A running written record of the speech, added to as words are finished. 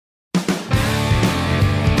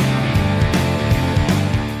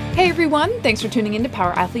everyone. Thanks for tuning in to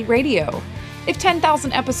Power Athlete Radio. If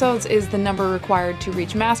 10,000 episodes is the number required to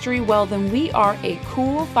reach mastery, well, then we are a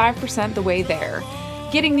cool 5% the way there.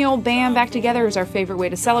 Getting the old band back together is our favorite way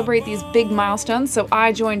to celebrate these big milestones, so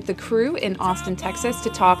I joined the crew in Austin, Texas to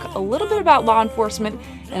talk a little bit about law enforcement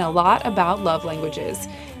and a lot about love languages.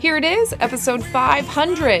 Here it is, episode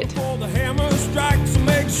 500.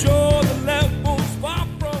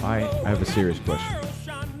 I have a serious question.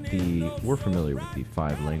 We're familiar with the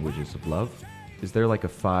 5 languages of love. Is there like a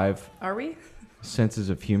 5 Are we? senses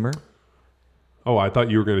of humor? Oh, I thought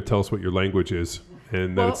you were going to tell us what your language is.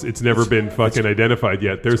 And it's never been fucking identified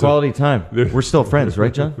yet. There's quality time. We're still friends,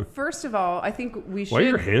 right, John? First of all, I think we should... Why are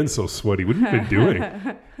your hands so sweaty? What have you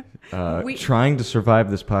been doing? Trying to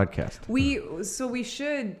survive this podcast. We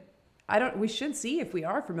should see if we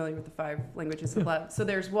are familiar with the 5 languages of love. So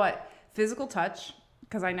there's what? Physical touch,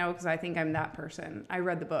 because I think I'm that person. I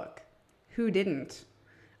read the book. Who didn't?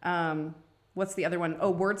 What's the other one? Oh,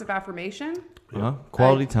 words of affirmation.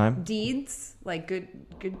 Quality time. Deeds, like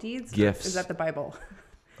good deeds. Gifts. Is that the Bible?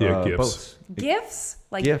 Yeah, gifts. Both. Gifts,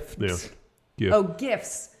 like Gifts. Yeah. Gift. Oh,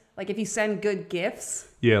 gifts. Like if you send good gifts.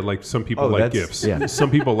 Yeah, like some people like gifts. Yeah. Some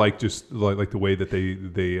people like just like the way that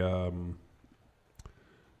they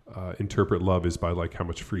interpret love is by like how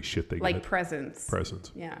much free shit they Like get. presents.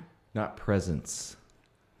 Presents. Yeah. Not presents.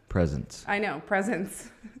 Presents. I know, presents.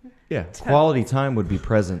 Yeah, quality time would be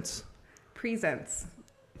presents. Presents.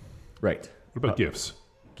 Right. What about gifts?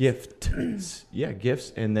 Gifts. Yeah,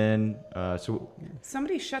 gifts. And then,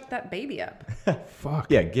 Somebody shut that baby up. Fuck.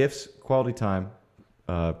 yeah, gifts, quality time,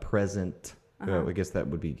 present. I guess that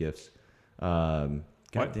would be gifts. Goddamn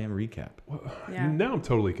recap. Yeah. Now I'm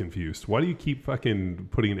totally confused. Why do you keep fucking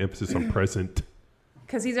putting an emphasis on present?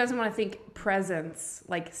 Because he doesn't want to think presence,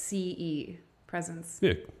 like CE. Presence.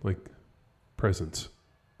 Yeah, like presents.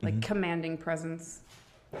 Like commanding presence,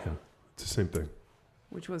 Yeah, it's the same thing.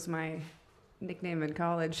 which was my nickname in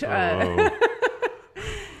college. Oh,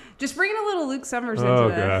 Just bringing a little Luke Summers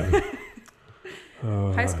into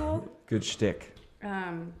God. high school. Good shtick.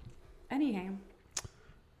 Anyhow. Yeah.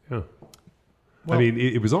 Well- I mean,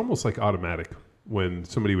 it was almost like automatic. When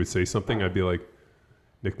somebody would say something, I'd be like,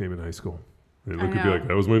 nickname in high school. And Luke would be know. like,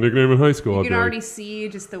 that was my nickname in high school. You I'd can be already like, see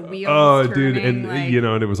just the wheels oh, turning. dude. And, like,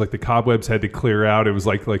 and it was like the cobwebs had to clear out. It was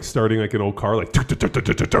like starting like an old car, like, Yeah.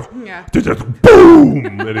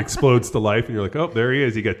 boom, it explodes to life. And you're like, oh, there he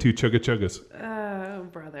is. He got 2 chugga-chuggas. Oh,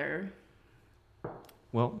 brother.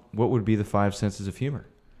 Well, what would be the 5 senses of humor?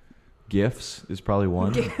 Gifts is probably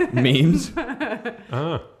one. Memes.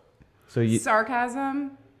 So you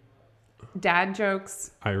Sarcasm. Dad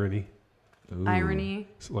jokes. Irony. Ooh. Irony.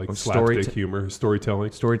 Like Oh, slapstick humor,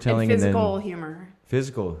 storytelling. storytelling And and physical then humor.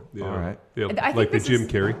 physical. Yeah. All right. Yeah, I think like the this Jim is-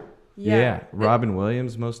 Carrey. Yeah. Robin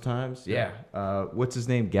Williams most times. Yeah. What's his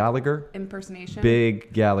name? Gallagher? Impersonation.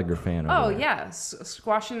 Big Gallagher fan. Oh, over there. yeah.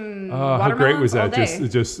 Squashing How watermelons great was all that? day.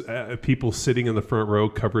 Just people sitting in the front row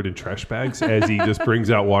covered in trash bags as he just brings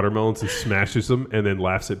out watermelons and smashes them and then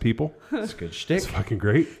laughs at people. That's good shtick. It's fucking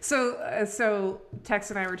great. So Tex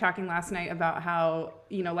and I were talking last night about how,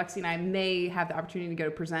 Lexi and I may have the opportunity to go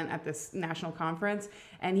to present at this national conference.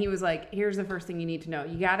 And he was like, here's the first thing you need to know.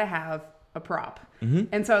 You got to have a prop. Mm-hmm.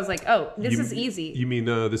 And so I was like, oh, this is easy. You mean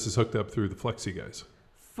this is hooked up through the Flexi guys?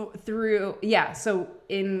 So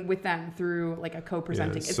in with them through like a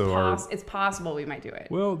co-presenting. Yeah, It's possible we might do it.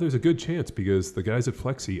 Well, there's a good chance because the guys at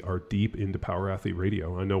Flexi are deep into Power Athlete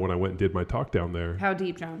Radio. I know when I went and did my talk down there, How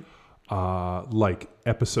deep, John? like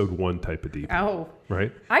episode 1 type of deep, Oh,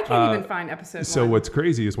 right? I can't even find episode So 1. what's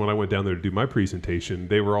crazy is when I went down there to do my presentation,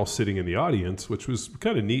 they were all sitting in the audience, which was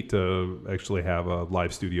kind of neat to actually have a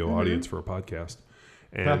live studio audience for a podcast.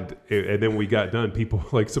 And and then we got done. People,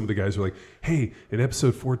 like some of the guys were like, hey, in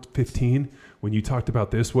episode 415, when you talked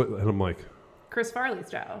about this, what? And I'm like, Chris Farley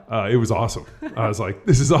style. it was awesome. I was like,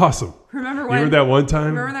 this is awesome. Remember that one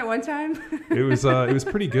time? Remember that one time? It was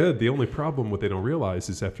pretty good. The only problem, what they don't realize,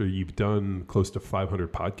 is after you've done close to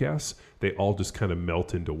 500 podcasts, they all just kind of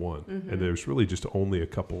melt into one. And there's really just only a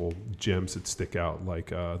couple gems that stick out,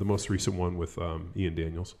 like the most recent one with Ian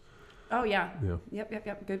Daniels. Oh, yeah. Yeah.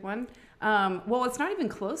 Yep. Good one. Well, it's not even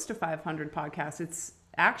close to 500 podcasts. It's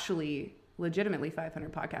actually legitimately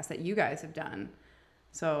 500 podcasts that you guys have done.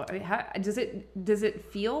 So, I mean, does it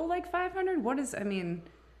feel like 500?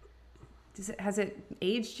 Has it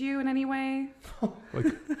aged you in any way? You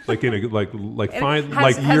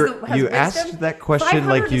asked that question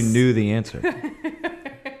like you knew the answer.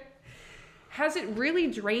 Has it really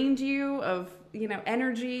drained you of,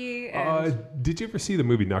 energy? And... Did you ever see the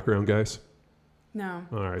movie Knockaround Guys? No.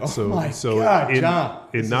 All right. Oh so my so God, in, John,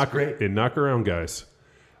 in this is knock great. in Knockaround Guys,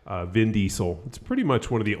 Vin Diesel. It's pretty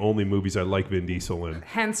much one of the only movies I like Vin Diesel in.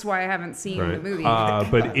 Hence why I haven't seen the movie.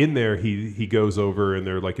 But in there, he goes over and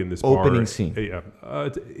they're like in this Opening bar. scene. Yeah,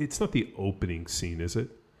 it's not the opening scene, is it?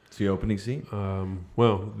 It's the opening scene.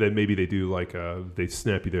 Well, then maybe they do like they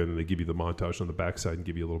snap you there and then they give you the montage on the backside and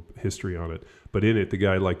give you a little history on it. But in it, the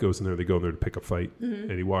guy like goes in there. They go in there to pick a fight,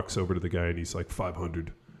 and he walks over to the guy and he's like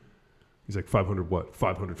 500. He's like 500 what?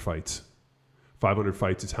 500 fights. 500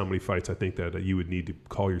 fights is how many fights I think that you would need to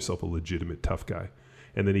call yourself a legitimate tough guy.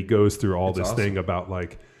 And then he goes through all this thing about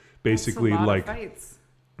like basically like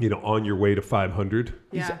on your way to 500.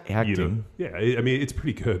 Yeah. He's acting. I mean it's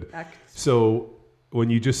pretty good. So when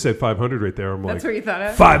you just said 500 right there, I'm that's like, what you thought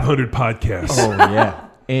of? 500 podcasts. Oh yeah.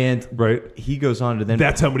 And right, he goes on to then.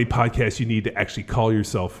 That's how many podcasts you need to actually call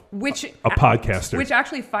yourself a podcaster. Which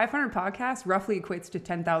actually 500 podcasts roughly equates to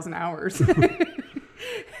 10,000 hours.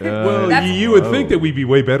 Well, you would think that we'd be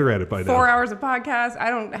way better at it by now. 4 hours of podcast. I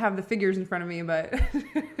don't have the figures in front of me, but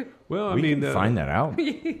well, I we mean, can find that out.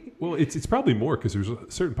 Well, it's probably more because there's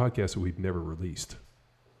certain podcasts that we've never released.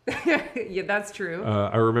 Yeah, that's true.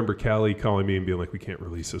 I remember Callie calling me and being like, "We can't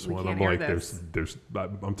release this one." I'm like, this. "There's,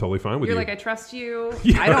 I'm totally fine with You're you." like, I trust you.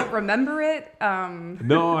 Yeah. I don't remember it.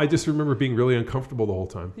 No, I just remember being really uncomfortable the whole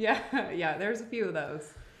time. Yeah. There's a few of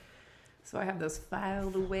those. So I have those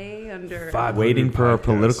filed away under. Waiting for our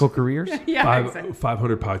political careers. Yeah, exactly.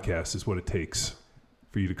 500 podcasts is what it takes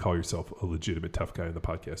for you to call yourself a legitimate tough guy in the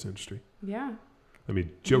podcast industry. Yeah. I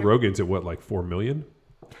mean, Joe Rogan's at what, like 4 million?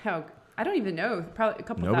 Oh, I don't even know. Probably a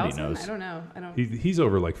couple Nobody thousand. knows. I don't know. He's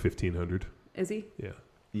over like 1,500. Is he? Yeah.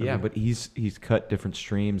 Yeah, but he's cut different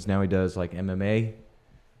streams. Now he does like MMA.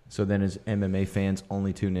 So then his MMA fans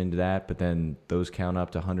only tune into that, but then those count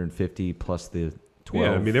up to 150 plus the 12.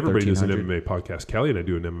 Yeah, I mean, everybody does an 1,300. MMA podcast. Callie and I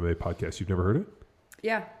do an MMA podcast. You've never heard it?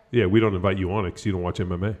 Yeah. Yeah, we don't invite you on it because you don't watch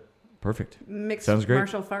MMA. Perfect. Mixed Sounds great.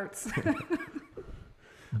 martial farts.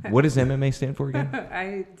 What does MMA stand for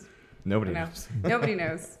again? Nobody knows. Nobody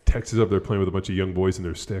knows. Texas up there playing with a bunch of young boys and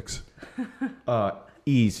their sticks.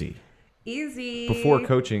 Easy. Before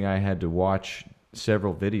coaching, I had to watch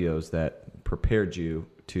several videos that prepared you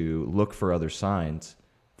to look for other signs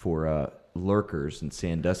for lurkers and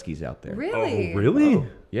Sandusky's out there. Really? Oh, really? Oh,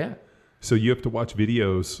 yeah. So you have to watch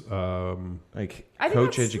videos. Like I think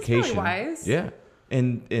coach that's education. really wise. Yeah.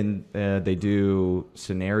 And they do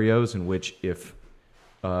scenarios in which if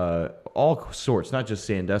all sorts, not just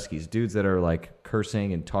Sandusky's, dudes that are like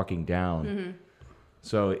cursing and talking down. Mm-hmm.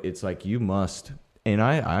 So it's like you must, and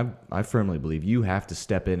I firmly believe you have to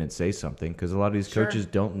step in and say something because a lot of these coaches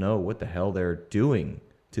don't know what the hell they're doing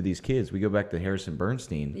to these kids. We go back to the Harrison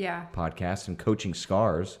Bernstein podcast and Coaching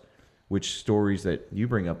Scars, which stories that you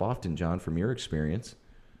bring up often, John, from your experience.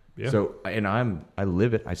 Yeah. So, and I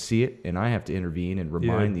live it, I see it, and I have to intervene and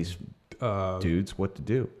remind these dudes what to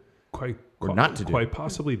do. Quite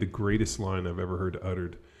possibly the greatest line I've ever heard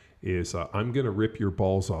uttered is, I'm going to rip your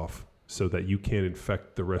balls off so that you can't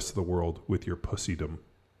infect the rest of the world with your pussydom.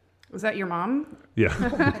 Was that your mom? Yeah.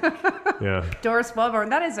 Yeah. Doris Bellborn.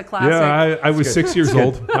 That is a classic. Yeah, I was 6 years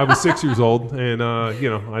old. I was 6 years old, and, I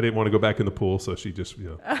didn't want to go back in the pool, so she just,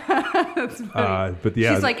 That's funny. But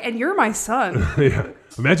yeah. She's like, and you're my son. Yeah.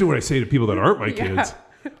 Imagine what I say to people that aren't my kids.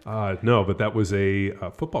 No, but that was a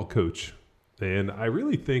football coach. And I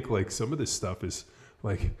really think like some of this stuff is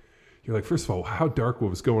like, you're like, first of all, how dark what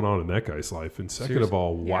was going on in that guy's life? And second of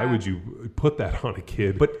all, why would you put that on a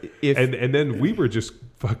kid? But and then we were just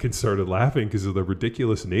fucking started laughing because of the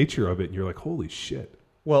ridiculous nature of it. And you're like, holy shit.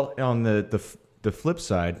 Well, on the flip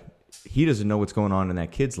side, he doesn't know what's going on in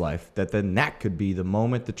that kid's life. That could be the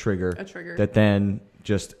moment, the trigger. A trigger. That then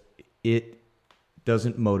just it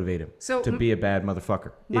doesn't motivate him to be a bad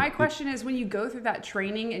motherfucker. My question is, when you go through that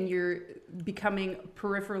training and you're becoming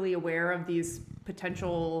peripherally aware of these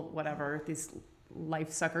potential, these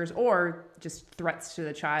life suckers or just threats to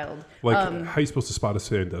the child. Like, how are you supposed to spot a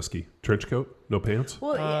Sandusky? Trench coat? No pants?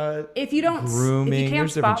 Well, if you don't, grooming, if you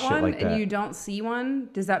can't spot one like and you don't see one,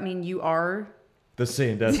 does that mean you are the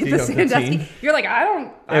Sandusky the of the team? You're like, I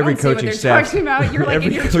don't Every see what coaching they're staff, talking about. You're like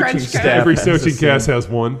in your trench coat. Every coaching cast has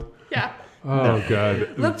one. Yeah. Oh,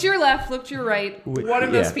 God. Look to your left, look to your right. One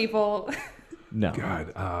of those people. No.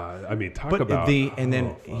 God. I mean,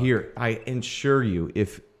 Here, I assure you,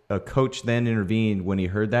 if a coach then intervened when he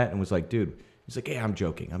heard that and was like, dude, he's like, hey, I'm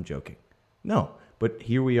joking. No. But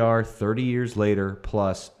here we are 30 years later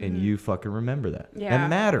plus, and you fucking remember that. Yeah. And it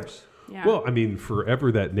matters. Yeah. Well, I mean,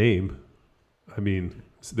 forever that name. I mean,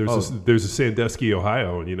 there's a Sandusky,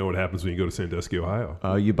 Ohio, and you know what happens when you go to Sandusky,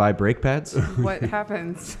 Ohio. You buy brake pads? What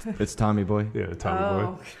happens? It's Tommy Boy. Yeah, Tommy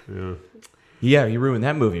Boy. Yeah. Yeah, you ruined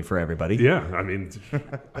that movie for everybody. Yeah, I mean,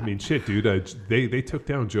 shit, dude. They took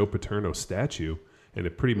down Joe Paterno's statue, and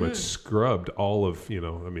it pretty much scrubbed all of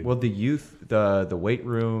Well, the youth, the weight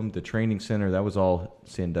room, the training center, that was all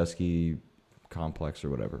Sandusky complex or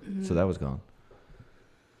whatever. So that was gone.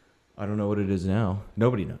 I don't know what it is now.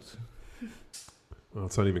 Nobody knows. Well,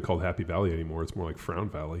 it's not even called Happy Valley anymore. It's more like Frown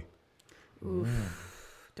Valley. Oof. Yeah.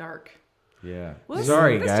 Dark. Yeah. Well,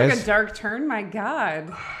 Sorry, this guys. took a dark turn. My God.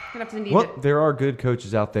 Gonna have to need it. There are good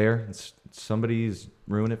coaches out there. Somebody's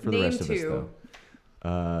ruined it for the rest of us, though.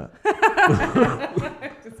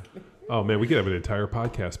 Oh man, we could have an entire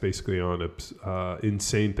podcast basically on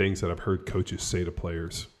insane things that I've heard coaches say to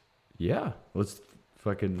players. Yeah, let's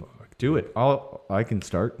fucking do it. I can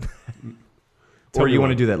start. Or you want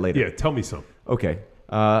to do that later? Yeah, tell me some. Okay.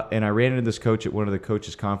 And I ran into this coach at one of the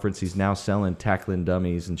coaches' conference. He's now selling tackling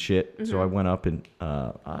dummies and shit. Mm-hmm. So I went up and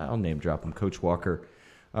I'll name drop him, Coach Walker.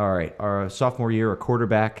 All right, our sophomore year, a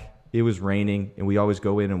quarterback. It was raining, and we always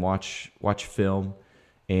go in and watch film.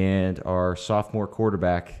 And our sophomore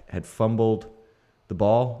quarterback had fumbled the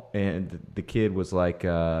ball, and the kid was like,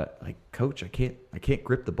 Coach, I can't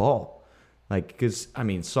grip the ball. Like, because, I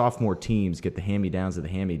mean, sophomore teams get the hand-me-downs of the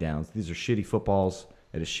hand-me-downs. These are shitty footballs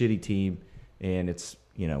at a shitty team, and it's,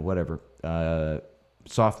 whatever.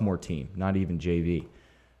 Sophomore team, not even JV.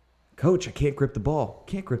 Coach, I can't grip the ball.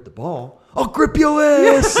 Can't grip the ball. I'll grip your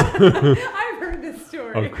ass. I've heard this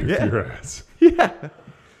story. I'll grip your ass. Yeah.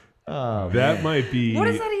 That might be what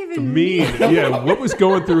does that even mean? Yeah, what was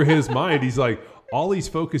going through his mind? He's like, all he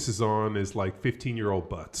focuses on is like 15-year-old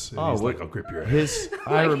butts. And he's like, I'll grip your ass.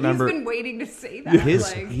 I remember. He's been waiting to say that.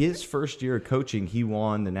 His first year of coaching, he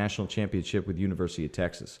won the national championship with University of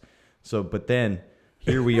Texas. So, but then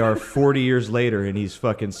here we are 40 years later, and he's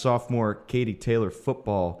fucking sophomore Katie Taylor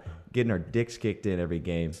football, getting our dicks kicked in every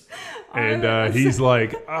game. And he's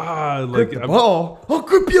like, grip the ball. I'll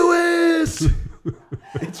grip your ass.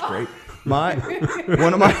 It's great.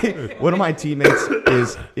 One of my teammates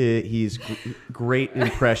is he's great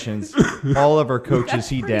impressions. All of our coaches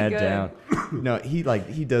he dad down. No, he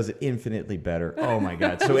does it infinitely better. Oh my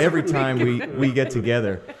God! So every time we get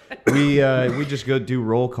together, we just go do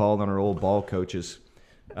roll call on our old ball coaches.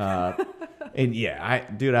 And yeah, I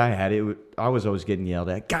had it. I was always getting yelled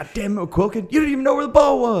at. God damn it, McQuilkin, you didn't even know where the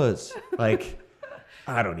ball was. Like,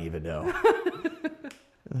 I don't even know.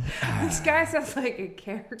 This guy sounds like a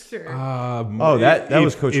character. That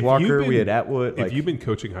was Coach Walker. We had Atwood. If you've been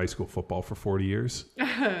coaching high school football for 40 years,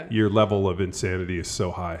 your level of insanity is so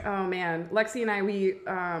high. Oh man, Lexi and I, we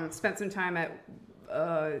spent some time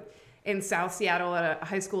in South Seattle at a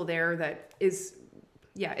high school there that is,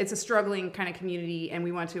 it's a struggling kind of community, and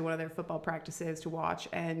we went to one of their football practices to watch,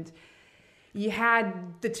 and you had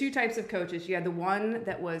the two types of coaches. You had the one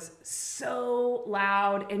that was so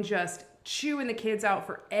loud and just chewing the kids out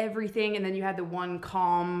for everything, and then you had the one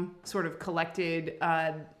calm, sort of collected,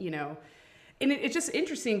 and it's just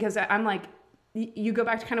interesting because I'm like, you go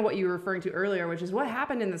back to kind of what you were referring to earlier, which is what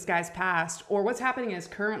happened in this guy's past or what's happening in his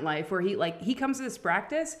current life, where he comes to this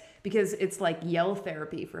practice because it's like yell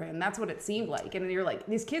therapy for him. That's what it seemed like. And then you're like,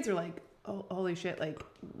 these kids are like, oh, holy shit, like,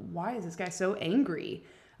 why is this guy so angry?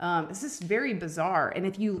 It's just very bizarre. And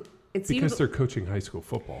because they're coaching high school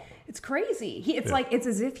football. It's crazy. It's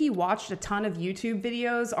as if he watched a ton of YouTube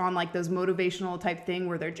videos on like those motivational type thing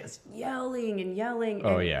where they're just yelling and yelling.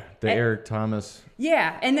 Eric Thomas.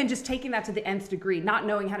 Yeah, and then just taking that to the nth degree, not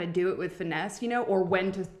knowing how to do it with finesse, or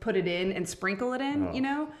when to put it in and sprinkle it in,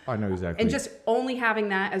 I know exactly. And just only having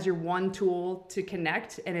that as your one tool to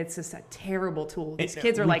connect, and it's just a terrible tool. These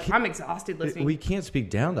kids are like, I'm exhausted listening. We can't speak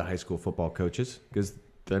down to high school football coaches because,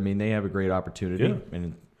 they have a great opportunity.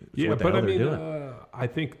 Yeah. But I mean, I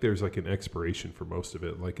think there's like an expiration for most of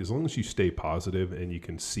it. Like, as long as you stay positive and you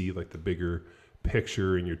can see like the bigger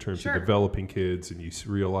picture in your terms of developing kids, and you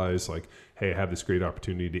realize like, hey, I have this great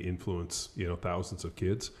opportunity to influence, thousands of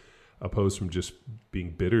kids, opposed from just being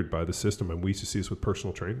bittered by the system. And we used to see this with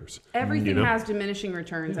personal trainers. Everything has diminishing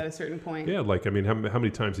returns at a certain point. Yeah, like, I mean, how many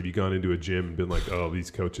times have you gone into a gym and been like, oh, these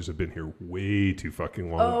coaches have been here way too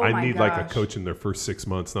fucking long. Oh, I need like a coach in their first 6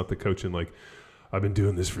 months, not the coach in like, I've been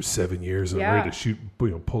doing this for 7 years. I'm ready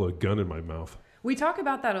to pull a gun in my mouth. We talk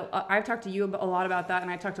about that. I've talked to you a lot about that,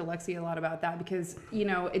 and I talked to Lexi a lot about that because,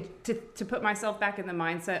 to put myself back in the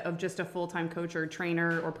mindset of just a full-time coach or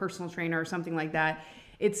trainer or personal trainer or something like that,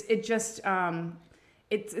 it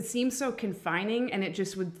seems so confining, and it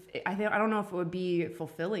just would. I don't know if it would be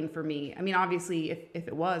fulfilling for me. I mean, obviously, if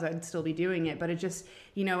it was, I'd still be doing it. But it just,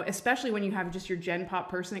 especially when you have just your Gen Pop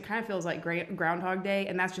person, it kind of feels like Groundhog Day,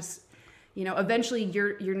 and that's just. eventually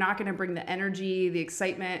you're not going to bring the energy, the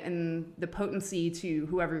excitement, and the potency to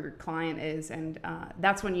whoever your client is. And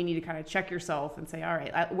that's when you need to kind of check yourself and say, all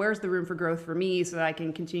right, where's the room for growth for me so that I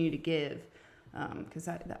can continue to give?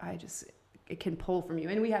 Because it can pull from you.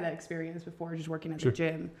 And we had that experience before, just working at the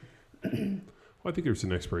gym. Well, I think there's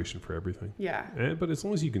an expiration for everything. Yeah. But as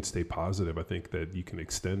long as you can stay positive, I think that you can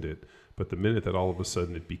extend it. But the minute that all of a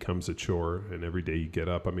sudden it becomes a chore and every day you get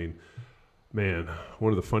up, I mean, man,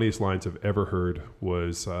 one of the funniest lines I've ever heard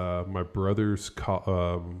was my brother's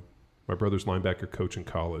linebacker coach in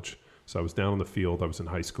college. So I was down on the field. I was in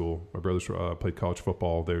high school. My brothers played college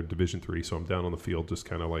football. They're Division III. So I'm down on the field just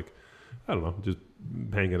kind of like, I don't know, just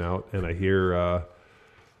hanging out. And I hear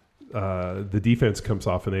the defense comes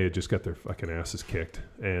off and they had just got their fucking asses kicked.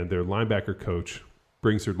 And their linebacker coach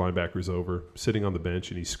brings their linebackers over, sitting on the bench,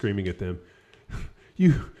 and he's screaming at them,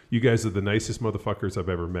 You guys are the nicest motherfuckers I've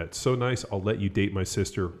ever met. So nice, I'll let you date my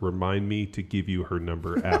sister. Remind me to give you her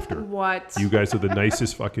number after. What? You guys are the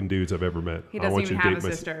nicest fucking dudes I've ever met. He doesn't even have a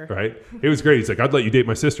sister. Right? It was great. He's like, I'd let you date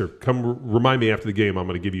my sister. Come remind me after the game. I'm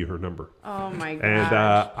going to give you her number. Oh, my God. And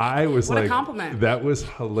I was what like, a compliment. That was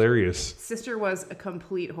hilarious. Sister was a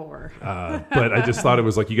complete whore. But I just thought it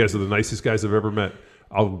was like, you guys are the nicest guys I've ever met.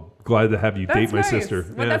 I'm glad to have you date my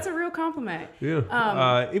sister. Well, that's a real compliment.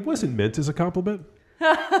 Yeah. It wasn't meant as a compliment.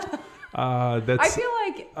 I feel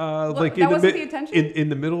like like that wasn't the intention. In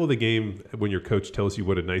the middle of the game, when your coach tells you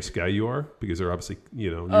what a nice guy you are, because they're obviously,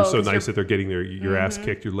 you're so nice that they're getting your ass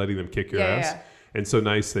kicked, you're letting them kick your ass. Yeah. And so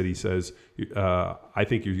nice that he says, I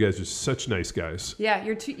think you guys are such nice guys. Yeah,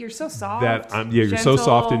 you're so soft. You're so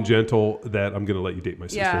soft and gentle that I'm going to let you date my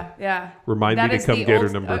sister. Yeah. Remind me to come get her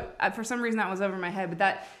number. For some reason, that was over my head,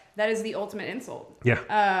 but that is the ultimate insult.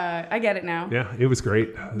 Yeah. I get it now. Yeah, it was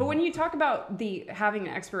great. But when you talk about having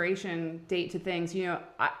an expiration date to things,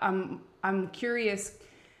 I'm curious.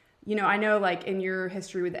 I know like in your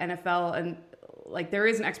history with the NFL and like there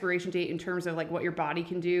is an expiration date in terms of like what your body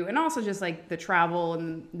can do, and also just like the travel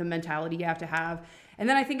and the mentality you have to have. And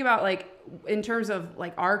then I think about like in terms of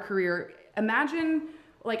like our career. Imagine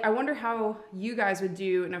like I wonder how you guys would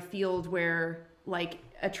do in a field where like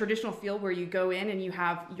a traditional field where you go in and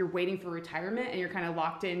you're waiting for retirement and you're kind of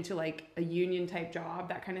locked into like a union type job,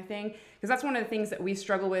 that kind of thing. Because that's one of the things that we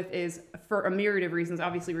struggle with is for a myriad of reasons.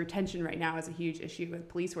 Obviously retention right now is a huge issue with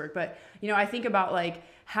police work. But, I think about like,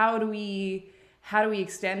 how do we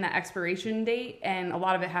extend that expiration date? And a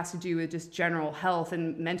lot of it has to do with just general health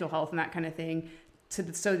and mental health and that kind of thing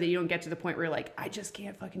so that you don't get to the point where you're like, I just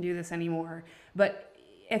can't fucking do this anymore. But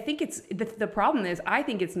I think it's the problem is I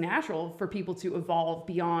think it's natural for people to evolve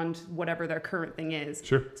beyond whatever their current thing is.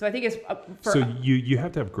 Sure. So I think it's so you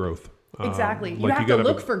have to have growth. Exactly. You have to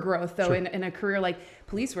look for growth though. Sure. in a career like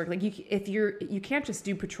police work. Like you can't just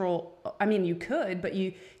do patrol. I mean, you could, but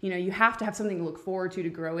you have to have something to look forward to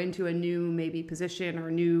grow into a new maybe position or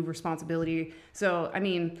a new responsibility. So I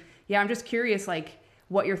mean, yeah, I'm just curious like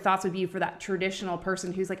what your thoughts would be for that traditional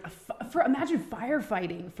person who's like imagine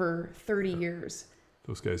firefighting for 30 years.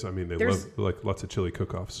 Those guys, I mean, they love like lots of chili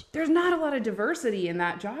cook-offs. There's not a lot of diversity in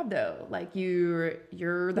that job, though. Like you're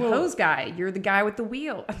the hose guy, you're the guy with the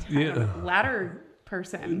wheel, ladder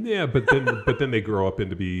person. Yeah, but then they grow up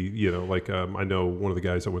into be, like I know one of the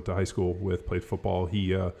guys I went to high school with played football.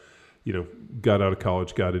 He, got out of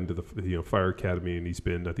college, got into the fire academy, and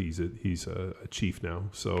I think he's a chief now.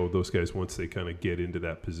 So those guys, once they kind of get into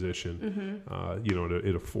that position,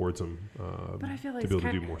 it affords them but I feel like to be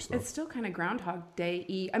able to do more stuff. It's still kind of Groundhog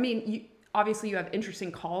Day-y. I mean, obviously you have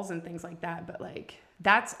interesting calls and things like that, but like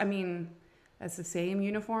that's the same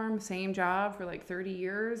uniform, same job for like 30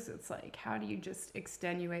 years. It's like, how do you just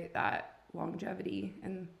extenuate that longevity?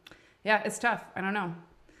 And yeah, it's tough. I don't know.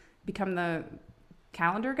 Become the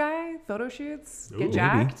calendar guy, photo shoots, get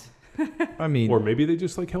jacked. I mean, or maybe they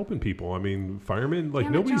just like helping people. I mean, firemen, like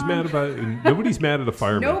nobody's mad at a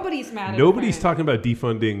fireman. Nobody's talking about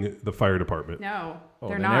defunding the fire department. No,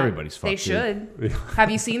 they're not. Everybody's fucked. They should. Have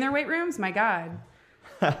you seen their weight rooms? My God,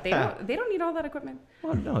 they don't need all that equipment.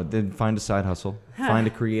 Well, no, then find a side hustle, find a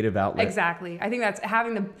creative outlet. Exactly. I think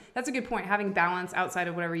that's a good point. Having balance outside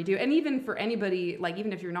of whatever you do, and even for anybody, like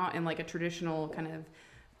even if you're not in like a traditional kind of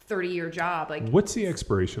 30-year job, like what's the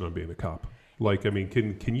expiration on being a cop? Like, I mean,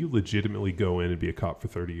 can you legitimately go in and be a cop for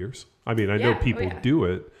 30 years? I mean, I know people do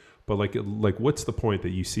it, but like what's the point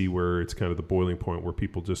that you see where it's kind of the boiling point where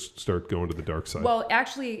people just start going to the dark side? Well,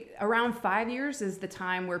 actually, around 5 years is the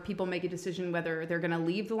time where people make a decision whether they're going to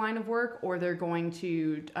leave the line of work or they're going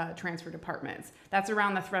to transfer departments. That's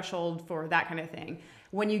around the threshold for that kind of thing.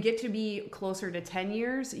 When you get to be closer to 10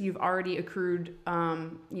 years, you've already accrued,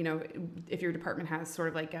 if your department has sort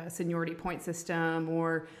of like a seniority point system,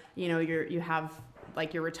 or, you have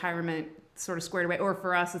like your retirement sort of squared away. Or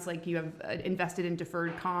for us, it's like you have invested in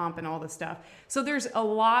deferred comp and all this stuff. So there's a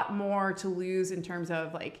lot more to lose in terms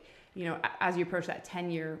of like, as you approach that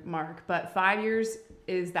 10-year mark. But 5 years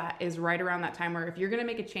is right around that time where if you're going to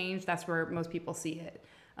make a change, that's where most people see it.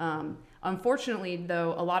 Unfortunately,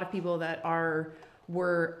 though, a lot of people that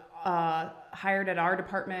were hired at our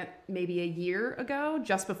department maybe a year ago,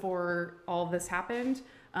 just before all this happened,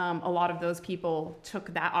 a lot of those people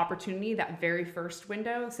took that opportunity, that very first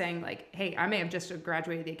window, saying like, hey, I may have just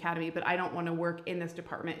graduated the academy, but I don't want to work in this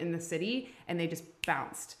department in the city, and they just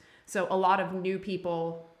bounced. So a lot of new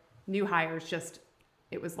people, new hires,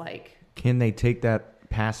 it was like... Can they take that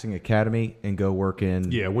passing academy and go work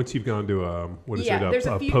in? Yeah, once you've gone to a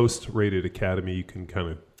post-rated academy, you can kind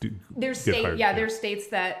of there's states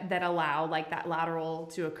that allow like that lateral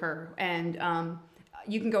to occur, and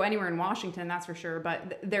you can go anywhere in Washington, that's for sure.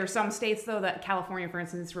 But there are some states though that California, for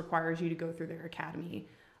instance, requires you to go through their academy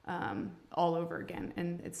all over again,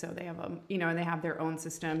 and so they have and they have their own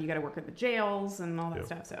system. You got to work at the jails and all that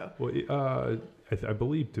stuff. So well, I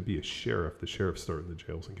believe to be a sheriff, the sheriffs start in the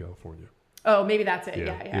jails in California. Oh, maybe that's it.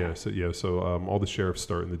 Yeah. So all the sheriffs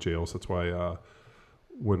start in the jails. That's why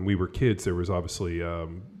when we were kids, there was obviously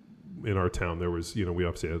in our town there was we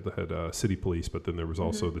obviously had city police, but then there was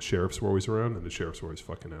also the sheriffs were always around, and the sheriffs were always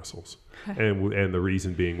fucking assholes. and the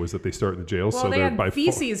reason being was that they start in the jails, well, so they they're had by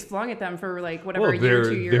feces flung at them for like whatever a year or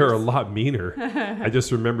 2 years. They're a lot meaner. I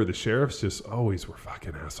just remember the sheriffs just always were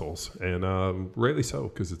fucking assholes, and rightly so,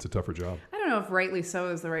 because it's a tougher job. I don't know if rightly so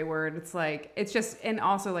is the right word. It's just, and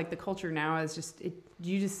also like the culture now is just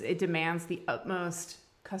it demands the utmost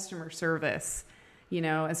customer service,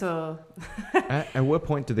 and so. At what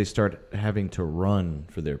point do they start having to run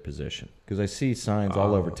for their position? Because I see signs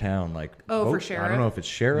all over town like, for sheriff. I don't know if it's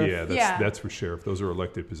sheriff. Yeah, that's for sheriff. Those are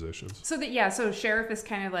elected positions. So sheriff is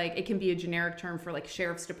kind of like, it can be a generic term for like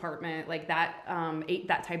sheriff's department, like that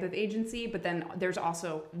that type of agency. But then there's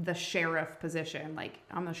also the sheriff position, like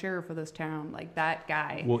I'm the sheriff of this town, like that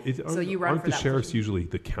guy. Well, you run aren't for the that sheriffs position. usually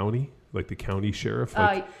the county? Like the county sheriff?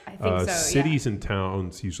 Like, I think so, cities and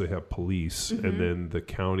towns usually have police, and then the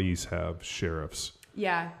counties have sheriffs.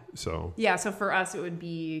 Yeah. So for us, it would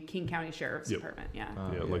be King County Sheriff's Department. Yeah.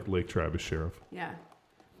 Like Lake Travis Sheriff. Yeah.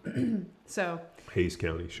 So. Hayes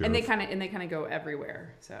County Sheriff. And they kind of go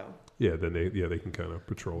everywhere. So. Yeah. Then they can kind of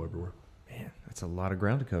patrol everywhere. Man, that's a lot of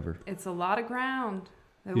ground to cover. It's a lot of ground.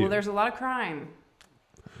 Well, there's a lot of crime.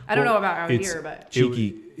 I don't know about out here, but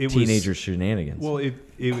cheeky teenager shenanigans. Well,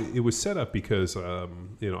 it was set up because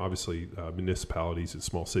obviously municipalities and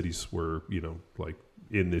small cities were like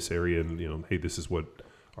in this area, and hey, this is what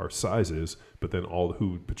our size is. But then all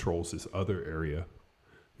who patrols this other area,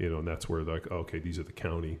 and that's where they're like, okay, these are the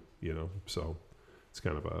county, so it's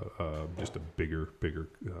kind of just a bigger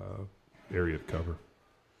area to cover.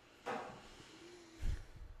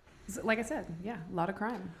 Like I said, a lot of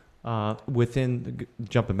crime.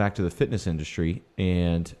 Jumping back to the fitness industry,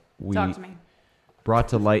 and we Talk to me. Brought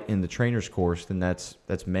to light in the trainer's course, then that's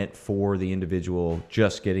meant for the individual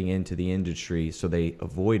just getting into the industry so they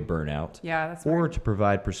avoid burnout. Yeah, that's or right. to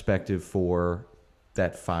provide perspective for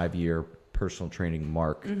that 5-year personal training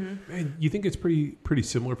mark. Mm-hmm. Man, you think it's pretty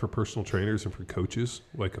similar for personal trainers and for coaches,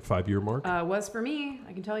 like a 5-year mark? Was for me,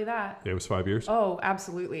 I can tell you that. Yeah, it was 5 years? Oh,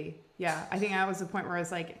 absolutely. Yeah, I think that was the point where I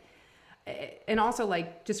was like, and also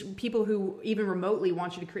like just people who even remotely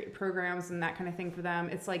want you to create programs and that kind of thing for them.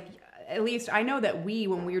 It's like, at least I know that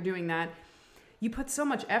when we were doing that, you put so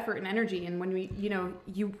much effort and energy, and when we,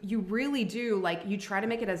 you really do, like, you try to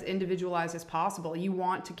make it as individualized as possible. You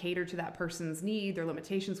want to cater to that person's need, their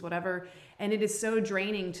limitations, whatever. And it is so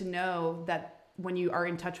draining to know that when you are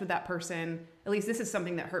in touch with that person, at least this is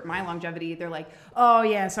something that hurt my longevity. They're like, oh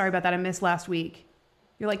yeah, sorry about that. I missed last week.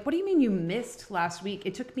 You're like, what do you mean you missed last week?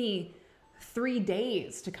 It took me 3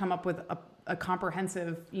 days to come up with a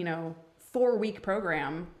comprehensive, 4-week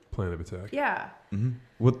program. Plan of attack. Yeah. Mm-hmm.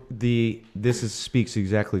 Well, speaks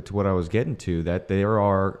exactly to what I was getting to, that there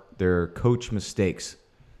are coach mistakes.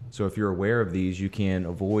 So if you're aware of these, you can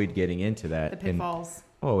avoid getting into that. The pitfalls.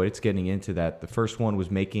 It's getting into that. The first one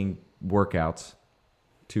was making workouts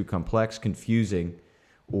too complex, confusing,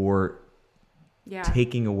 or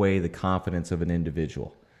taking away the confidence of an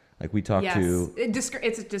individual. Like we talked to.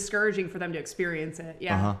 It's discouraging for them to experience it.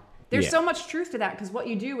 Yeah. Uh-huh. There's so much truth to that, because what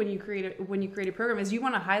you do when you create a program is you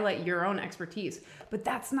want to highlight your own expertise, but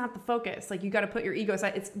that's not the focus. Like, you got to put your ego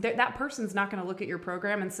aside. That person's not going to look at your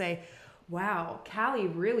program and say, wow, Callie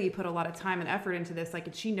really put a lot of time and effort into this. Like,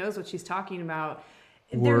 she knows what she's talking about.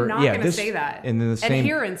 They're not going to say that. And then the same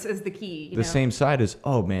adherence is the key. The same side is,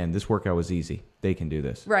 oh man, this workout was easy. They can do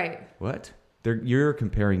this. Right. What? You're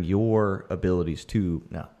comparing your abilities to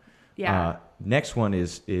no. Yeah. Next one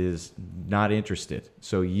is not interested.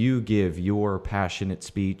 So you give your passionate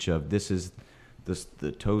speech of this is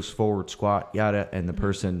the toes forward squat, yada, and the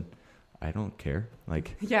person, I don't care.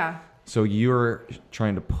 Like, yeah. So you're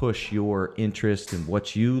trying to push your interest and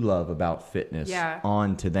what you love about fitness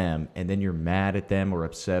onto them, and then you're mad at them or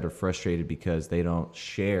upset or frustrated because they don't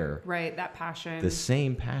share that passion. The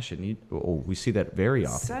same passion. We see that very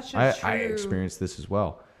often. I experienced this as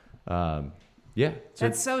well. Yeah,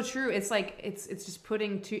 that's so true. It's like it's just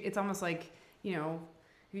putting it's almost like,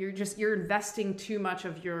 you're investing too much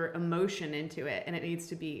of your emotion into it, and it needs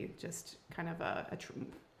to be just kind of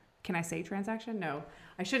can I say transaction? No,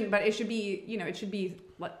 I shouldn't, but it should be, it should be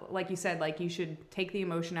like you said, like you should take the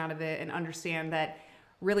emotion out of it and understand that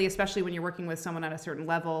really, especially when you're working with someone at a certain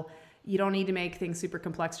level, you don't need to make things super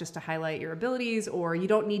complex just to highlight your abilities, or you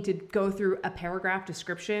don't need to go through a paragraph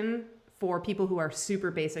description for people who are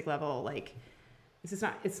super basic level. Like,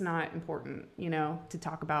 it's not important, to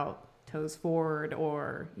talk about toes forward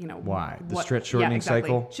or, why the stretch shortening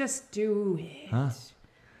cycle. Just do it. Huh?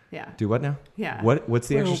 Yeah. Do what now? Yeah. What's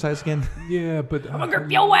the exercise again? Yeah, but I'm gonna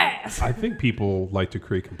grip your ass. I think people like to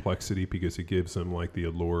create complexity because it gives them like the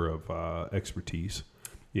allure of expertise.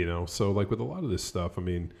 So like with a lot of this stuff, I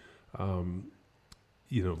mean,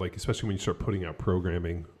 like especially when you start putting out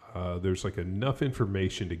programming, there's like enough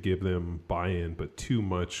information to give them buy-in, but too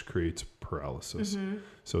much creates paralysis. Mm-hmm.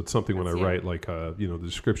 So it's something when I write like, the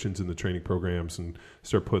descriptions in the training programs and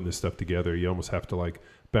start putting this stuff together, you almost have to like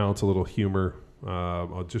balance a little humor,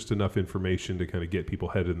 just enough information to kind of get people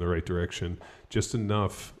headed in the right direction, just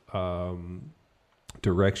enough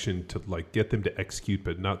direction to like get them to execute,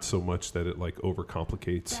 but not so much that it like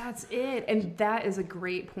overcomplicates. That's it. And that is a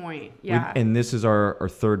great point. Yeah. And this is our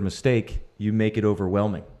third mistake. You make it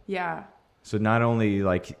overwhelming. Yeah. So not only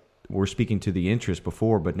like we're speaking to the interest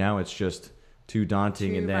before, but now it's just too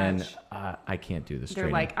daunting. And then I can't do this. They're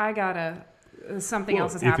training. like, I gotta, something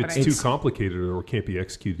else is happening. If it's too complicated or can't be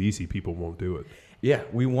executed easy, people won't do it. Yeah.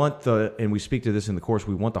 We want and we speak to this in the course,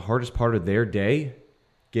 we want the hardest part of their day,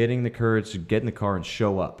 getting the courage to get in the car and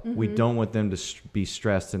show up. Mm-hmm. We don't want them to be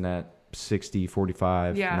stressed in that 60,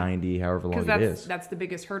 45, 90, however long it is. That's the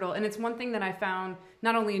biggest hurdle. And it's one thing that I found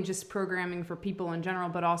not only in just programming for people in general,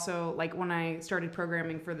 but also like when I started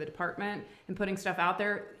programming for the department and putting stuff out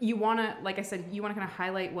there, you want to, like I said, you want to kind of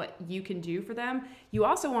highlight what you can do for them. You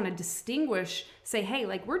also want to distinguish, say, hey,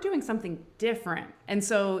 like we're doing something different. And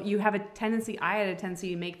so you have I had a tendency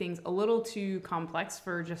to make things a little too complex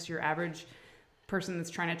for just your average person that's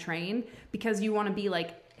trying to train, because you want to be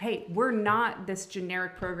like, hey, we're not this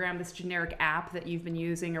generic program, this generic app that you've been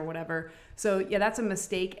using or whatever. So yeah, that's a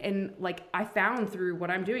mistake. And like I found through what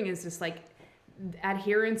I'm doing is just like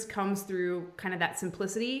adherence comes through kind of that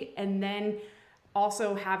simplicity, and then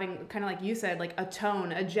also having kind of like you said, like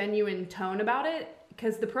a genuine tone about it,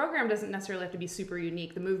 because the program doesn't necessarily have to be super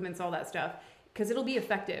unique, the movements, all that stuff, because it'll be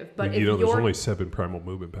effective. But if there's only 7 primal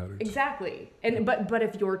movement patterns. Exactly. And but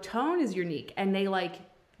if your tone is unique and they like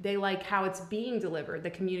how it's being delivered, the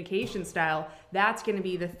communication style, that's going to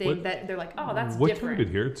be the thing that they're like, oh, that's different. What kind of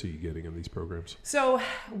adherence are you getting in these programs? So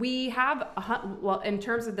we have, in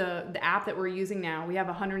terms of the app that we're using now, we have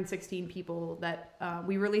 116 people that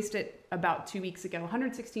we released it about 2 weeks ago.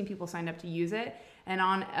 116 people signed up to use it. And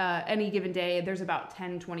on any given day, there's about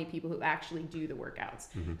 10, 20 people who actually do the workouts.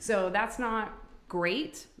 Mm-hmm. So that's not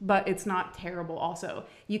great, but it's not terrible also.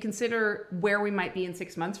 You consider where we might be in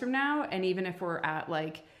 6 months from now, and even if we're at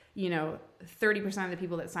 30% of the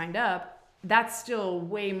people that signed up, that's still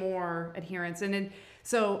way more adherence. And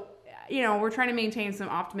so, we're trying to maintain some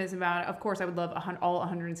optimism about it. Of course, I would love all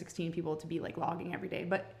 116 people to be like logging every day,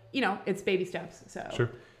 but it's baby steps. So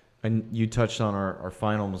sure. And you touched on our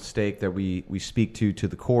final mistake that we speak to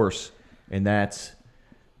the course, and that's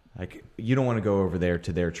like you don't want to go over there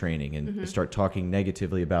to their training and start talking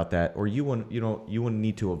negatively about that, or you want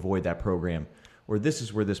need to avoid that program, or this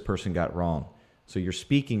is where this person got wrong. So you're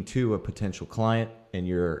speaking to a potential client and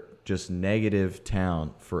you're just negative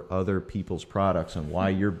town for other people's products and why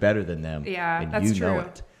you're better than them. Yeah, and that's you know true.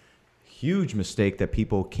 it. Huge mistake that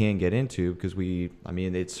people can get into, because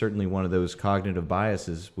it's certainly one of those cognitive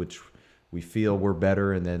biases which we feel we're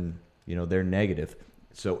better and then they're negative.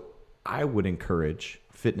 So I would encourage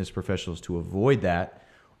fitness professionals to avoid that,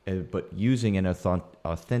 but using an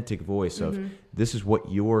authentic voice of this is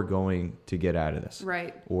what you're going to get out of this.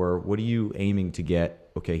 Right. Or what are you aiming to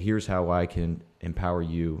get? Okay, here's how I can empower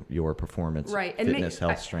your performance, right, and fitness,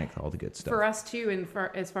 health, strength, all the good stuff. For us too, and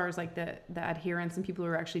as far as like the adherence and people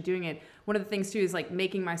who are actually doing it, one of the things too is like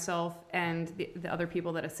making myself and the other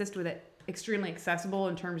people that assist with it extremely accessible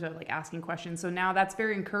in terms of like asking questions. So now that's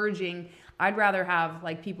very encouraging. I'd rather have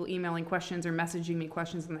like people emailing questions or messaging me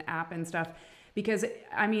questions in the app and stuff, because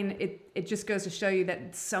I mean, it just goes to show you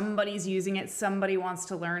that somebody's using it, somebody wants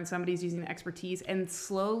to learn, somebody's using the expertise, and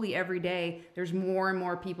slowly every day there's more and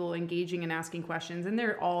more people engaging and asking questions, and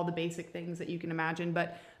they're all the basic things that you can imagine.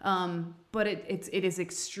 But it is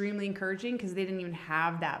extremely encouraging because they didn't even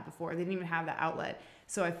have that before. They didn't even have that outlet.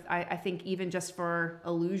 So I think even just for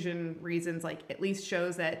illusion reasons, like at least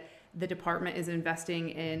shows that the department is investing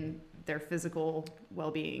in their physical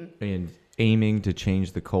well-being and aiming to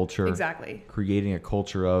change the culture. Exactly. Creating a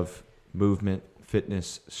culture of movement,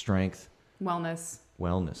 fitness, strength, wellness.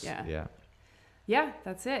 Yeah,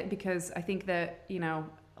 That's it. Because I think that,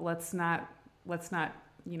 let's not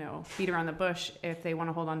beat around the bush. If they want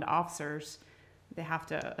to hold on to officers, they have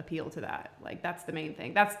to appeal to that. Like, that's the main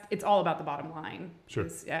thing. It's all about the bottom line. Sure.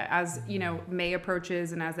 As May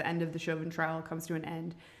approaches and as the end of the Chauvin trial comes to an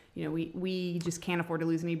end, we just can't afford to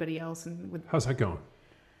lose anybody else. And how's that going?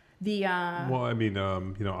 Well, I mean,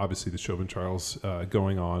 obviously the Chauvin trial's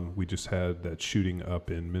going on. We just had that shooting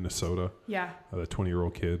up in Minnesota. Yeah. The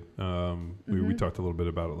 20-year-old kid. We talked a little bit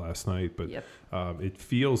about it last night, but yep. It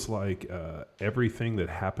feels like everything that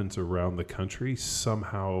happens around the country,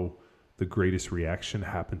 somehow the greatest reaction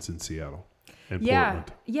happens in Seattle and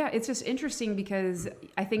Portland. Yeah, it's just interesting because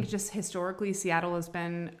I think just historically Seattle has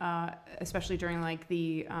been, especially during like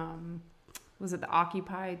the... was it the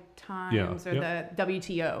Occupy times or the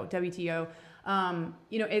WTO?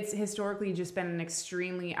 It's historically just been an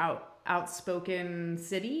extremely outspoken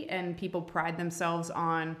city, and people pride themselves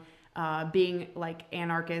on being like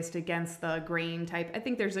anarchist against the grain type. I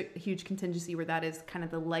think there's a huge contingency where that is kind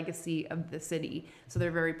of the legacy of the city. So they're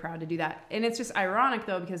very proud to do that. And it's just ironic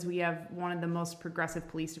though, because we have one of the most progressive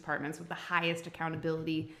police departments with the highest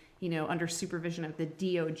accountability, under supervision of the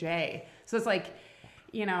DOJ. So it's like,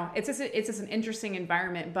 it's just an interesting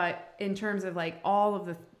environment. But in terms of like all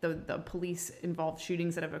of the police involved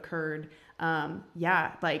shootings that have occurred,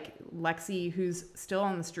 like Lexi, who's still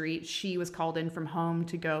on the street, she was called in from home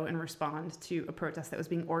to go and respond to a protest that was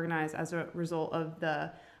being organized as a result of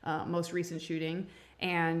the most recent shooting,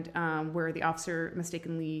 and where the officer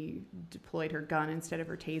mistakenly deployed her gun instead of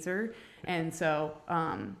her taser. And so,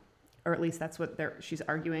 or at least that's what she's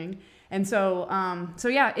arguing. And so,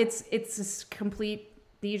 it's this complete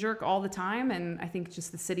knee-jerk all the time, and I think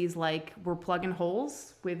just the city's like, we're plugging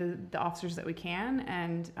holes with the officers that we can,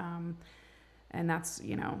 and that's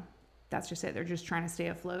that's just it. They're just trying to stay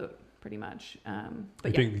afloat, pretty much.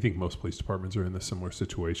 You think most police departments are in a similar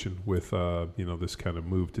situation with this kind of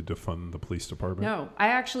move to defund the police department? No, I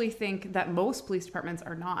actually think that most police departments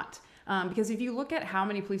are not, because if you look at how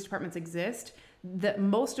many police departments exist,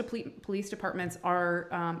 most police departments are,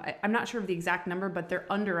 I'm not sure of the exact number, but they're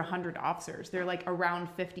under 100 officers. They're like around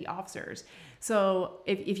 50 officers. So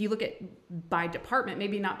if you look at by department,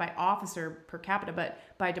 maybe not by officer per capita, but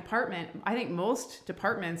by department, I think most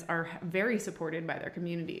departments are very supported by their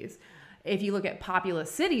communities. If you look at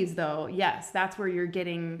populous cities, though, yes, that's where you're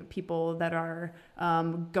getting people that are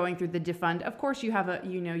going through the defund. Of course, you have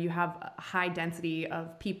a high density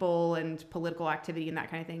of people and political activity and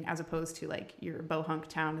that kind of thing, as opposed to like your bohunk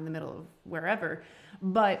town in the middle of wherever.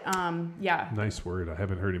 But yeah, nice word. I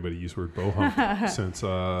haven't heard anybody use the word bohunk since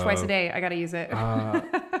twice a day. I got to use it.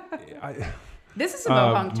 This is a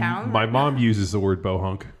bohunk town. My mom uses the word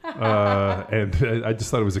bohunk, and I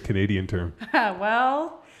just thought it was a Canadian term.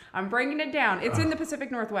 Well, I'm bringing it down. It's in the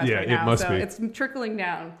Pacific Northwest right now, so it's trickling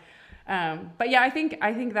down. But yeah, I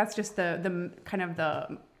think that's just the kind of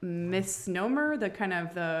the misnomer, the kind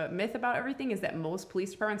of the myth about everything is that most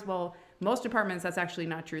police departments, most departments, that's actually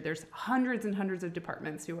not true. There's hundreds and hundreds of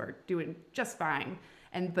departments who are doing just fine,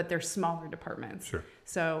 but they're smaller departments. Sure.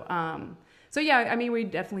 So yeah, I mean, we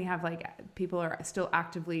definitely have like people are still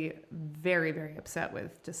actively very, very upset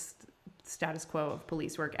with just status quo of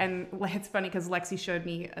police work. And it's funny because Lexi showed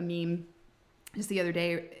me a meme just the other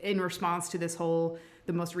day in response to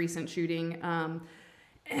the most recent shooting,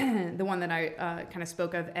 the one that I kind of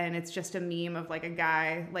spoke of, and it's just a meme of like a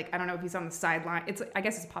guy, like I don't know if he's on the sideline. I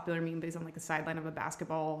guess it's a popular meme, but he's on like the sideline of a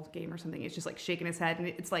basketball game or something. It's just like shaking his head, and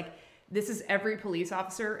it's like this is every police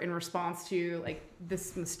officer in response to like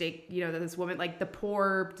this mistake, that this woman, like the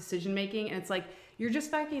poor decision making, and it's like you're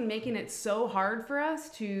just fucking making it so hard for us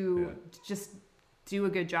to just do a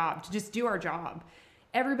good job, to just do our job.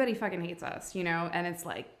 Everybody fucking hates us, and it's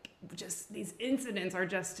like just these incidents are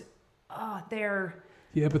just they're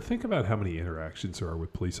Yeah, but think about how many interactions there are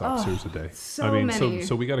with police officers a day. So many.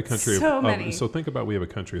 So we got a country many. So think about we have a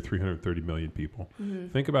country of 330 million people.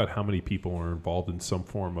 Think about how many people are involved in some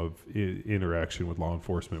form of interaction with law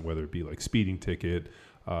enforcement, whether it be like speeding ticket,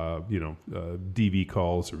 DV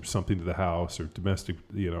calls or something to the house or domestic,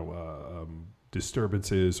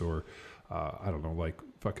 disturbances or I don't know, like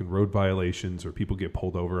fucking road violations or people get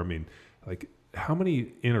pulled over. I mean, like how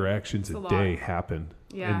many interactions a day happen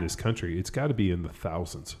in this country? It's got to be in the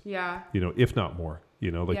thousands. Yeah. If not more,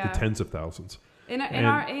 the tens of thousands. And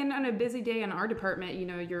on a busy day in our department,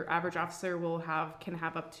 your average officer can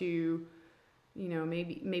have up to,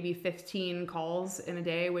 maybe 15 calls in a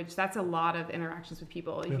day, which that's a lot of interactions with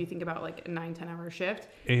people. If you think about like a 9-10 hour shift.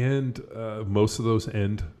 And most of those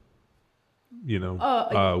end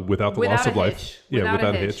without the loss of life. Without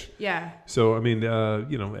a hitch. Yeah. So, I mean,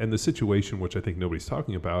 and the situation, which I think nobody's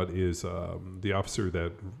talking about, is the officer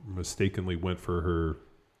that mistakenly went for her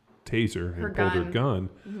taser and pulled her gun,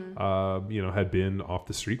 had been off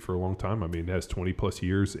the street for a long time. I mean, has 20 plus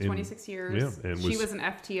years. 26 years. Yeah. And she was an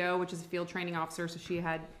FTO, which is a field training officer. So she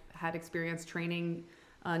had experience training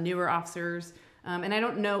newer officers. And I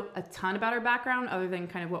don't know a ton about her background other than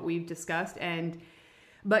kind of what we've discussed.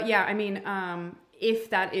 But yeah, I mean,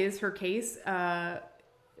 if that is her case,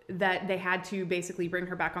 that they had to basically bring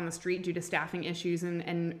her back on the street due to staffing issues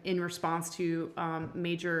and in response to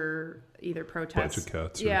major either protests. Budget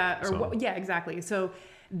cuts. Yeah, exactly. So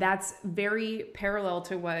that's very parallel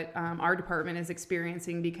to what our department is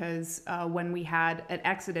experiencing because when we had an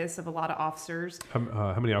exodus of a lot of officers.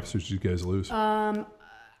 How many officers did you guys lose? I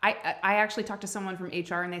actually talked to someone from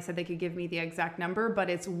HR and they said they could give me the exact number, but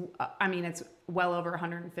it's well over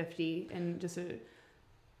 150 and just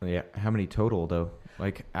Yeah. How many total though?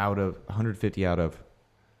 Like out of 150 out of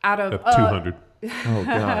 200. Oh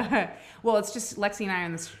God. Well, it's just Lexi and I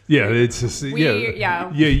on the street. Yeah, it's just yeah.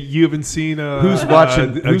 You haven't seen who's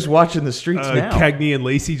watching the streets now? Cagney and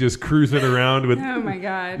Lacey just cruising around with oh my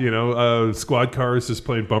God. Squad cars just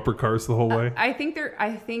playing bumper cars the whole way. I think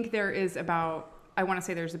there is about. I want to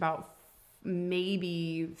say there's about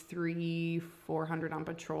maybe 300-400 on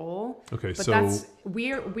patrol. Okay, but so we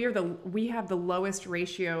have the lowest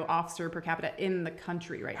ratio officer per capita in the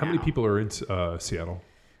country right now. How many people are in Seattle?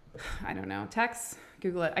 I don't know. Tex,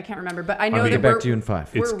 Google it. I can't remember, but I know that back to you in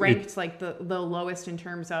 5. We're ranked like the lowest in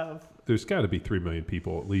terms of. There's got to be 3 million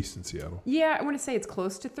people at least in Seattle. Yeah, I want to say it's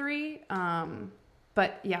close to 3.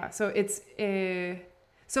 But yeah, so it's.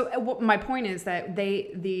 So my point is that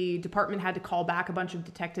the department had to call back a bunch of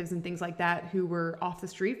detectives and things like that who were off the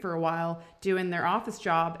street for a while doing their office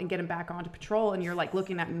job and get them back onto patrol. And you're like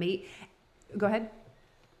looking at Go ahead.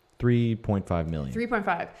 3.5 million.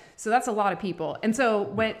 3.5. So that's a lot of people. And so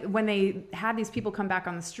when they had these people come back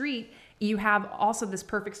on the street, you have also this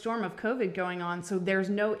perfect storm of COVID going on. So there's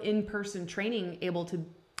no in-person training able to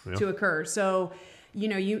occur. So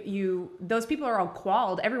those people are all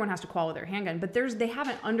qualled. Everyone has to qual with their handgun, but they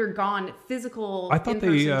haven't undergone physical. I thought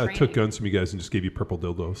they took guns from you guys and just gave you purple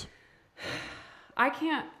dildos. I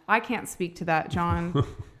can't speak to that, John.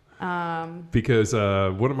 Because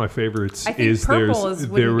one of my favorites is there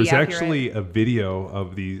was actually a video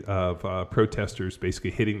of the protesters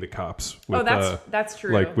basically hitting the cops. With, that's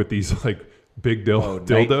true. Like with these big dildos,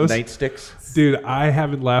 nightsticks. Dude, I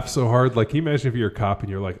haven't laughed so hard. Like, can you imagine if you're a cop and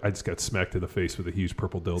you're like, I just got smacked in the face with a huge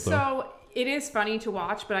purple dildo? So it is funny to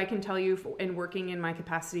watch, but I can tell you, in working in my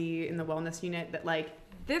capacity in the wellness unit, that like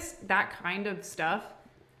that kind of stuff,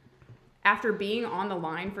 after being on the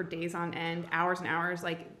line for days on end, hours and hours,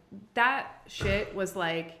 like that shit was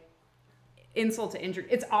like insult to injury.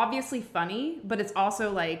 It's obviously funny, but it's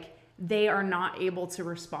also like they are not able to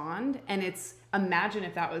respond, and it's. Imagine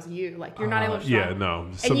if that was you. Like, you're not able to yeah, no.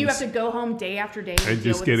 And you have to go home day after day and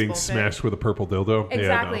just getting smashed with a purple dildo.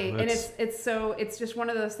 Exactly. Yeah, no, and it's just one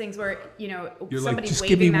of those things where, you're somebody's like, just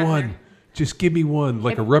give me one. Just give me one.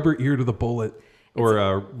 Like a rubber ear to the bullet or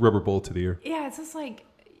a rubber bullet to the ear. Yeah, it's just like,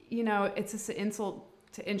 it's just an insult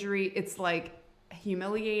to injury. It's like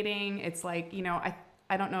humiliating. It's like,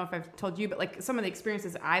 I don't know if I've told you, but like some of the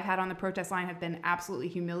experiences I've had on the protest line have been absolutely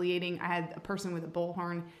humiliating. I had a person with a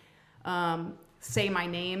bullhorn say my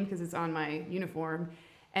name because it's on my uniform.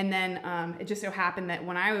 And then it just so happened that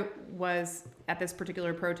when I was at this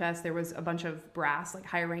particular protest, there was a bunch of brass, like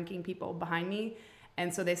high-ranking people behind me.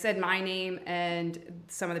 And so they said my name and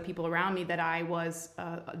some of the people around me that I was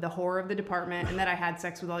the whore of the department and that I had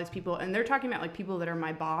sex with all these people. And they're talking about like people that are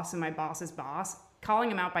my boss and my boss's boss, calling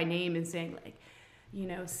them out by name and saying like,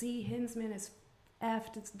 see, Hinsman is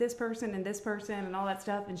effed. It's this person and all that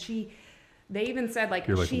stuff. And they even said like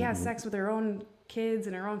she has sex with her own kids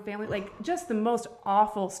and her own family, like just the most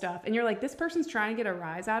awful stuff. And you're like, this person's trying to get a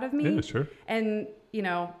rise out of me. Yeah, sure. And you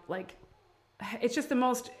know, like, it's just the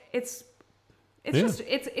most, it's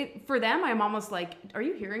for them. I'm almost like, are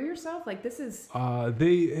you hearing yourself? Like, this is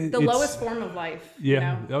the lowest form of life. Yeah. You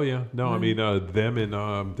know? Oh yeah. No, I mean, them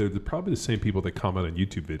and they're probably the same people that comment on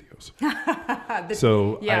YouTube videos.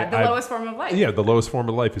 The lowest form of life. Yeah. The lowest form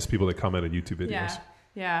of life is people that comment on YouTube videos. Yeah.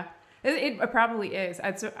 Yeah. It probably is.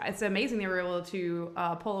 It's amazing they were able to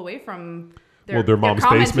pull away from their mom's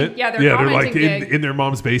basement. Yeah, they're like in their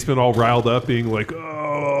mom's basement, all riled up, being like,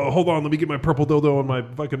 "Oh, hold on, let me get my purple dildo on my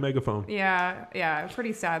fucking megaphone." Yeah,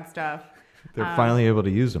 pretty sad stuff. They're finally able to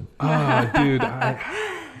use them. Dude,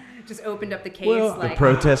 just opened up the case, the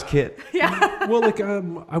protest kit. Yeah. Well, like,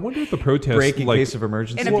 I wonder if the protests, break in case of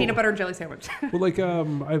emergency, and a peanut butter and jelly sandwich. Well, like, I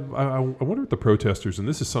wonder if the protesters, and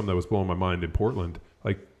this is something that was blowing my mind in Portland,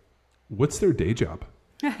 like, what's their day job?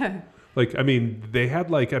 Like, I mean, they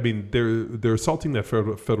had like, I mean, they're assaulting that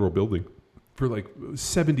federal building for like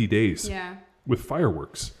 70 days with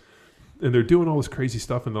fireworks. And they're doing all this crazy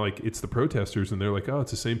stuff, and they're like, it's the protesters, and they're like, oh,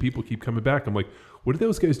 it's the same people keep coming back. I'm like, what are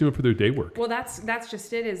those guys doing for their day work? Well, that's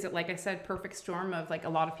just it. Is like I said, perfect storm of like a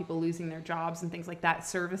lot of people losing their jobs and things like that.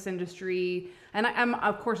 Service industry, and I'm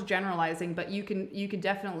of course generalizing, but you can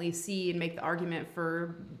definitely see and make the argument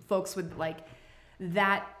for folks with like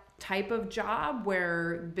that type of job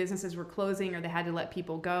where businesses were closing or they had to let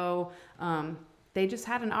people go. They just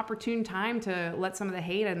had an opportune time to let some of the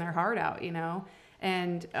hate in their heart out, you know.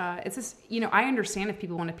 And it's just, you know, I understand if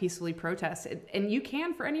people want to peacefully protest, and you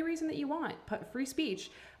can for any reason that you want, free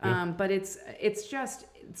speech. But it's just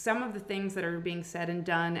some of the things that are being said and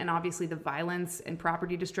done, and obviously the violence and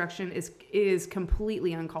property destruction is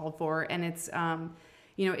completely uncalled for. And it's,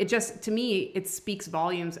 you know, it just, to me, it speaks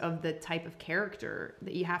volumes of the type of character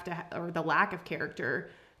that you have to, or the lack of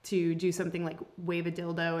character to do something like wave a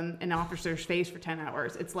dildo in an officer's face for 10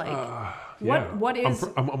 hours. It's like, what is...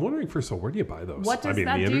 I'm wondering, first of all, where do you buy those? What does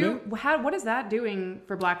that do? What is that doing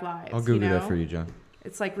for Black lives? I'll Google that for you, John.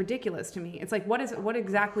 It's like ridiculous to me. It's like,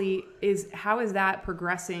 how is that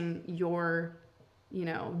progressing your, you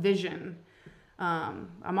know, vision?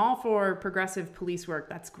 I'm all for progressive police work.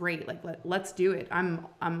 That's great. Like, let's do it.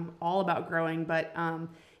 I'm all about growing, but,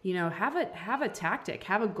 you know, have a tactic,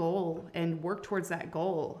 have a goal, and work towards that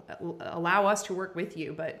goal. Allow us to work with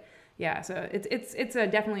you. But yeah, so it's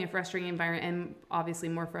definitely a frustrating environment, and obviously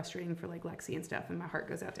more frustrating for like Lexi and stuff. And my heart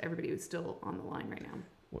goes out to everybody who's still on the line right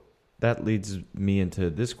now. That leads me into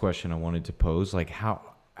this question I wanted to pose. Like,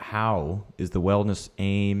 how is the wellness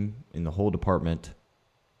aim in the whole department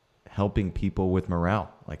helping people with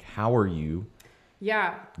morale? Like, how are you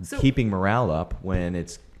keeping morale up when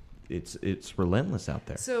it's relentless out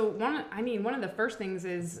there? So one of the first things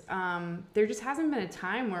is there just hasn't been a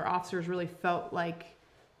time where officers really felt like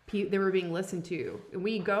they were being listened to.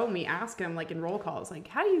 We go and we ask them, like, in roll calls, like,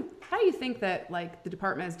 how do you think that like the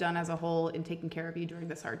department has done as a whole in taking care of you during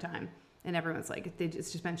this hard time? And everyone's like,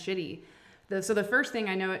 it's just been shitty. So the first thing,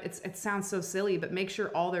 I know it sounds so silly, but make sure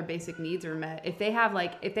all their basic needs are met. If they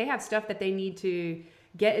have stuff that they need to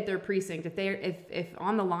get at their precinct, if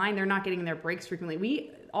on the line they're not getting their breaks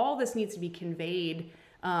frequently, all this needs to be conveyed,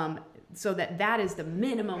 so that is the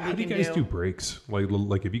minimum we can do. How do you guys do breaks?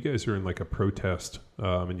 Like if you guys are in like a protest,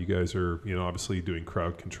 and you guys are, you know, obviously doing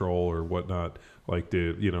crowd control or whatnot, like,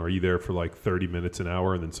 are you there for like 30 minutes, an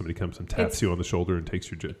hour, and then somebody comes and taps you on the shoulder and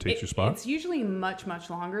takes your spot? It's usually much, much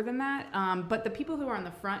longer than that. But the people who are on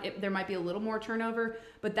the front, there might be a little more turnover,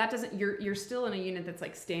 but that doesn't, you're still in a unit that's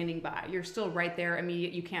like standing by. You're still right there,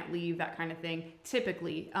 immediate, you can't leave, that kind of thing,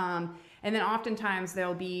 typically. And then oftentimes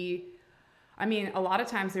there'll be, a lot of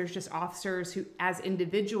times there's just officers who, as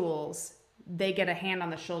individuals, they get a hand on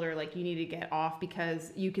the shoulder, like, you need to get off,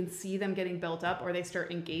 because you can see them getting built up, or they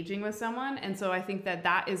start engaging with someone. And so I think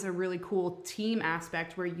that is a really cool team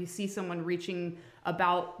aspect, where you see someone reaching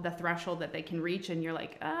about the threshold that they can reach, and you're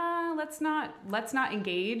like, let's not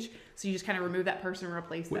engage. So you just kind of remove that person and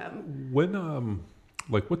replace them. When,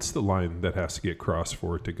 like, what's the line that has to get crossed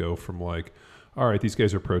for it to go from like, all right, these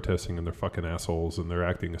guys are protesting and they're fucking assholes and they're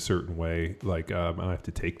acting a certain way, like, I have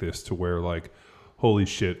to take this, to where like, holy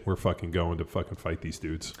shit, we're fucking going to fucking fight these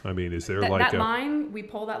dudes? I mean, is there that line, we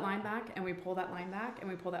pull that line back, and we pull that line back, and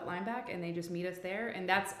we pull that line back, and they just meet us there. And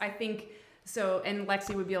that's, I think, so, and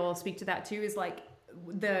Lexi would be able to speak to that too, is like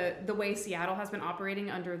the way Seattle has been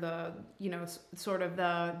operating under the, you know, sort of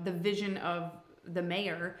the vision of the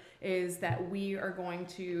mayor, is that we are going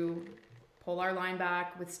to pull our line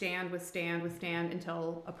back, withstand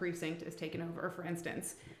until a precinct is taken over. For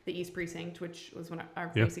instance, the East Precinct, which was our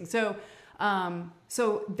precinct. So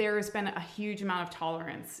So there's been a huge amount of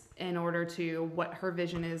tolerance in order to what her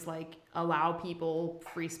vision is, like allow people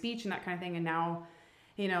free speech and that kind of thing. And now,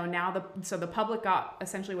 so the public got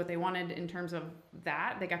essentially what they wanted in terms of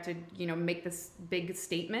that. They got to, make this big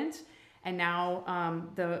statement. And now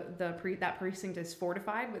that precinct is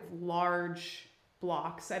fortified with large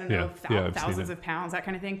blocks. I don't know, thousands of pounds, that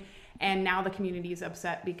kind of thing. And now the community is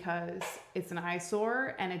upset because it's an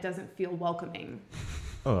eyesore and it doesn't feel welcoming.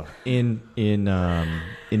 Oh, in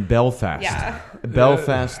Belfast. Yeah.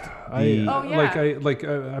 Belfast. I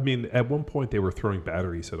mean, at one point they were throwing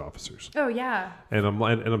batteries at officers. Oh yeah. And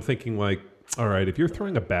I'm thinking like, all right, if you're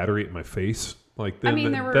throwing a battery at my face, like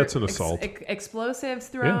then there were that's an assault. Explosives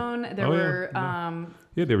thrown. Yeah. There were.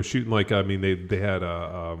 Yeah, they were shooting like, I mean, they had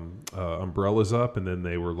umbrellas up, and then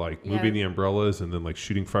they were like moving the umbrellas and then like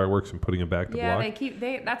shooting fireworks and putting them back to block.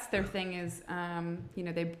 That's their thing is,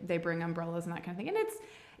 they bring umbrellas and that kind of thing, and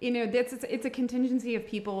it's a contingency of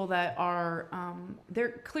people that are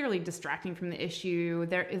they're clearly distracting from the issue.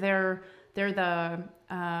 They're the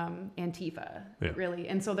Antifa, really.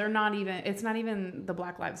 And so it's not even the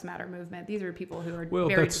Black Lives Matter movement. These are people who are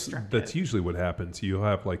very destructive. That's usually what happens. You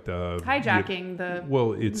have like the hijacking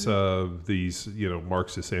it's these,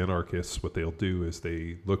 Marxist anarchists. What they'll do is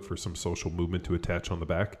they look for some social movement to attach on the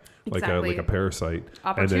back, like a parasite.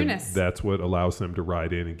 Opportunists. And then that's what allows them to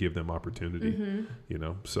ride in and give them opportunity,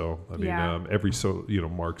 So, I mean, every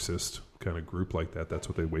Marxist kind of group like that's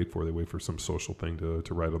what they wait for. They wait for some social thing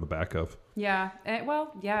to ride on the back of. Yeah. I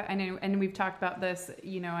know. And we've talked about this,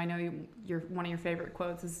 I know one of your favorite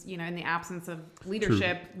quotes is, in the absence of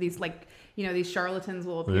leadership, these these charlatans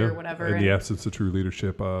will appear or whatever. In the absence of true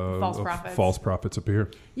leadership, false prophets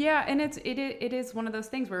appear. Yeah. And it is one of those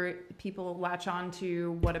things where people latch on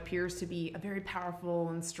to what appears to be a very powerful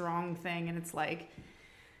and strong thing. And it's like,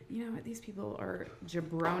 these people are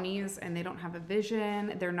jabronis and they don't have a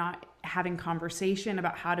vision. They're not having conversation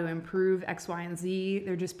about how to improve X, Y, and Z.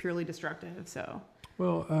 They're just purely destructive. So,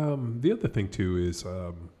 well, the other thing too is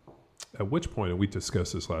at which point, and we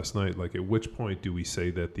discussed this last night, like at which point do we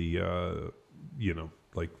say that the,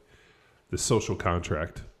 like the social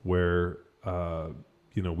contract where,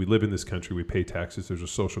 we live in this country, we pay taxes. There's a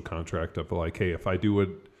social contract of like, hey, if I do it,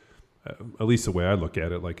 at least the way I look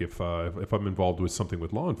at it, like if I'm involved with something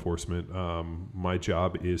with law enforcement, my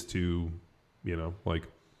job is to,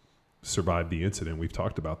 survive the incident. We've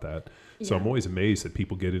talked about that. Yeah. So I'm always amazed that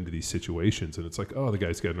people get into these situations and it's like, oh, the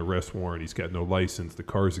guy's got an arrest warrant. He's got no license. The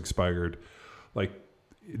car's expired. Like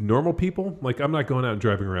normal people, like I'm not going out and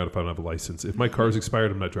driving around if I don't have a license. If my car's expired,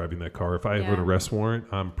 I'm not driving that car. If I have an arrest warrant,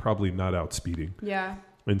 I'm probably not out speeding. Yeah.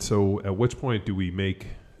 And so at which point do we make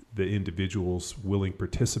the individuals willing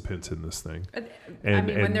participants in this thing? And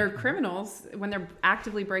when they're criminals, when they're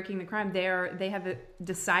actively breaking the crime, they have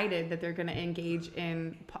decided that they're going to engage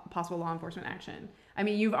in possible law enforcement action. I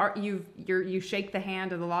mean, you shake the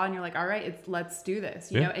hand of the law and you're like, all right, let's do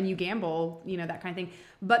this, you know, and you gamble, that kind of thing.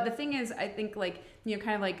 But the thing is, I think kind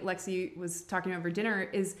of like Lexi was talking over dinner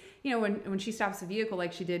is, when she stops a vehicle,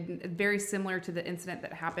 like she did, very similar to the incident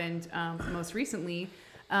that happened most recently,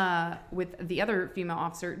 with the other female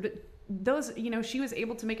officer, but those, she was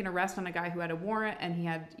able to make an arrest on a guy who had a warrant and he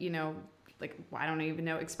had, I don't even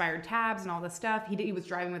know, expired tabs and all this stuff. He was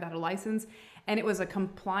driving without a license and it was a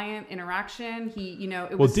compliant interaction.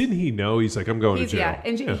 Didn't he know? He's like, I'm going to jail. Yeah.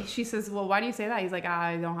 And she says, well, why do you say that? He's like,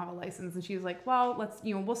 I don't have a license. And she was like, well, let's,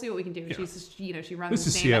 we'll see what we can do. And she's just, she runs this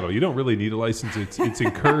is Seattle. You don't really need a license. It's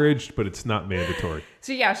encouraged, but it's not mandatory.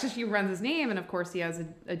 So she runs his name. And of course he has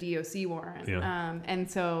a DOC warrant. Yeah. And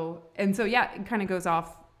so it kind of goes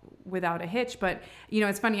off without a hitch. But,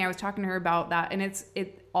 it's funny. I was talking to her about that and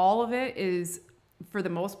all of it is, for the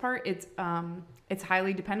most part, it's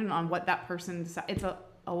highly dependent on what that person decides. It's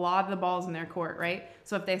a lot of the ball's in their court, right?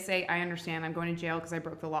 So if they say, I understand, I'm going to jail because I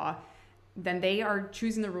broke the law, then they are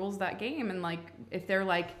choosing the rules of that game. And if they're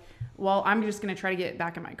like, well, I'm just going to try to get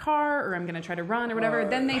back in my car or I'm going to try to run or whatever,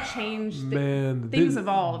 then they change. Things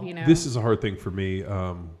evolve, This is a hard thing for me.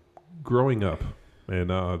 Growing up, and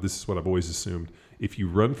this is what I've always assumed, if you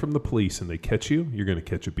run from the police and they catch you, you're going to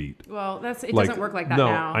catch a beat. Well, it doesn't work like that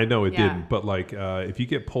now. No, I know it didn't. But if you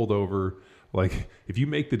get pulled over, if you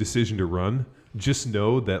make the decision to run, just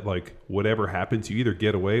know that whatever happens, you either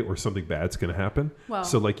get away or something bad's going to happen. Well,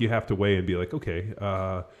 so you have to weigh and be like, okay,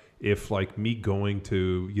 if me going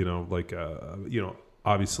to,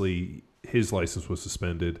 obviously his license was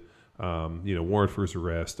suspended. Warrant for his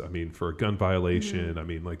arrest. I mean, for a gun violation. Mm-hmm. I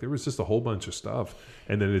mean, there was just a whole bunch of stuff.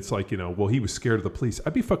 And then it's well, he was scared of the police.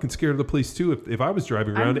 I'd be fucking scared of the police too if I was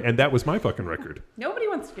driving around and that was my fucking record. Nobody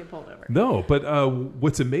wants to get pulled over. No, but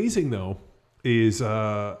what's amazing though is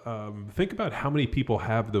think about how many people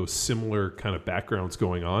have those similar kind of backgrounds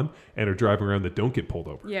going on and are driving around that don't get pulled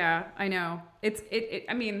over. Yeah, I know.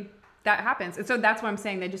 I mean, that happens. And so that's why I'm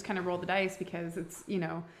saying they just kind of roll the dice, because it's,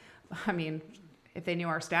 I mean, if they knew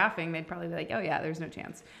our staffing, they'd probably be like, oh yeah, there's no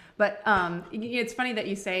chance. But it's funny that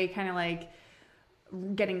you say kind of like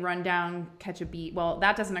getting run down, catch a beat. Well,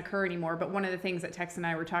 that doesn't occur anymore. But one of the things that Tex and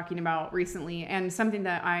I were talking about recently, and something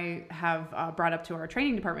that I have brought up to our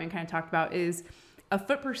training department and kind of talked about, is a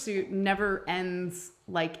foot pursuit never ends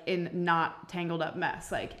like in not tangled up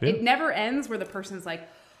mess. Like it never ends where the person's like,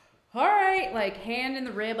 all right, like hand in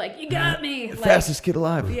the rib, like you got me. The like, fastest kid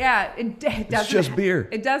alive. Yeah, it doesn't. It's just beer.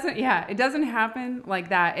 It doesn't. Yeah, it doesn't happen like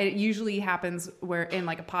that. It usually happens where in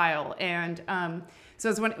like a pile, and so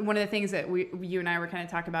it's one of the things that you and I were kind of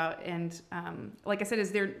talking about, and like I said,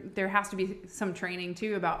 is there has to be some training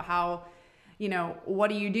too about how, what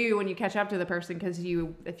do you do when you catch up to the person? Because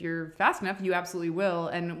if you're fast enough, you absolutely will.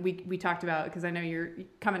 And we talked about, because I know you're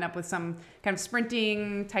coming up with some kind of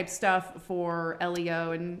sprinting type stuff for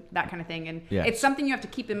LEO and that kind of thing. And yes. It's something you have to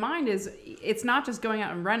keep in mind, is it's not just going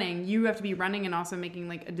out and running. You have to be running and also making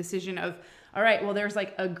like a decision of, all right, well, there's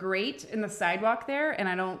like a grate in the sidewalk there, and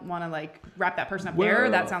I don't want to like wrap that person up there.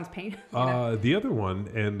 That sounds painful. The other one,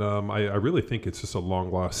 and I really think it's just a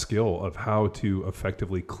long lost skill of how to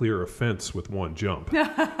effectively clear a fence with one jump.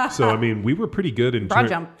 So, I mean, we were pretty good in broad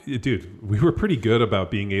jump. Dude, we were pretty good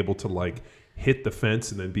about being able to like hit the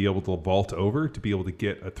fence and then be able to vault over to be able to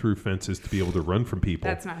get through fences to be able to run from people.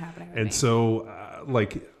 That's not happening with and me. So,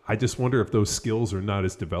 I just wonder if those skills are not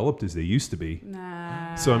as developed as they used to be.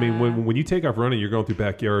 Nah. So, I mean, when you take off running, you're going through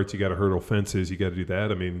backyards, you got to hurdle fences, you got to do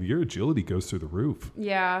that. I mean, your agility goes through the roof.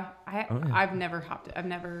 Yeah. I've never hopped. I've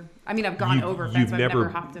gone over a fence, but I've never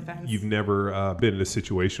hopped a fence. You've never been in a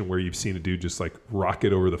situation where you've seen a dude just like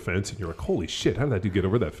rocket over the fence and you're like, holy shit, how did that dude get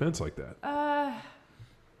over that fence like that?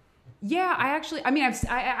 Yeah,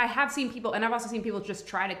 I have seen people, and I've also seen people just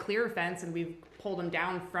try to clear a fence, and we've pulled them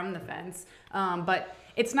down from the fence. But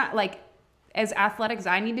it's not like, as athletic as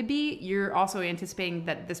I need to be, you're also anticipating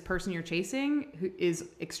that this person you're chasing who is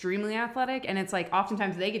extremely athletic, and it's like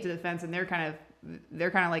oftentimes they get to the fence and they're kind of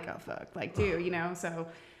like, oh fuck, like too, So,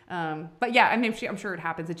 but yeah, I mean, I'm sure it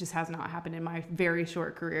happens. It just has not happened in my very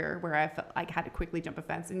short career where I felt like had to quickly jump a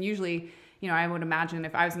fence. And usually, I would imagine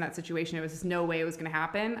if I was in that situation, it was just no way it was going to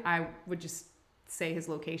happen. I would just say his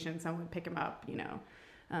location, someone would pick him up.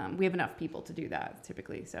 We have enough people to do that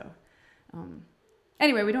typically. So,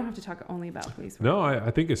 anyway, we don't have to talk only about police work. No, I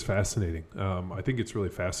think it's fascinating. I think it's really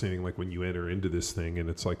fascinating. Like when you enter into this thing, and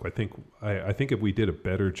it's like I think if we did a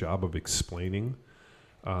better job of explaining,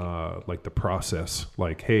 like the process,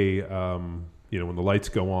 like hey, when the lights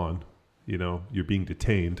go on, you're being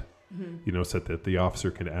detained. Mm-hmm. So that the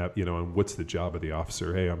officer can, and what's the job of the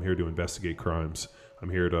officer? Hey, I'm here to investigate crimes. I'm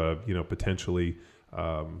here to, potentially,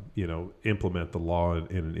 implement the law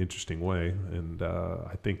in an interesting way. And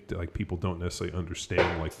I think like people don't necessarily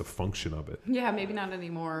understand like the function of it. Yeah, maybe not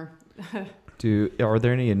anymore. Are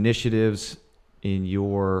there any initiatives in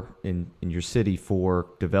your city for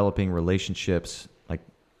developing relationships like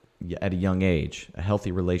at a young age, a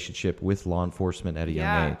healthy relationship with law enforcement at a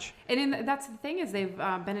young age? And that's the thing, is they've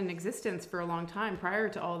been in existence for a long time prior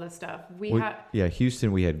to all this stuff.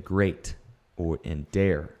 Houston, we had GREAT and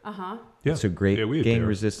DARE. Uh-huh. Yeah. So GREAT, gang DARE.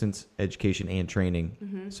 resistance, education, and training.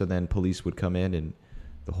 Mm-hmm. So then police would come in, and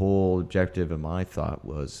the whole objective of my thought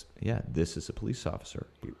was, this is a police officer.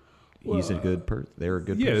 He's a good person. They're a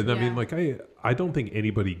good person. Yeah, I mean, like I don't think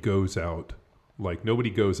anybody goes out. Like nobody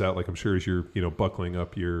goes out, like I'm sure as you're, buckling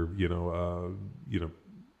up your, your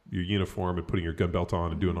uniform and putting your gun belt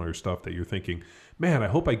on and doing all your stuff, that you're thinking, man, I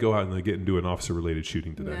hope I go out and I get into an officer related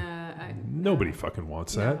shooting today. Nobody fucking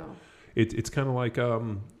wants that. No. It's kind of like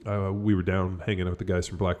we were down hanging out with the guys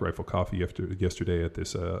from Black Rifle Coffee yesterday at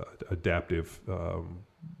this adaptive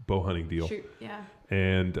bow hunting deal. Shoot, yeah.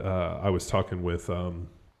 And I was talking with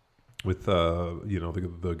the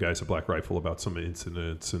guys at Black Rifle about some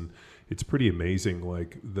incidents, and it's pretty amazing,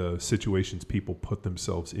 like the situations people put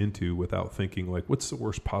themselves into without thinking, like, what's the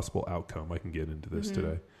worst possible outcome I can get into this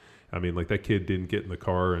today? I mean, like that kid didn't get in the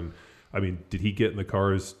car, and I mean, did he get in the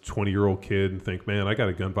car as 20-year-old kid and think, man, I got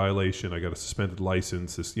a gun violation, I got a suspended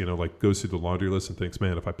license, this, like goes through the laundry list and thinks,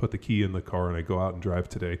 man, if I put the key in the car and I go out and drive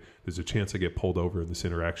today, there's a chance I get pulled over and this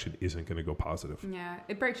interaction isn't going to go positive. Yeah,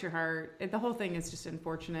 it breaks your heart. The whole thing is just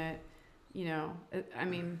unfortunate. I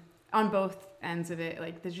mean, on both ends of it,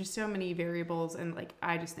 like there's just so many variables, and like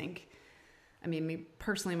I just think, I mean, my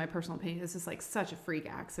personal opinion, this is like such a freak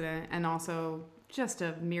accident, and also just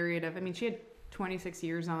a myriad of, I mean, she had 26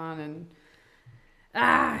 years on, and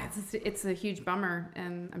It's a huge bummer,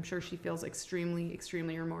 and I'm sure she feels extremely,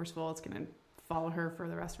 extremely remorseful. It's going to follow her for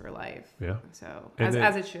the rest of her life. Yeah. So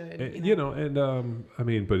as it should. I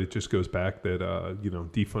mean, but it just goes back that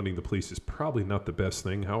defunding the police is probably not the best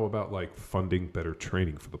thing. How about like funding better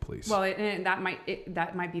training for the police? Well, that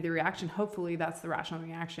might be the reaction. Hopefully, that's the rational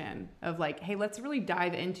reaction of like, hey, let's really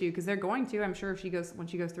dive into, because they're going to. I'm sure when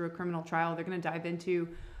she goes through a criminal trial, they're going to dive into,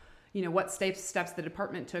 what steps the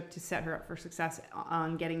department took to set her up for success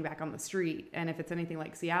on getting back on the street. And if it's anything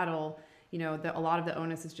like Seattle, a lot of the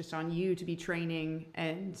onus is just on you to be training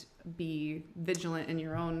and be vigilant in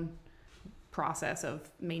your own process of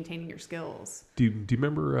maintaining your skills. Do you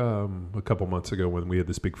remember a couple months ago when we had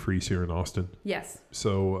this big freeze here in Austin? Yes.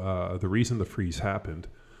 So the reason the freeze happened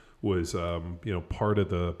was, part of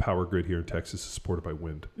the power grid here in Texas is supported by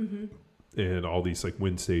wind. Mm-hmm. And all these like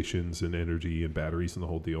wind stations and energy and batteries and the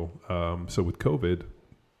whole deal. So with COVID,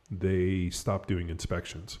 they stopped doing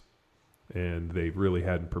inspections. And they really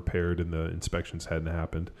hadn't prepared, and the inspections hadn't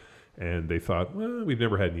happened. And they thought, well, we've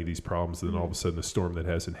never had any of these problems. And then all of a sudden, a storm that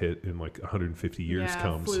hasn't hit in like 150 years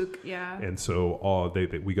comes. Fluke, yeah. And so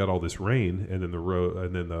we got all this rain, and then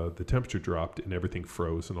the temperature dropped, and everything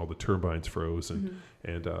froze, and all the turbines froze,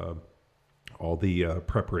 and all the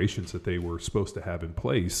preparations that they were supposed to have in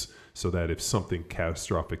place, so that if something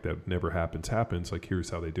catastrophic that never happens, like here's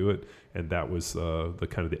how they do it. And that was the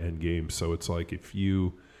kind of the end game. So it's like if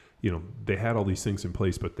you. They had all these things in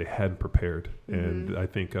place, but they hadn't prepared. Mm-hmm. And I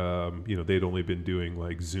think, they'd only been doing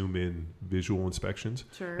like zoom in visual inspections.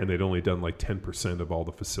 Sure. And they'd only done like 10% of all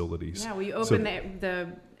the facilities. Yeah, well, you open the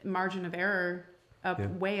margin of error up,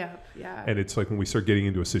 way up. Yeah. And it's like when we start getting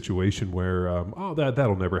into a situation where,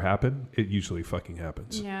 that'll never happen, it usually fucking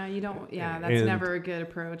happens. Yeah, that's never a good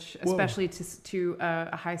approach, especially to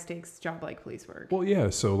a high stakes job like police work. Well,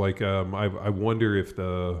 yeah. So like, I wonder if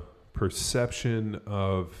the perception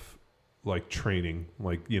of like training,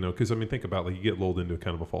 like, because I mean, think about like you get lulled into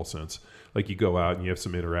kind of a false sense. Like you go out and you have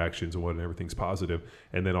some interactions and and everything's positive,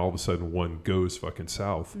 and then all of a sudden one goes fucking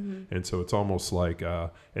south. Mm-hmm. And so it's almost like,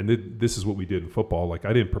 this is what we did in football. Like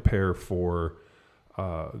I didn't prepare for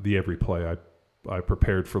the every play. I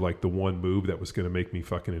prepared for like the one move that was going to make me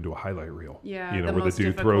fucking into a highlight reel. Yeah, where most the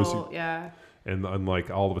dude difficult, throws you. Yeah. And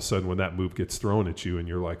like all of a sudden when that move gets thrown at you and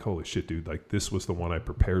you're like, holy shit, dude, like this was the one I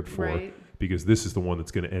prepared for. Right. Because this is the one that's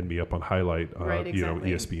going to end me up on highlight, exactly.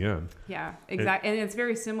 ESPN. Yeah, exactly. And it's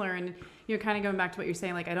very similar. And you're kind of going back to what you're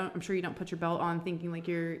saying. Like, I'm sure you don't put your belt on thinking like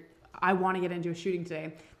I want to get into a shooting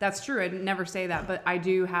today. That's true. I'd never say that, but I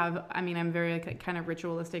do have, I'm very like, kind of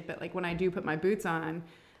ritualistic, but like when I do put my boots on,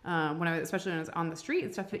 especially when I was on the street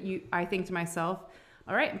and stuff, I think to myself,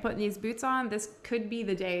 all right, I'm putting these boots on. This could be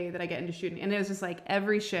the day that I get into shooting. And it was just like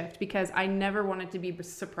every shift, because I never wanted to be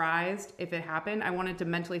surprised if it happened. I wanted to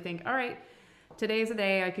mentally think, all right, today's the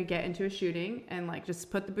day I could get into a shooting, and like just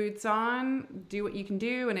put the boots on, do what you can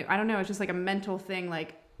do. And I don't know, it's just like a mental thing,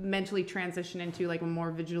 like mentally transition into like a more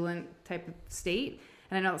vigilant type of state.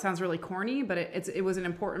 And I know it sounds really corny, but it was an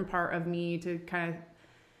important part of me to kind of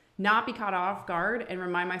not be caught off guard and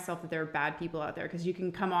remind myself that there are bad people out there. Because you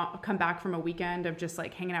can come back from a weekend of just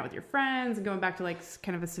like hanging out with your friends and going back to like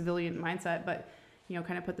kind of a civilian mindset, but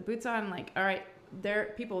kind of put the boots on, like, all right, there are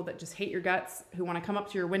people that just hate your guts, who want to come up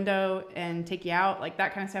to your window and take you out, like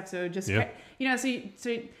that kind of stuff. So just so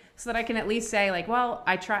that I can at least say like, well,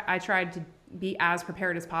 I tried to be as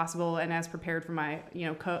prepared as possible and as prepared for my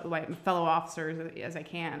my fellow officers as I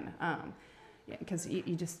can. Because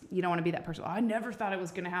you don't want to be that person. I never thought it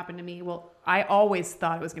was going to happen to me. Well, I always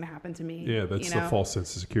thought it was going to happen to me. Yeah, that's the false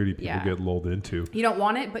sense of security people get lulled into. You don't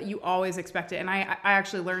want it, but you always expect it. And I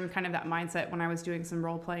actually learned kind of that mindset when I was doing some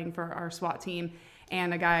role playing for our SWAT team.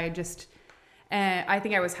 And a guy I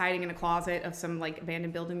think I was hiding in a closet of some like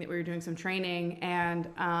abandoned building that we were doing some training. And,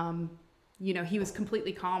 he was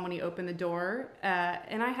completely calm when he opened the door.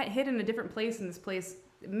 And I had hid in a different place in this place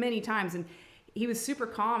many times. And he was super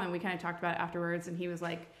calm, and we kind of talked about it afterwards. And he was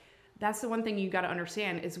like, that's the one thing you got to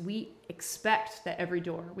understand is we expect that every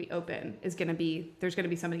door we open there's going to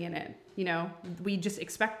be somebody in it. We just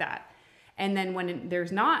expect that. And then when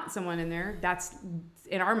there's not someone in there, that's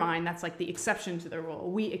in our mind, that's like the exception to the rule.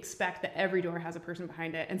 We expect that every door has a person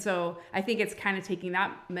behind it. And so I think it's kind of taking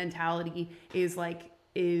that mentality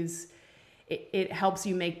it helps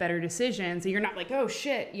you make better decisions. And you're not like, oh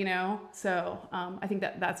shit, So I think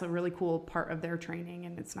that's a really cool part of their training,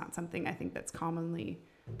 and it's not something I think that's commonly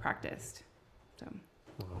practiced. So.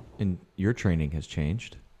 And your training has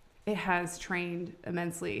changed. It has trained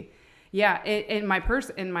immensely. Yeah, in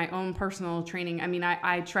my own personal training.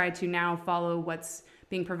 I try to now follow what's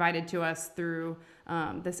being provided to us through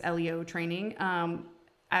this LEO training.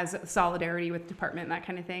 as solidarity with department and that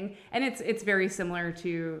kind of thing. And it's very similar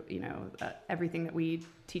to, everything that we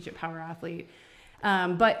teach at Power Athlete.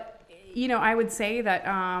 But, I would say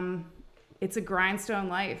that it's a grindstone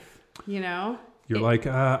life, You're like,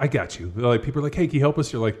 I got you. Like people are like, hey, can you help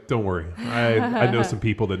us? You're like, don't worry. I know some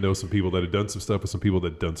people that have done some stuff with some people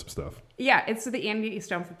that have done some stuff. Yeah, it's the Andy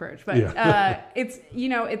Stumpf approach. But it's,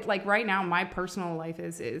 it's like right now my personal life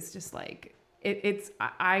is just like,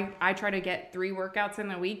 I try to get 3 workouts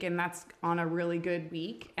in a week, and that's on a really good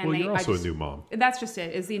week. And you're also a new mom. That's just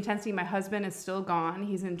it. Is the intensity. My husband is still gone.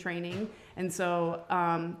 He's in training, and so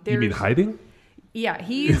You mean hiding? Yeah,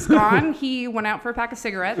 he's gone. He went out for a pack of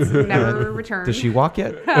cigarettes and never returned. Does she walk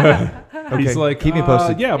yet? Okay. He's like, keep me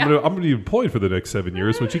posted. Yeah, I'm gonna be employed for the next 7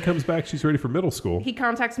 years. When she comes back, she's ready for middle school. He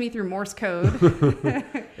contacts me through Morse code.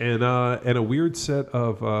 and a weird set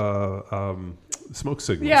of smoke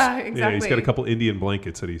signals. Yeah, exactly. Yeah, he's got a couple Indian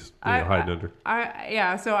blankets that he's hiding under.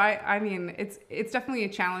 So I mean, it's definitely a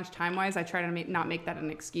challenge time-wise. I try to not make that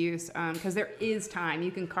an excuse because there is time.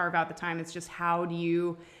 You can carve out the time. It's just how do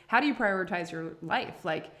you prioritize your life?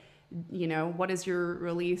 Like, what is your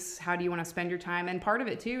release? How do you want to spend your time? And part of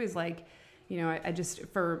it too is like, I just,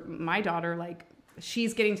 for my daughter, like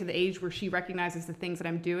she's getting to the age where she recognizes the things that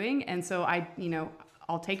I'm doing. And so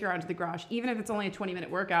I'll take her out to the garage, even if it's only a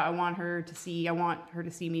 20-minute workout. I want her to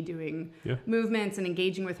see me doing movements and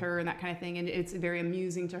engaging with her and that kind of thing. And it's very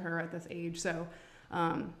amusing to her at this age. So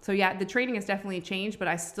the training has definitely changed, but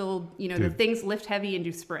I still, the things lift heavy and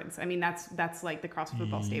do sprints. I mean, that's like the CrossFit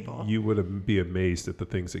football staple. You would be amazed at the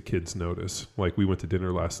things that kids notice. Like we went to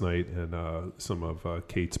dinner last night, and some of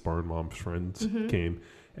Kate's barn mom's friends came,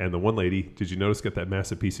 and the one lady, did you notice, got that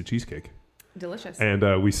massive piece of cheesecake? Delicious.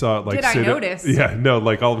 And we saw it like. Did I notice? Yeah, no,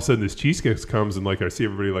 like all of a sudden this cheesecake comes, and like I see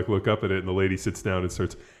everybody like look up at it, and the lady sits down and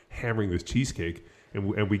starts hammering this cheesecake,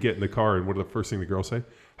 and we get in the car, and what are the first thing the girls say?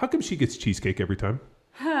 How come she gets cheesecake every time?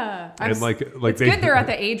 And like it's good they're at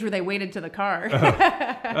the age where they waited to the car.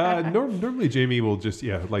 Normally Jamie will just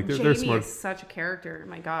they're smart. Jamie is such a character.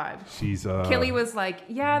 My God. She's Kelly was like,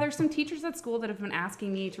 yeah, there's some teachers at school that have been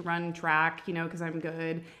asking me to run track, because I'm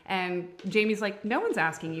good. And Jamie's like, no one's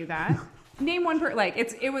asking you that. Name one person. Like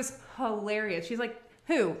it was hilarious. She's like,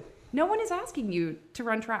 who? No one is asking you to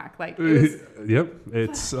run track. Like, it was yep,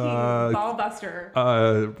 it's ball buster.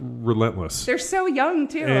 Relentless. They're so young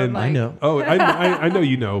too. And I know. Oh, I know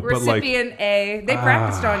you know. But like, recipient A. They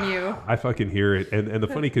practiced on you. I fucking hear it. And the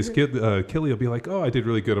funny because Kelly will be like, oh, I did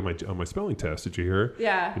really good on my spelling test. Did you hear it?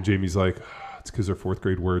 Yeah. And Jamie's like, it's because they're 4th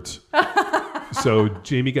grade words. So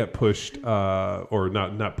Jamie got pushed, or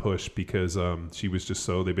not pushed because she was just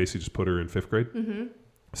they basically just put her in 5th grade. Mm-hmm.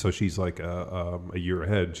 So she's like a year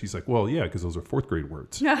ahead. She's like, well, yeah, because those are 4th grade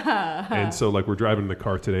words. And so like we're driving in the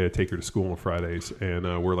car today. I take her to school on Fridays,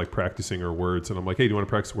 and we're like practicing her words. And I'm like, hey, do you want to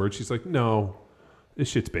practice words? She's like, no. This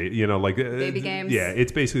shit's baby games. Yeah,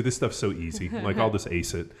 it's basically this stuff's so easy. Like I'll just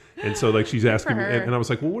ace it. And so like she's asking me, and I was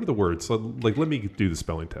like, well, what are the words? Like let me do the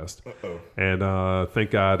spelling test. And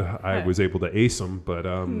thank God I was able to ace them. But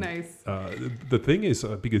nice. The thing is,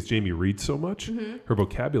 because Jamie reads so much, her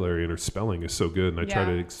vocabulary and her spelling is so good. And I try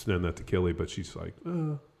to extend that to Kelly, but she's like,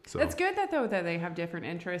 So it's good that they have different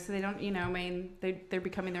interests. They don't, they're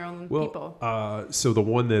becoming their own people. So the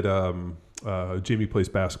one that Jamie plays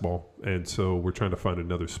basketball, and so we're trying to find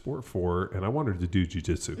another sport for her, and I wanted to do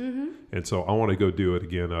jiu-jitsu. And so I want to go do it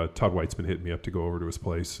again. Todd White's been hitting me up to go over to his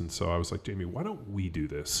place, and so I was like, Jamie, why don't we do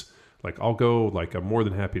this? Like, I'll go, like, I'm more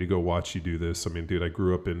than happy to go watch you do this. I mean, dude, I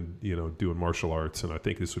grew up in, doing martial arts, and I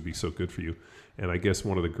think this would be so good for you. And I guess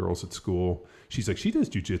one of the girls at school, she's like, she does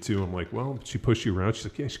jujitsu. I'm like, well, she pushed you around. She's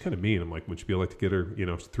like, yeah, she's kind of mean. I'm like, would you be like to get her,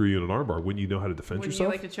 threw you in an armbar? Wouldn't you know how to defend yourself?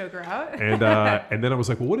 Wouldn't you like to choke her out? And then I was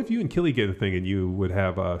like, well, what if you and Kelly get a thing and you would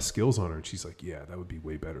have skills on her? And she's like, yeah, that would be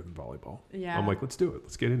way better than volleyball. Yeah. I'm like, let's do it.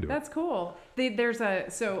 Let's get into it. That's cool.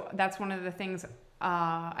 So that's one of the things,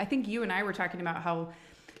 I think you and I were talking about how,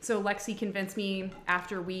 so Lexi convinced me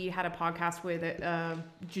after we had a podcast with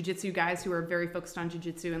jiu-jitsu guys who are very focused on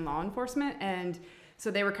jiu-jitsu and law enforcement. And so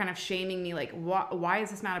they were kind of shaming me, like, why is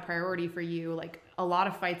this not a priority for you? Like, a lot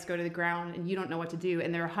of fights go to the ground and you don't know what to do.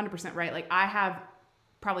 And they're 100% right. Like, I have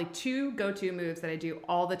probably 2 go-to moves that I do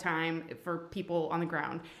all the time for people on the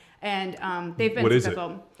ground. And they've been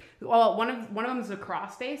successful. Well, one of them is a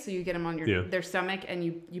cross face, so you get them on their stomach, and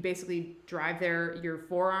you basically drive your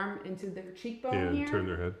forearm into their cheekbone here, turn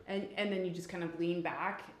their head, and then you just kind of lean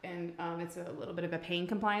back, and it's a little bit of a pain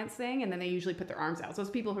compliance thing, and then they usually put their arms out. So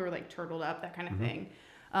it's people who are like turtled up, that kind of thing.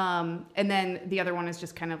 And then the other one is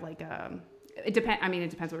just kind of like It depends. I mean, it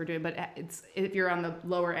depends what we're doing, but it's if you're on the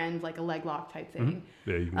lower end, like a leg lock type thing.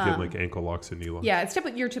 Yeah, you can get like ankle locks and knee locks. Yeah,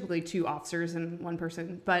 you're typically 2 officers and 1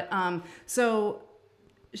 person. But so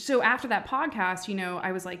after that podcast, you know,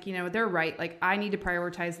 I was like, you know, they're right. Like, I need to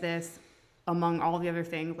prioritize this among all the other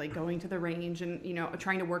things, like going to the range and, you know,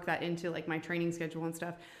 trying to work that into like my training schedule and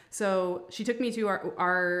stuff. So she took me to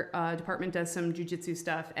our department does some jiu-jitsu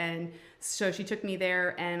stuff. And so she took me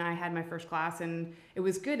there and I had my first class and it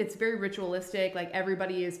was good. It's very ritualistic. Like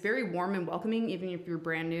everybody is very warm and welcoming, even if you're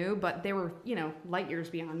brand new, but they were, you know, light years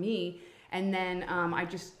beyond me. And then I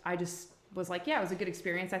just was like, yeah, it was a good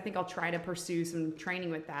experience. I think I'll try to pursue some training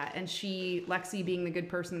with that. And Lexi being the good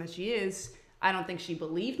person that she is, I don't think she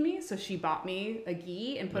believed me, so she bought me a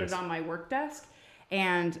gi and put it on my work desk.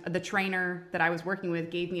 And the trainer that I was working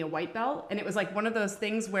with gave me a white belt. And it was like one of those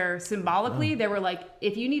things where symbolically they were like,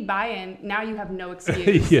 if you need buy-in, now you have no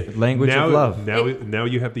excuse. Yeah. Language of love. Now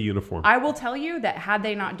you have the uniform. I will tell you that had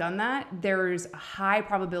they not done that, there's a high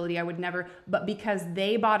probability I would never, but because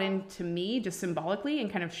they bought into me just symbolically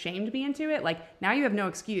and kind of shamed me into it, like now you have no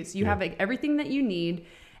excuse. You have like, everything that you need.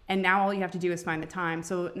 And now all you have to do is find the time.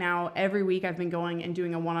 So now every week I've been going and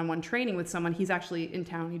doing a one-on-one training with someone. He's actually in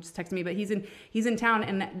town. He just texted me, but he's in town.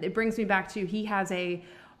 And it brings me back to, he has we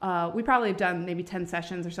probably have done maybe 10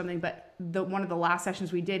 sessions or something, but one of the last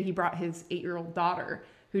sessions we did, he brought his 8-year-old daughter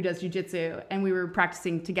who does jujitsu, and we were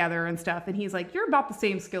practicing together and stuff. And he's like, you're about the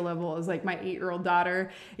same skill level as like my 8-year-old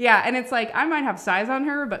daughter. Yeah. And it's like, I might have size on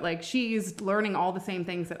her, but like she's learning all the same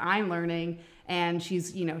things that I'm learning. And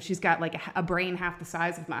she's, you know, she's got like a brain half the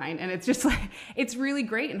size of mine. And it's just like, it's really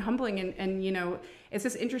great and humbling. And, you know, it's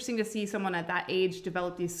just interesting to see someone at that age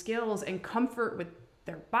develop these skills and comfort with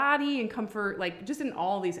their body and comfort, like just in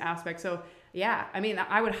all these aspects. So yeah, I mean,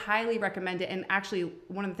 I would highly recommend it. And actually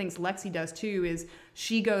one of the things Lexi does too, is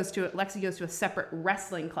Lexi goes to a separate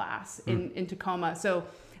wrestling class in Tacoma. So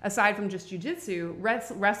aside from just jiu-jitsu,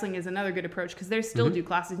 wrestling is another good approach because they still do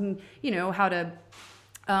classes and, you know, how to,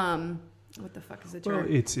 what the fuck is the term? Well,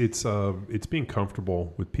 it's being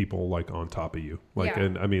comfortable with people like on top of you, like,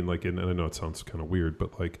 and I mean, like, and I know it sounds kind of weird,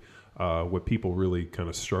 but like, what people really kind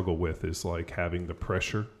of struggle with is like having the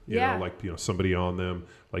pressure, you know, like, you know, somebody on them,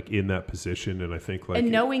 like in that position, and I think like, and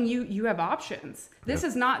knowing you have options. This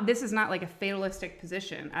is not like a fatalistic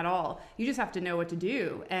position at all. You just have to know what to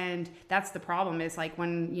do, and that's the problem. Is like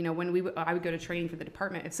when I would go to training for the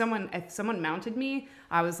department. If someone mounted me,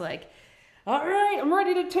 I was like, all right, I'm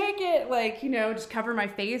ready to take it. Like, you know, just cover my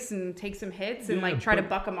face and take some hits and like try to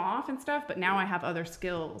buck them off and stuff. But now I have other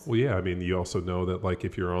skills. Well, yeah. I mean, you also know that like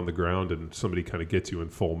if you're on the ground and somebody kind of gets you in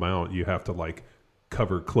full mount, you have to like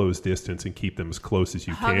cover close distance and keep them as close as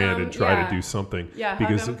you can and try to do something. Yeah,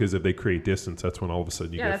 because if they create distance, that's when all of a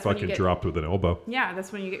sudden you get fucking dropped with an elbow. Yeah,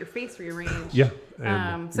 that's when you get your face rearranged. Yeah.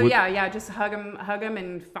 Just hug them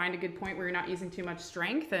and find a good point where you're not using too much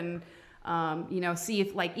strength and you know, see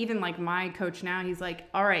if like, even like my coach now, he's like,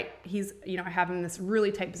 all right, he's, you know, I have him in this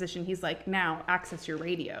really tight position. He's like, now access your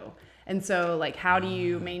radio. And so like, how do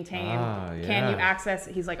you maintain, can you access,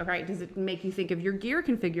 he's like, all right, does it make you think of your gear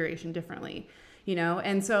configuration differently? You know?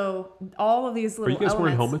 And so all of these little Are you guys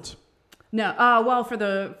wearing helmets? No. Well, for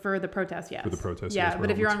the protest, yes. For the protest, yeah.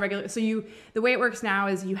 But if you're on regular, so the way it works now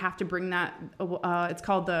is you have to bring that, it's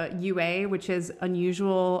called the UA, which is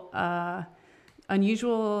unusual, I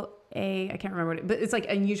can't remember what it, but it's like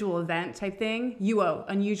unusual event type thing. UO,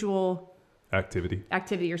 unusual activity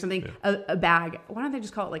or something. Yeah. A bag. Why don't they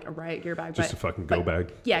just call it like a riot gear bag? Just a fucking go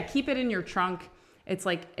bag. Yeah, keep it in your trunk. It's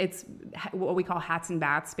like, it's what we call hats and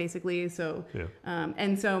bats basically. So,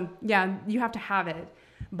 and so, yeah, you have to have it,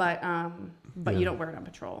 but you don't wear it on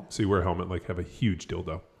patrol. So you wear a helmet, like have a huge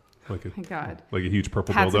dildo. Like my God. Like a huge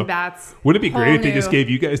purple hats dildo. And bats. Wouldn't it be great if they just gave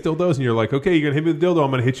you guys dildos and you're like, okay, you're going to hit me with a dildo.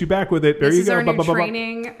 I'm going to hit you back with it. There you go. This is our new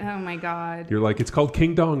training. Oh my God. You're like, it's called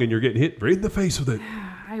King Dong and you're getting hit right in the face with it.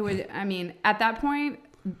 At that point,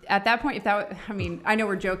 I know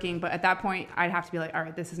we're joking, but at that point I'd have to be like, all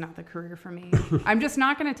right, this is not the career for me. I'm just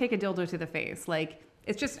not going to take a dildo to the face. Like,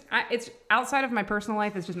 it's outside of my personal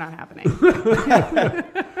life. It's just not happening.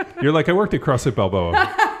 You're like, I worked at CrossFit Balboa.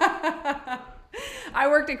 I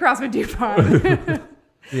worked at CrossFit DuPont.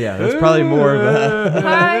 Yeah, that's probably more of a...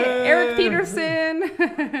 Hi, Eric Peterson.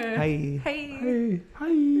 Hi.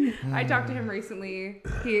 I talked to him recently.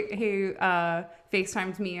 He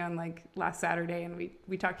FaceTimed me on like last Saturday, and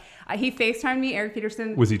we talked. He FaceTimed me, Eric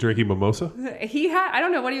Peterson. Was he drinking mimosa? He had, I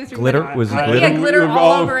don't know what he was drinking. Glitter? Was it glitter? He had glitter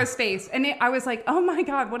all over his face. And I was like, oh my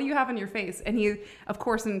God, what do you have on your face? And he, of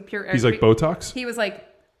course, in pure Eric, he's like Botox? He was like,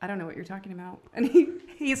 I don't know what you're talking about. And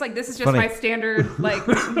he's like, this is just funny. my standard, like,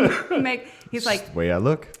 he's like, the way I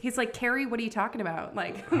look. he's like, Carrie, what are you talking about?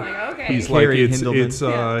 Like, I'm like, okay. He's Carrie like,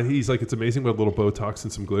 Hindelman. he's like, it's amazing what a little Botox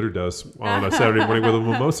and some glitter does on a Saturday morning with a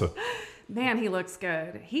mimosa. Man, he looks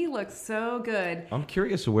good. He looks so good. I'm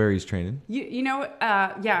curious of where he's training. You know,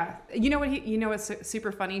 yeah. You know what's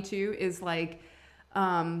super funny too is like,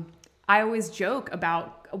 I always joke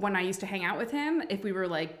about when I used to hang out with him. If we were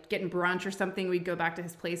like getting brunch or something, we'd go back to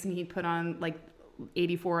his place and he'd put on like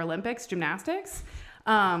 84 Olympics gymnastics.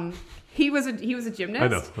 He was a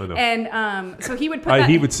gymnast. I know. And so he would put that.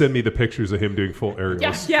 He would send me the pictures of him doing full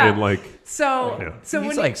aerials. Yeah. And like, so He's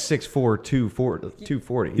when like 6'4",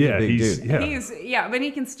 240. He's yeah, a big dude. but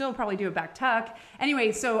he can still probably do a back tuck.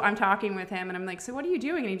 Anyway, so I'm talking with him and I'm like, so what are you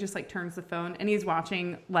doing? And he just like turns the phone and he's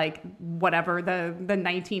watching like whatever, the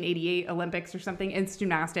 1988 Olympics or something. It's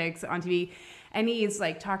gymnastics on TV. And he's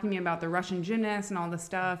like talking to me about the Russian gymnasts and all this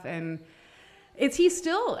stuff. And he's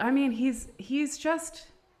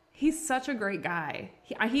such a great guy.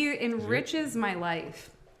 He enriches my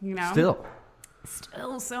life, you know?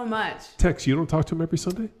 Still so much. Tex, you don't talk to him every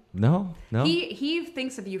Sunday? No. He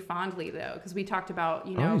thinks of you fondly though, because we talked about,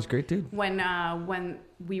 you know, he's a great dude. When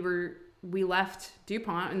we left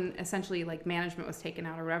DuPont and essentially like management was taken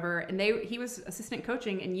out or whatever, and he was assistant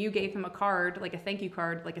coaching, and you gave him a card, like a thank you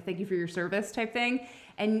card, like a thank you for your service type thing.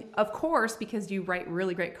 And of course, because you write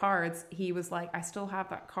really great cards, he was like, I still have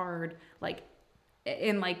that card, like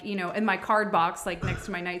in like, you know, in my card box, like next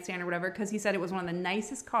to my nightstand or whatever, because he said it was one of the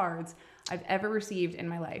nicest cards I've ever received in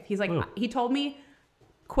my life. He's like, He told me,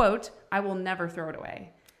 quote, I will never throw it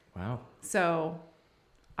away. Wow. So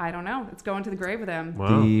I don't know. It's going to the grave with him.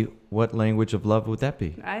 Wow. What language of love would that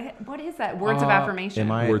be? What is that? Words of affirmation.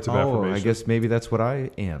 Words of affirmation. I guess maybe that's what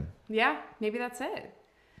I am. Yeah, maybe that's it.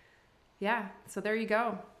 Yeah. So there you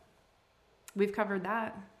go. We've covered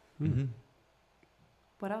that. Mm-hmm.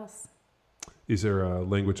 What else? Is there a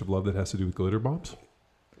language of love that has to do with glitter bombs?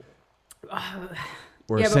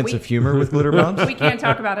 Or Yeah, a but sense of humor with glitter bombs? We can't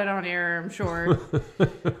talk about it on air, I'm sure.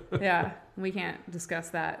 Yeah, we can't discuss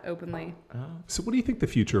that openly. So what do you think the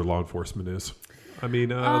future of law enforcement is? I mean,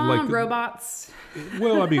 Robots.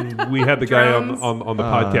 Well, I mean, we had the guy on the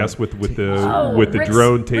podcast with the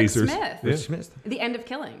drone tasers. Rick Smith. Smith. The End of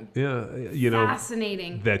Killing. Yeah, you know,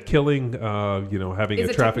 Fascinating. that killing, you know, having Is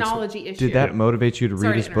a a traffic technology issue. Did that motivate you to Sorry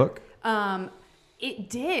read to his book?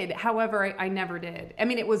 It did. However, I never did. I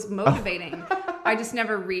mean, it was motivating. I just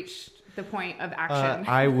never reached the point of action.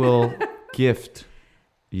 I will gift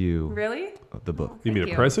you Really? the book. You mean Thank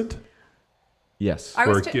a you. present Yes. I or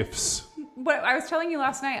was gifts? What I was telling you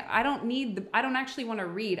last night, I don't actually want to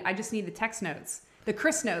read. I just need the text notes. The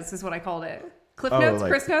Chris notes is what I called it. Cliff notes,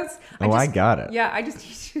 like- Chris notes. I got it. Yeah, I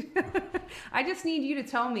just need you. I just need you to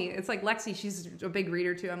tell me. It's like Lexi, she's a big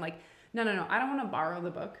reader too. I'm like, no. I don't want to borrow the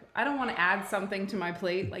book. I don't want to add something to my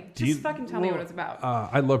plate. Like, just fucking tell me what it's about.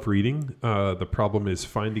 I love reading. The problem is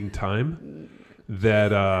finding time. That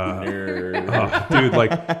dude,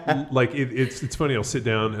 like it's funny. I'll sit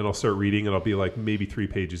down and I'll start reading, and I'll be like maybe 3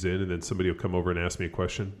 pages in, and then somebody will come over and ask me a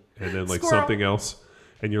question, and then like Squirrel. something else,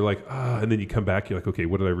 and you're like, and then you come back, you're like, okay,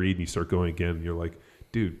 what did I read? And you start going again, and you're like,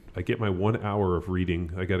 dude, I get my 1 hour of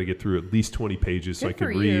reading. I got to get through at least 20 pages so I Good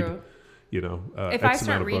can for read. you. You know, If X I start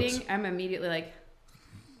amount of reading, books. I'm immediately like,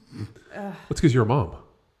 That's because you're a mom.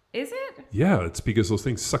 is it? Yeah, it's because those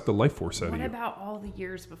things suck the life force out What of you. about all the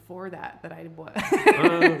years before that I was?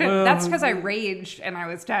 Well, That's because I raged and I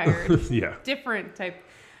was tired. yeah. Different type.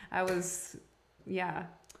 I was, yeah.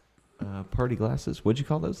 Party glasses. What'd you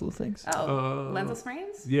call those little things? Oh, lensless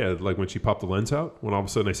frames? Yeah, like when she popped the lens out, when all of a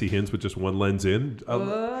sudden I see hens with just one lens in.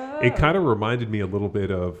 It kind of reminded me a little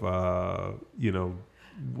bit of, you know,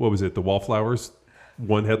 what was it? The Wallflowers,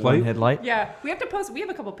 one headlight. One headlight. Yeah, we have to post. We have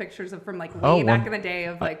a couple pictures of from like way back in the day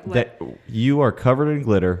of like that you are covered in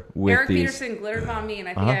glitter with Eric these. Peterson glittered on me, and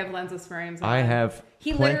I think I have lensless frames. On. I have.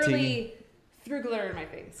 He plenty. literally threw glitter in my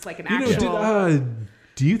face, like an You actual. know,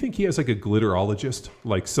 do you think he has like a glitterologist,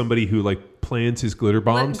 like somebody who like plans his glitter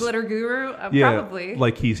bombs? Glitter guru, Yeah, probably.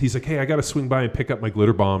 like he's like, hey, I got to swing by and pick up my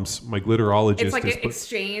glitter bombs. My glitterologist. It's like is an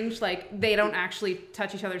exchange. Like they don't actually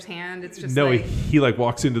touch each other's hand. It's just no, like he like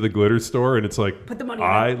walks into the glitter store and it's like Put the money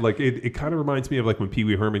in like it kind of reminds me of like when Pee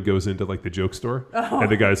Wee Herman goes into like the joke store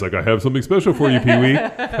and the guy's like, I have something special for you, Pee Wee,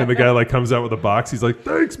 and the guy like comes out with a box. He's like,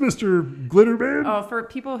 thanks, Mr. Glitter Man. Oh, for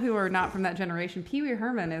people who are not from that generation, Pee Wee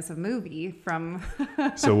Herman is a movie from.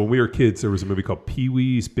 So when we were kids, there was a movie called Pee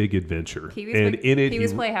Wee's Big Adventure. and in it,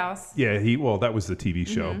 Pee-wee's Playhouse. Yeah, that was the TV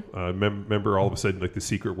show. Remember, all of a sudden, like the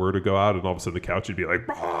secret word would go out, and all of a sudden the couch would be like,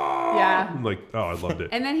 "Bah!" Yeah. I'm like, oh, I loved it.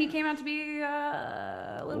 And then he came out to be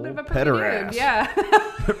a little bit of a pederast. dude.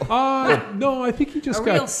 Yeah. No, I think he just a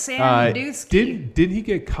got real Sam Dusky. Didn't he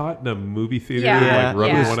get caught in a movie theater Yeah. and like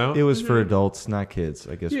rubbing Yeah. one out? It was for adults, not kids.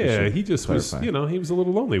 I guess. we Yeah, should he just clarify. was. He was a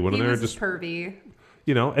little lonely. Went in He there was and just pervy.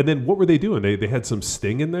 And then what were they doing? They had some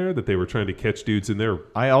sting in there that they were trying to catch dudes in there.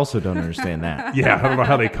 I also don't understand that. Yeah, I don't know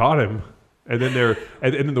how they caught him. And then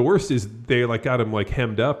and then the worst is they like got him like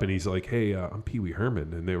hemmed up, and he's like, "Hey, I'm Pee Wee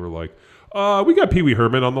Herman," and they were like, "We got Pee Wee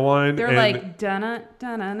Herman on the line." They're and, like, "Dunna,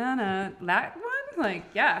 dunna, dunna." That one? Like,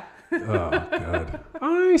 yeah. "Oh God,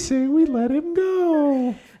 I say we let him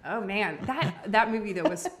go." Oh man, that movie though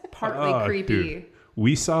was partly creepy. Dude.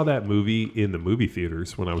 We saw that movie in the movie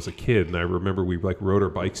theaters when I was a kid, and I remember we like rode our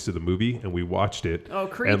bikes to the movie and we watched it. Oh,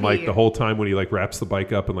 creepy! And like the whole time when he like wraps the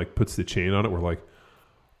bike up and like puts the chain on it, we're like,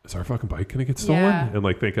 "Is our fucking bike gonna get stolen?" Yeah. And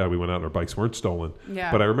like, thank God we went out and our bikes weren't stolen.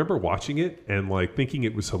 Yeah. But I remember watching it and like thinking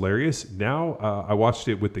it was hilarious. Now I watched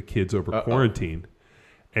it with the kids over quarantine.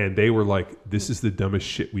 And they were like, "This is the dumbest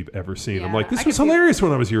shit we've ever seen." I'm Yeah, like, "This I was could see- hilarious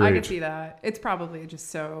when I was your I age." could see that. It's probably just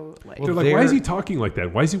so like They're like, "Why is he talking like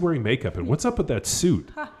that? Why is he wearing makeup? And what's up with that suit?"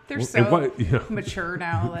 they're And so what- yeah. mature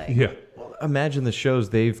now. Like, Yeah. Imagine the shows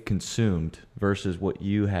they've consumed versus what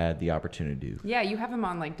you had the opportunity to do. yeah, you have them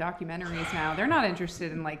on like documentaries now. They're not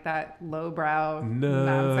interested in like that lowbrow No,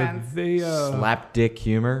 nonsense. they Slapdick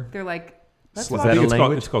humor. They're like, let's Slap- I watch, that think a it's called,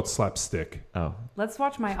 language? it's called slapstick. Oh, let's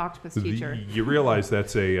watch My Octopus Teacher. You realize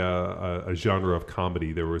that's a genre of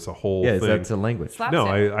comedy. There was a whole yeah, thing. that's a language. Slapstick. No,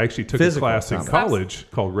 I actually took a Physical class in comedy.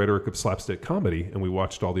 college called Rhetoric of Slapstick Comedy, and we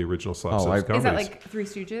watched all the original slapstick comedies. Is that like Three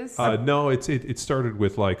Stooges? No, it started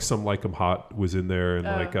with like Some Like 'Em Hot was in there, and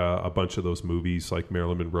like a bunch of those movies like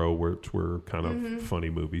Marilyn Monroe, which were kind of funny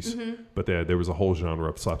movies. But there was a whole genre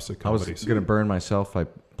of slapstick I was comedies. going to burn myself. I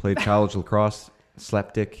played college lacrosse.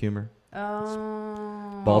 Slapdick humor.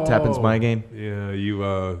 Ball tapping's my game. Yeah,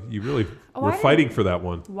 you really Oh, were I fighting for that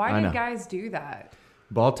one. Why I do know. guys do that?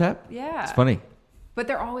 Ball tap? Yeah. It's funny. But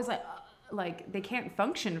they're always like they can't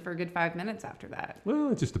function for a good 5 minutes after that.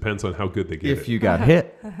 Well, it just depends on how good they get If it. you got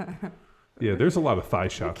hit. Yeah, there's a lot of thigh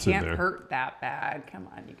shots in Can't there. hurt that bad. Come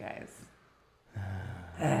on, you guys.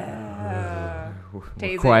 We're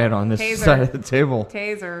Taser. quiet on this Taser. side of the table.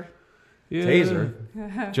 Taser. Yeah.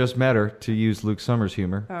 Taser. Just met her, to use Luke Summers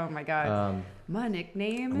humor. Oh my god. My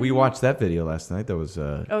nickname. We watched that video last night. That was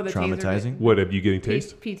the taser traumatizing. What, have you getting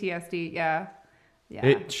taste? PTSD. Yeah. Yeah.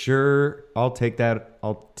 It sure. I'll take that.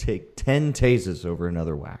 I'll take 10 tases over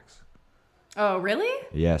another wax. Oh really?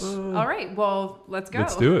 Yes. All right. Well, let's go.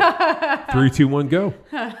 Let's do it. 3, 2, 1, go.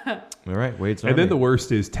 All right. Wade's And then the Army.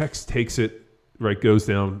 worst is Tex takes it, right, goes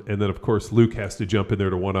down, and then of course Luke has to jump in there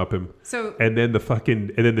to one up him. So And then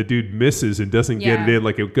the dude misses and doesn't get Yeah. it in.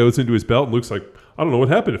 Like it goes into his belt, and Luke's like, "I don't know what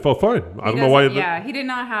happened. It felt fine. I don't know why." Yeah, he did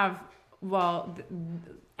not have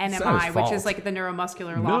It's not NMI, his which fault. is like the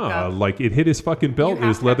neuromuscular No, lockup. like it hit his fucking belt, You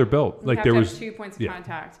his have to leather have- belt. You Like have there to was have 2 points of yeah.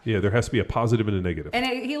 contact. Yeah, there has to be a positive and a negative. And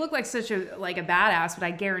he looked like such a badass, but I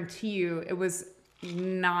guarantee you it was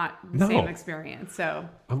not the No. same experience. So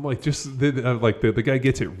I'm like, just the guy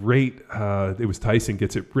gets it right. It was Tyson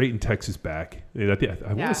gets it right in Texas back. And I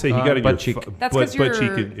want Yeah. to say he got it in butt your cheek. That's butt 'cause you're-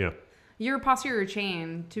 cheek. And, yeah. your posterior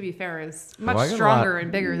chain, to be fair, is much I got a stronger lot.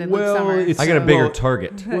 and bigger than Well, Luke Summers. it's- I got a bigger Well-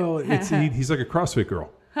 target. Well, he's like a CrossFit girl.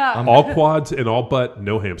 All quads and all butt,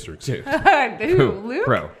 no hamstrings. Dude, Luke,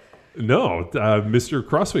 Pro. No, Mr.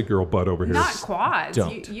 CrossFit girl butt over here. not quads.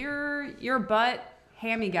 Don't. You're a butt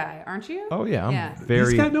hammy guy, aren't you? Oh yeah, I'm Yeah.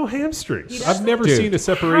 very. He's got no hamstrings. does I've never Dude. seen a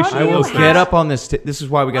separation. How I do in you will those have- get up on this. This is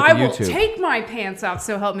why we got I the will YouTube. take my pants off,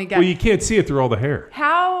 so help me God. Well, you can't see it through all the hair.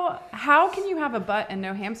 How can you have a butt and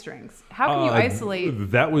no hamstrings? How can you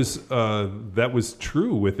isolate? That was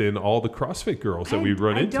true within all the CrossFit girls that we'd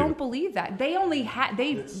run into. I don't believe that. They only had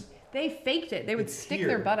they faked it. They would stick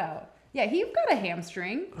their butt out. Yeah, you've got a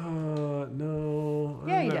hamstring. No,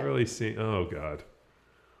 Yeah, I'm you not did. really seeing. Oh God.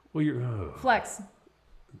 Well, you're. Flex.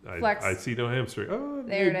 Flex. I see no hamstring. Oh,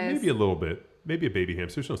 There it is. Maybe a little bit. Maybe a baby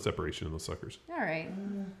hamster. There's no separation in those suckers. All right.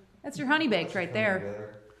 That's your honey baked right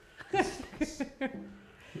there.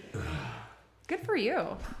 Good for you.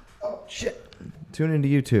 Tune into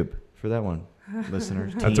YouTube for that one,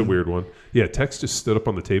 listeners. That's a Teen. weird one. Yeah, Tex just stood up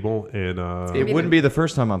on the table and. It wouldn't be the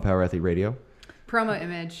first time on Power Athlete Radio. Promo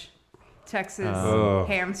image. Texas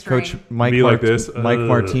hamstring. Coach Mike, Me like this. Mike Ugh.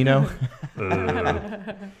 Martino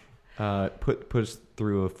put us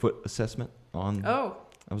through a foot assessment on. Oh,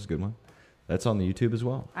 That was a good one. That's on the YouTube as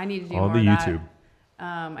well. I need to do On more the of that. YouTube.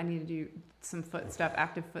 I need to do some foot stuff,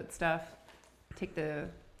 active foot stuff. Take the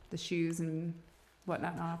the shoes and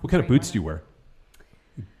whatnot. What kind of boots do you wear?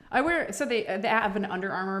 I wear, so they have an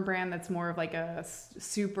Under Armour brand that's more of like a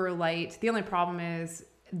super light. The only problem is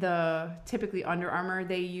typically Under Armour,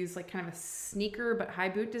 they use like kind of a sneaker but high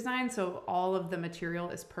boot design. So all of the material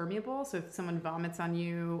is permeable. So if someone vomits on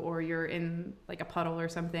you or you're in like a puddle or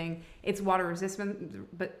something, it's water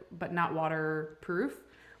resistant, but not waterproof.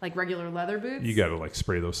 Like regular leather boots. You got to like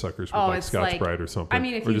spray those suckers with like Scotch Brite or something. I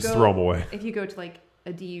mean, or just throw them away. If you go to like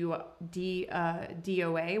a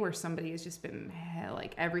DOA where somebody has just been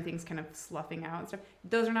like everything's kind of sloughing out and stuff,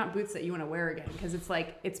 those are not boots that you want to wear again because it's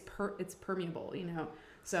like it's permeable, you know.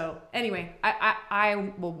 So anyway,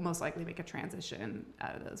 I will most likely make a transition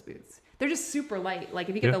out of those boots. They're just super light. Like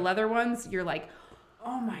if you get the leather ones, you're like,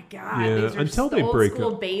 oh my god, these are until just they old break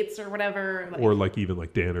school Bates or whatever, like, or like even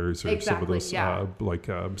like Danners or some of those, yeah.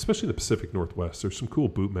 Especially the Pacific Northwest. There's some cool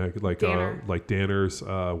boot like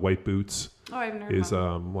Danners, white boots. Oh, I've never heard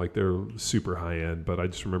of like they're super high end. But I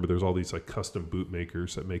just remember there's all these like custom boot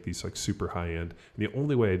makers that make these like super high end. And the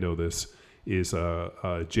only way I know this is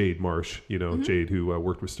Jade Marsh. You know, Jade who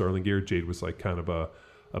worked with Starling Gear. Jade was like kind of a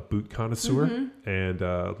boot connoisseur, and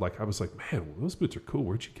like I was like, man, those boots are cool.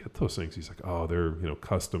 Where'd you get those things? He's like, oh, they're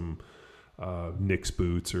custom Knicks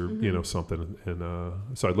boots or something.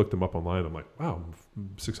 And so I looked them up online. I'm like, wow,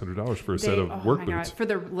 $600 for a set of work boots for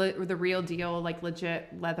the real deal, like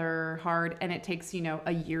legit leather, hard, and it takes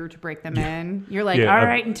a year to break them in. You're like, all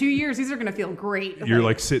right, in 2 years these are gonna feel great. You're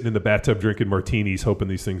like sitting in the bathtub drinking martinis, hoping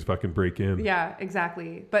these things fucking break in. Yeah,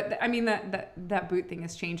 exactly. But I mean that boot thing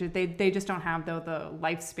has changed. They just don't have the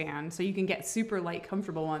lifespan. So you can get super light,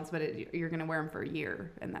 comfortable ones, but you're gonna wear them for a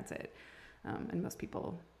year and that's it. And most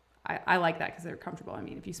people. I like that because they're comfortable. I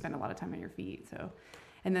mean, if you spend a lot of time on your feet, so,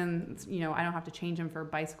 and then, I don't have to change them for a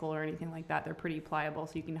bicycle or anything like that. They're pretty pliable,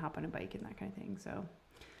 so you can hop on a bike and that kind of thing. So,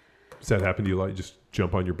 does that happen to you? Like, just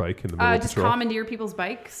jump on your bike in the middle of the just patrol? commandeer people's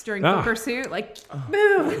bikes during Foot Pursuit, like,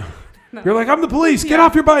 boom. No. You're like, I'm the police. Get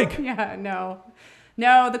off your bike. Yeah, no.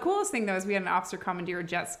 The coolest thing though is we had an officer commandeer a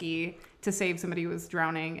jet ski to save somebody who was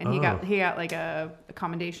drowning, and he got like a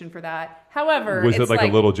commendation for that. However, was it like a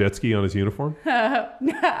little jet ski on his uniform?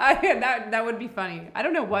 that would be funny. I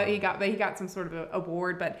don't know what he got, but he got some sort of a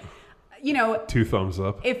award. But 2 thumbs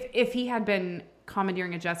up. If he had been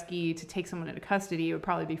commandeering a jet ski to take someone into custody, it would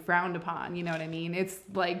probably be frowned upon. You know what I mean? It's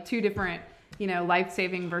like two different, life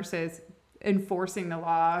saving versus enforcing the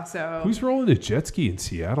law. So who's rolling a jet ski in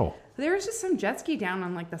Seattle? There was just some jet ski down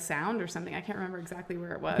on like the Sound or something. I can't remember exactly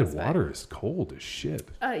where it was. The water is cold as shit.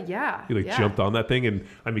 Yeah. He jumped on that thing, and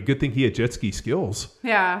I mean, good thing he had jet ski skills.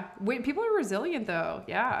 Yeah. People are resilient though.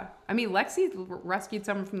 Yeah. I mean, Lexi rescued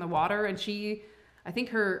someone from the water, and I think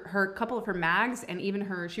her couple of her mags and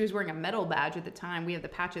even she was wearing a metal badge at the time. We have the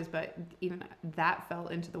patches, but even that fell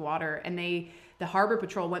into the water, and the harbor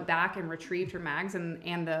patrol went back and retrieved her mags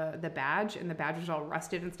and the badge, and the badge was all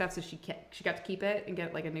rusted and stuff. So she got to keep it and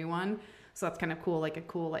get like a new one. So that's kind of cool.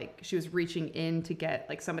 Like she was reaching in to get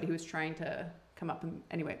like somebody who was trying to come up. And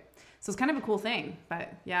anyway, so it's kind of a cool thing,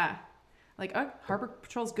 but yeah, like, harbor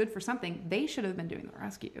patrol's good for something. They should have been doing the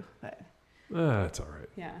rescue, but that's all right.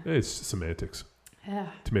 Yeah. It's semantics. Yeah.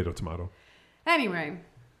 Tomato. Anyway,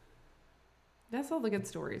 that's all the good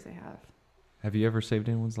stories I have. Have you ever saved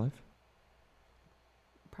anyone's life?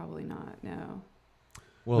 Probably not, no.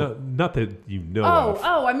 Well, no, not that you know of.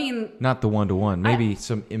 I mean... Not the one-to-one. Maybe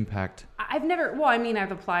some impact.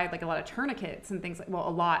 I've applied like a lot of tourniquets and things a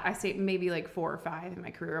lot. I say maybe like 4 or 5 in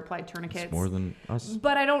my career applied tourniquets. It's more than us.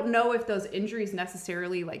 But I don't know if those injuries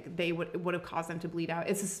necessarily, like, they would have caused them to bleed out.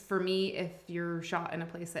 It's just, for me, if you're shot in a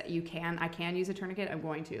place that I can use a tourniquet, I'm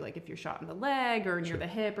going to. Like, if you're shot in the leg or near the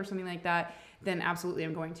hip or something like that, then absolutely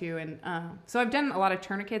I'm going to. And so I've done a lot of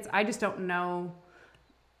tourniquets. I just don't know...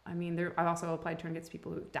 I mean, I've also applied tourniquets to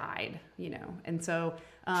people who've died, and so,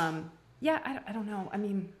 I don't know. I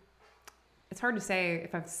mean, it's hard to say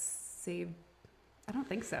if I've saved. I don't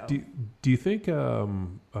think so. Do you think,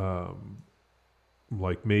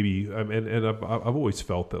 like maybe, and I've always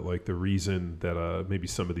felt that like the reason that maybe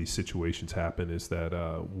some of these situations happen is that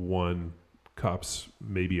one, cops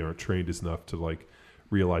maybe aren't trained enough to like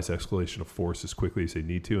realize escalation of force as quickly as they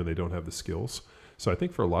need to, and they don't have the skills. So I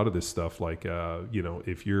think for a lot of this stuff, like,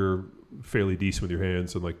 if you're fairly decent with your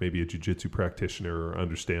hands and like maybe a jiu-jitsu practitioner or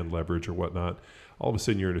understand leverage or whatnot, all of a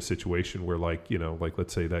sudden you're in a situation where like, like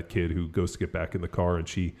let's say that kid who goes to get back in the car and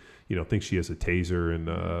she, thinks she has a taser and,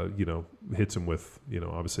 hits him with,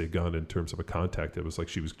 obviously a gun in terms of a contact. It was like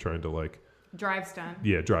she was trying to like... Drive stun.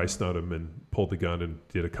 Yeah, drive stun him and pulled the gun and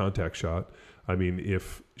did a contact shot. I mean,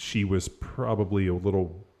 if she was probably a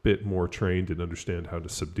little bit more trained and understand how to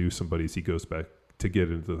subdue somebody as he goes back to get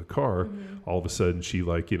into the car. All of a sudden she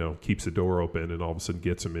keeps the door open and all of a sudden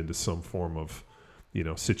gets him into some form of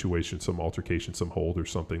situation, some altercation, some hold or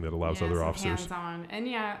something that allows other officers. Hands-on. And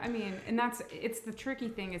it's the tricky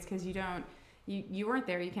thing is because you weren't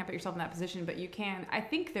there, you can't put yourself in that position, but you can. I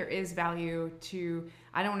think there is value to,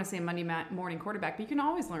 I don't want to say Monday morning quarterback, but you can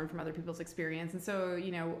always learn from other people's experience. And so,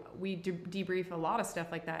 we debrief a lot of stuff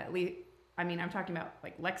like that. I'm talking about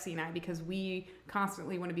like Lexi and I, because we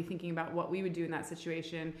constantly want to be thinking about what we would do in that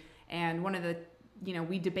situation. And one of the,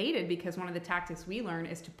 we debated because one of the tactics we learn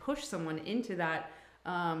is to push someone into that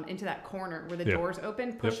corner where the door's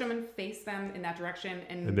open, push them and face them in that direction,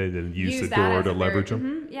 and then use the door to leverage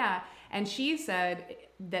them. Yeah. And she said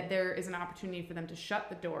that there is an opportunity for them to shut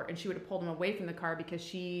the door, and she would have pulled him away from the car because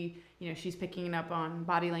she's picking up on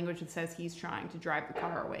body language that says he's trying to drive the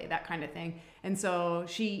car away, that kind of thing. And so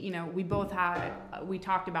she, we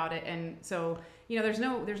talked about it. And so, there's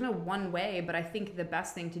no one way, but I think the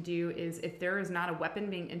best thing to do is if there is not a weapon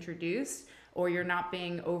being introduced or you're not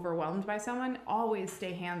being overwhelmed by someone, always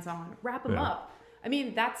stay hands-on, wrap them up.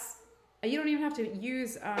 You don't even have to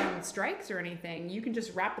use strikes or anything. You can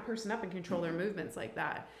just wrap the person up and control their movements like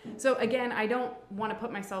that. So again, I don't want to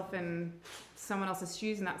put myself in someone else's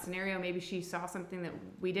shoes in that scenario. Maybe she saw something that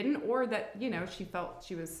we didn't, or that, she felt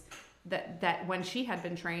she was, that when she had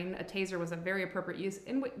been trained, a taser was a very appropriate use,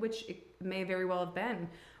 in which it may very well have been.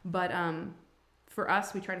 But for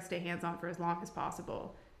us, we try to stay hands-on for as long as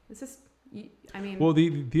possible. It's just, well,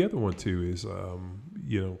 the other one too is,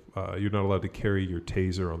 you're not allowed to carry your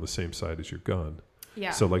taser on the same side as your gun.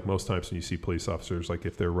 Yeah. So like most times when you see police officers, like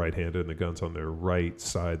if they're right-handed and the gun's on their right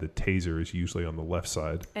side, the taser is usually on the left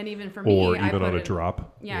side. And even for me, or even on a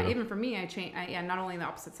drop. Yeah. Even for me, I change. Not only the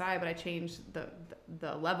opposite side, but I changed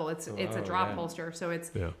the level. It's a drop holster, so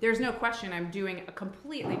there's no question I'm doing a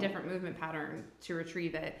completely different movement pattern to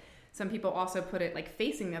retrieve it. Some people also put it like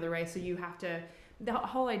facing the other way, so you have to. The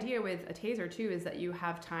whole idea with a taser too is that you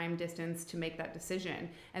have time, distance to make that decision.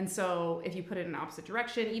 And so if you put it in the opposite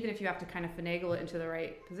direction, even if you have to kind of finagle it into the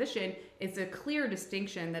right position, it's a clear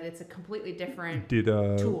distinction that it's a completely different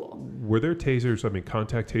tool. Were there tasers,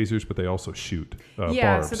 contact tasers, but they also shoot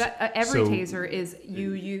barbs. So that every taser is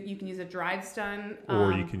you can use a drive stun,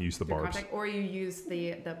 or you can use the barbs, contact, or you use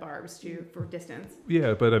the barbs for distance.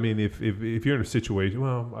 Yeah, but if you're in a situation,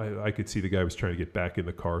 I could see the guy was trying to get back in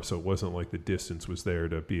the car, so it wasn't like the distance was there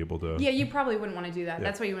to be able to. Yeah, you probably wouldn't want to do that. Yeah.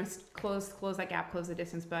 That's why you want to close that gap, close the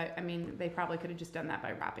distance. But they probably could have just done that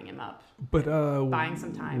by wrapping him up. But buying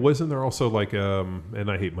some time. Wasn't there also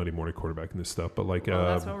and I hate Monday morning quarterbacking this stuff, but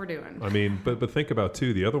that's what we're doing. But think about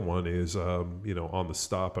too. The other one is on the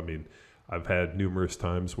stop. I've had numerous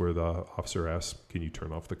times where the officer asks, "Can you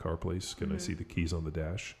turn off the car, please? Can I see the keys on the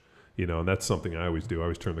dash?" And that's something I always do. I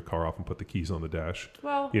always turn the car off and put the keys on the dash.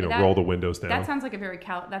 Well, roll the windows down. That sounds like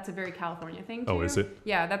that's a very California thing too. Oh, is it?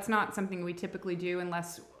 Yeah, that's not something we typically do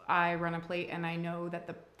unless I run a plate and I know that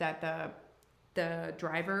the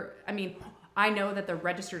driver. I know that the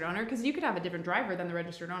registered owner, because you could have a different driver than the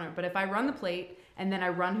registered owner. But if I run the plate and then I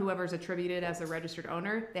run whoever's attributed as a registered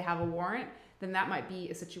owner, they have a warrant, then that might be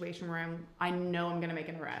a situation where I know I'm going to make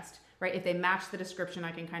an arrest, right? If they match the description,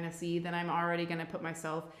 I can kind of see, then I'm already going to put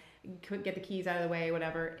myself, get the keys out of the way,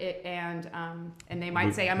 whatever. And they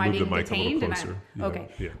might say, "Am I being detained?"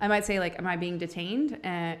 I might say, like, "Am I being detained?"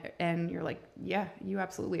 And you're like, "Yeah, you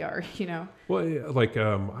absolutely are." Well,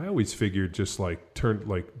 I always figured just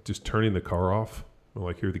turning the car off.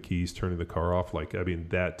 Here are the keys. Turning the car off.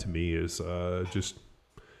 That to me is just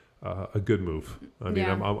a good move.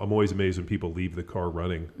 I'm always amazed when people leave the car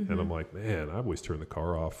running, and I'm like, man, I always turn the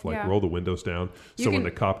car off. Roll the windows down, when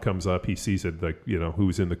the cop comes up, he sees it.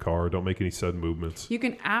 Who's in the car. Don't make any sudden movements. You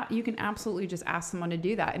can absolutely just ask someone to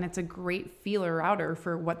do that, and it's a great feeler outer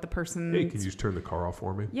for what the person. Hey, can you just turn the car off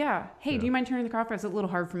for me? Yeah. Hey, do you mind turning the car off? It's a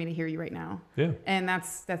little hard for me to hear you right now. Yeah. And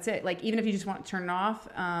that's it. Even if you just want to turn it off,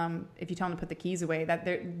 if you tell them to put the keys away,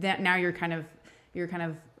 that now you're kind of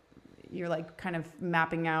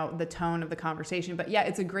mapping out the tone of the conversation. But yeah,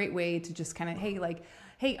 it's a great way to just kind of,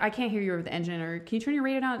 hey, I can't hear you over the engine, or can you turn your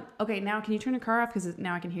radio down? Okay, now can you turn your car off? Because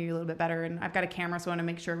now I can hear you a little bit better. And I've got a camera, so I want to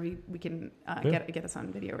make sure we can get this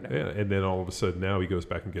on video or whatever. Yeah, and then all of a sudden now he goes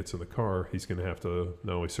back and gets in the car. He's going to have to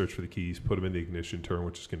not only search for the keys, put them in the ignition, turn,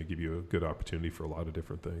 which is going to give you a good opportunity for a lot of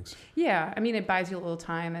different things. Yeah, it buys you a little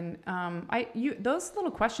time. And those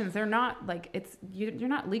little questions, they're not you're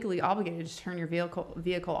not legally obligated to turn your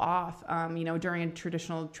vehicle off, during a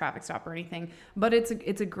traditional traffic stop or anything. But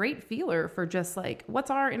it's a great feeler for just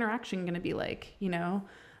what's our interaction going to be like,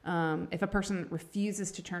 if a person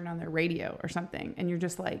refuses to turn on their radio or something, and you're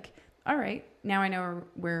just like, all right, now I know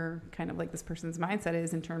where kind of like this person's mindset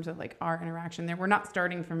is in terms of like our interaction there. We're not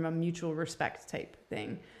starting from a mutual respect type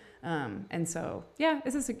thing. And so, yeah,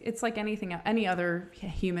 it's like any other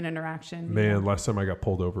human interaction. Man, last time I got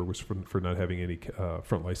pulled over was for not having any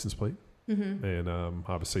front license plate. Mm-hmm. And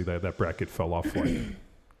obviously that bracket fell off like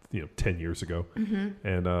 10 years ago. Mm-hmm.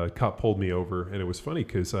 And a cop pulled me over, and it was funny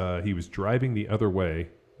because he was driving the other way,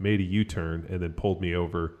 made a U-turn, and then pulled me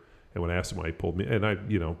over. And when I asked him why he pulled me, and I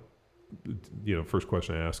first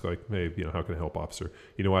question I asked, like, hey, how can I help, officer?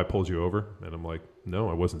 You know why I pulled you over? And I'm like, no,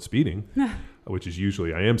 I wasn't speeding, which is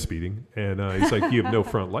usually I am speeding. And he's like, you have no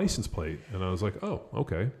front license plate. And I was like, oh,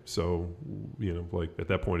 okay. So, like at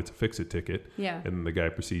that point, it's a fix-it ticket. Yeah. And the guy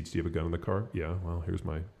proceeds, do you have a gun in the car? Yeah. Well, here's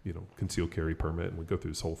my, concealed carry permit. And we go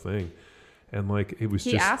through this whole thing. And like, it was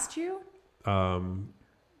he asked you?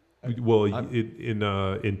 Well,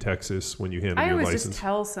 in Texas, when you handle your license, I always just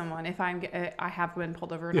tell someone if I have been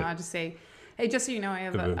pulled over, and I just say, hey, just so you know, I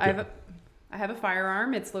have a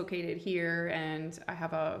firearm. It's located here, and I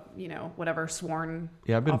have a whatever sworn.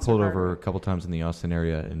 Yeah, I've been pulled over a couple times in the Austin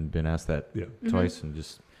area and been asked that twice, mm-hmm. and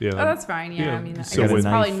just oh, that's fine. Yeah, I mean, so it's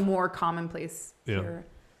probably more commonplace here.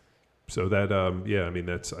 So that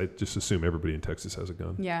I just assume everybody in Texas has a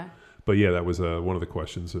gun. Yeah. But yeah, that was one of the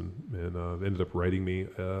questions, and ended up writing me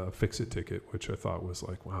a fix-it ticket, which I thought was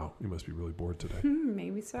like, wow, you must be really bored today.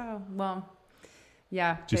 Maybe so. Well,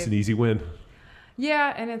 yeah. Just an easy win.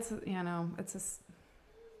 Yeah, and it's just,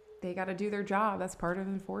 they got to do their job. That's part of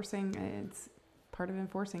enforcing. It's part of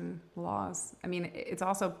enforcing laws. I mean, it's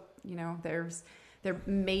also, there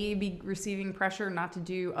may be receiving pressure not to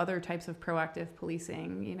do other types of proactive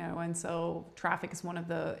policing, and so traffic is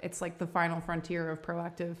it's like the final frontier of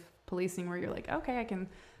proactive policing, where you're like, okay, I can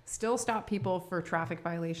still stop people for traffic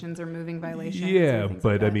violations or moving violations. Yeah,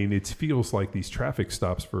 but I mean, it feels like these traffic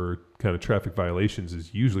stops for kind of traffic violations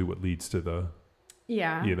is usually what leads to the,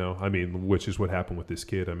 which is what happened with this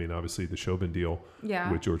kid. I mean, obviously the Chauvin deal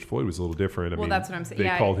with George Floyd was a little different. I mean, that's what I'm saying.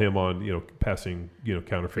 They called him on, passing,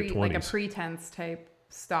 counterfeit 20s. Like a pretense type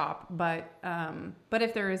stop. But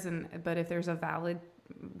if there's a valid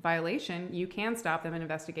violation, you can stop them and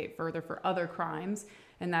investigate further for other crimes.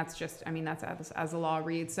 And that's just, that's as the law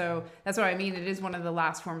reads. So that's what I mean. It is one of the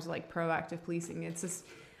last forms of like proactive policing. It's just,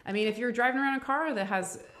 if you're driving around a car that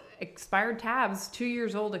has expired tabs, 2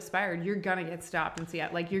 years old expired, you're going to get stopped in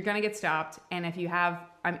Seattle. Like, you're going to get stopped. And if you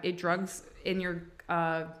have drugs in your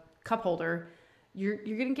cup holder, you're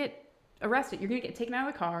going to get arrested. You're going to get taken out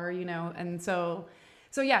of the car, And so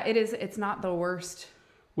yeah, it's not the worst.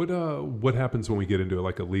 What happens when we get into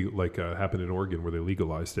happened in Oregon where they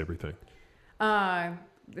legalized everything?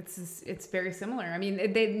 It's very similar. I mean,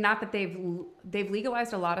 they've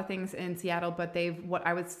legalized a lot of things in Seattle, but they've, what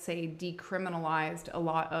I would say, decriminalized a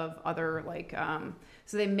lot of other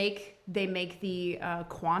so they make the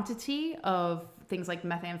quantity of things like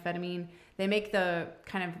methamphetamine. They make the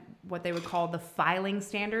kind of what they would call the filing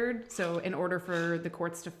standard. So in order for the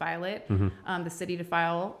courts to file it, the city to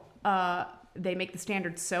file, they make the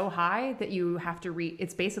standard so high that you have to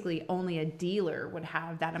it's basically only a dealer would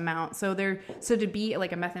have that amount. So to be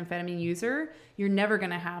like a methamphetamine user, you're never going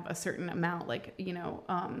to have a certain amount,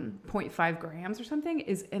 0.5 grams or something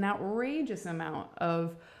is an outrageous amount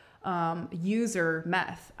of user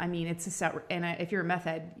meth. I mean, if you're a meth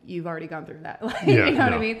head, you've already gone through that. What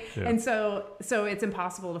I mean? Yeah. And so it's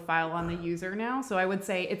impossible to file on the user now. So I would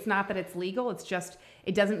say it's not that it's legal. It's just,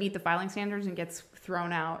 it doesn't meet the filing standards and gets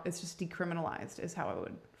thrown out. It's just decriminalized is how I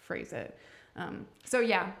would phrase it. So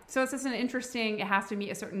it's just it has to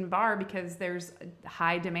meet a certain bar because there's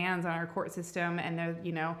high demands on our court system,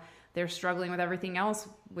 and they're struggling with everything else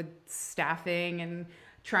with staffing and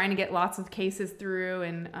trying to get lots of cases through.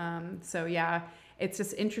 And it's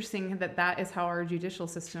just interesting that is how our judicial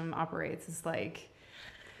system operates. It's like,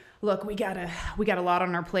 look, we got a lot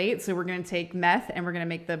on our plate, so we're going to take meth and we're going to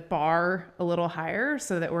make the bar a little higher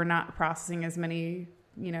so that we're not processing as many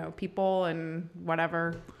people and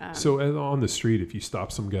whatever. So on the street, if you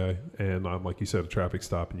stop some guy and like you said, a traffic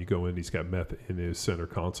stop, and you go in, he's got meth in his center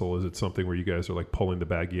console, is it something where you guys are like pulling the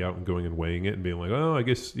baggie out and going and weighing it and being like, oh, I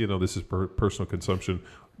guess, this is personal consumption.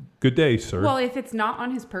 Good day, sir. Well, if it's not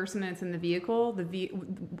on his person and it's in the vehicle,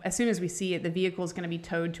 as soon as we see it, the vehicle is going to be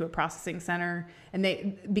towed to a processing center,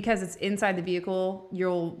 and because it's inside the vehicle,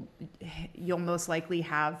 you'll most likely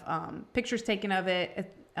have pictures taken of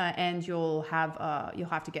it. And you'll have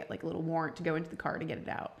to get like a little warrant to go into the car to get it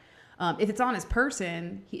out. If it's on his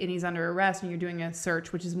person and he's under arrest and you're doing a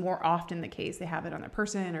search, which is more often the case, they have it on their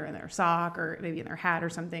person or in their sock or maybe in their hat or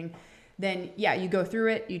something, then you go through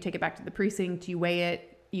it, you take it back to the precinct, you weigh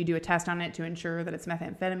it, you do a test on it to ensure that it's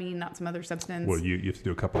methamphetamine, not some other substance. Well, you have to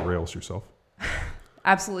do a couple rails yourself.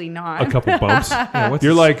 Absolutely not. A couple bumps. What's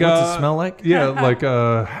You're like, what's it smell like? Yeah, like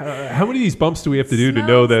how many of these bumps do we have to do to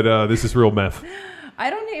know that this is real meth? I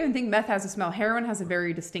don't even think meth has a smell. Heroin has a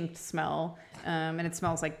very distinct smell, and it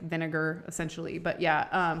smells like vinegar essentially. But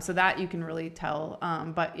yeah, so that you can really tell.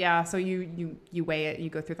 But yeah, so you weigh it, you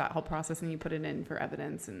go through that whole process, and you put it in for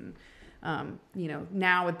evidence. And you know,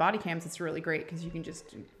 now with body cams, it's really great because you can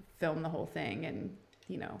just film the whole thing, and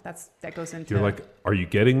you know that goes into. You're like, are you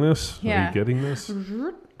getting this? Yeah. Are you getting this?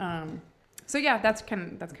 So yeah, that's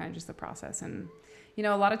kind of just the process. And you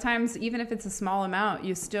know, a lot of times, even if it's a small amount,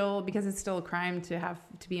 you still, because it's still a crime to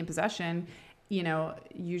be in possession, you know,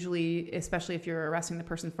 usually, especially if you're arresting the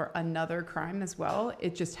person for another crime as well,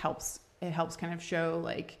 it just helps. It helps kind of show,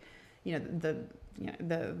 like, you know,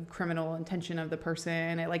 the criminal intention of the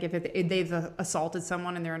person. Like if they've assaulted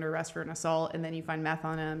someone and they're under arrest for an assault, and then you find meth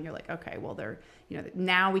on them, you're like, okay, well, they're, you know,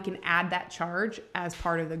 now we can add that charge as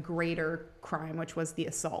part of the greater crime, which was the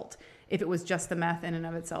assault. If it was just the meth in and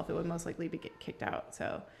of itself, it would most likely get kicked out.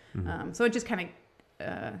 So, so it just kind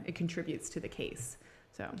of it contributes to the case.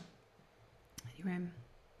 So, anyway,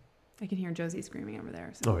 I can hear Josie screaming over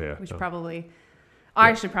there. So Oh yeah, we should probably.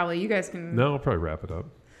 Actually, probably you guys can. No, I'll probably wrap it up.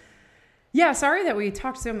 Yeah, sorry that we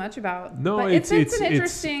talked so much about. No, but it's an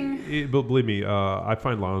interesting. But believe me, I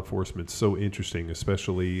find law enforcement so interesting,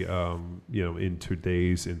 especially you know, in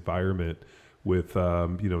today's environment with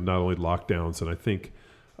you know, not only lockdowns, and I think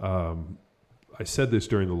I said this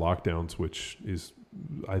during the lockdowns, which is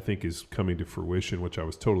I think is coming to fruition, which I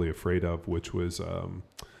was totally afraid of, which was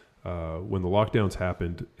when the lockdowns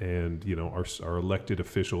happened, and you know, our elected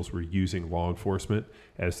officials were using law enforcement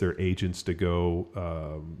as their agents to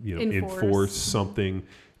go you know, enforce something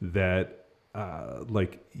that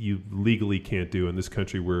like you legally can't do in this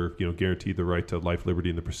country. We're, you know, guaranteed the right to life, liberty,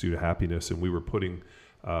 and the pursuit of happiness, and we were putting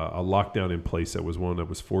a lockdown in place that was one that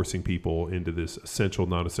was forcing people into this essential,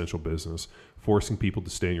 non-essential business, forcing people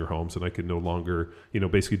to stay in your homes. And I could no longer, you know,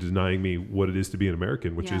 basically denying me what it is to be an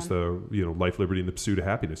American, which is the, you know, life, liberty, and the pursuit of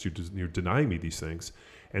happiness. You're denying me these things.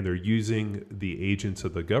 And they're using the agents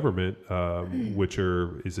of the government, which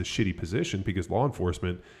is a shitty position, because law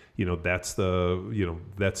enforcement, you know, that's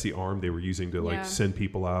the arm they were using to like send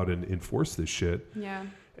people out and enforce this shit. Yeah.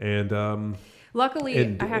 And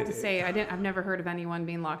luckily, I have to say, I've never heard of anyone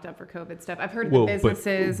being locked up for COVID stuff. I've heard of the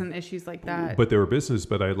businesses and issues like that. But there were businesses.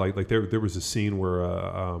 But I like there was a scene where,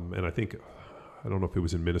 and I think, I don't know if it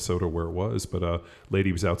was in Minnesota where it was, but a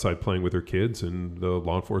lady was outside playing with her kids, and the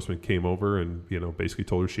law enforcement came over and, you know, basically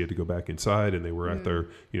told her she had to go back inside, and they were out there,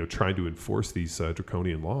 you know, trying to enforce these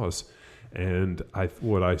draconian laws. And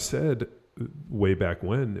what I said way back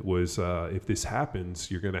when was, if this happens,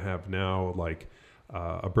 you're going to have now like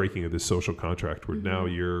a breaking of this social contract where now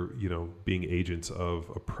you're, you know, being agents of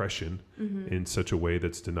oppression in such a way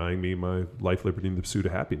that's denying me my life, liberty, and the pursuit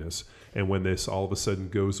of happiness. And when this all of a sudden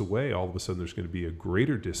goes away, all of a sudden there's going to be a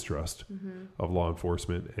greater distrust of law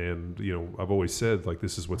enforcement. And, you know, I've always said, like,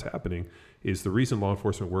 this is what's happening, is the reason law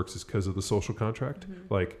enforcement works is because of the social contract.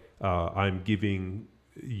 Like, I'm giving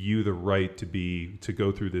you the right to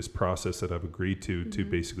go through this process that I've agreed to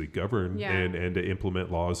basically govern and to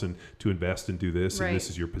implement laws and to invest and do this, and this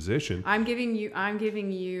is your position. I'm giving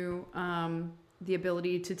you the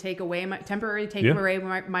ability to temporarily take away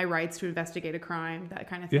my rights to investigate a crime, that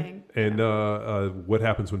kind of thing. And what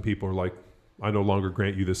happens when people are like, I no longer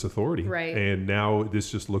grant you this authority. Right. And now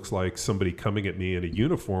this just looks like somebody coming at me in a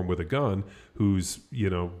uniform with a gun who's,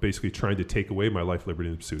 you know, basically trying to take away my life, liberty,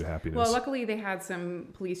 and the pursuit of happiness. Well, luckily they had some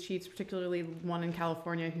police chiefs, particularly one in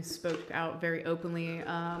California, who spoke out very openly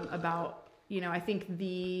about, you know, I think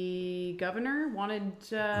the governor wanted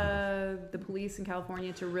the police in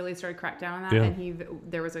California to really start to crack down on that. And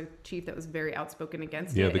there was a chief that was very outspoken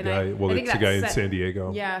against it. Yeah, the guy in San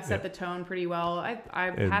Diego. Yeah, set the tone pretty well. I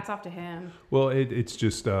hats off to him. Well, it's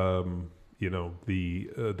just, you know,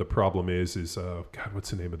 the problem is God, what's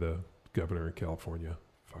the name of the governor in California?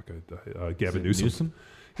 Gavin Newsom.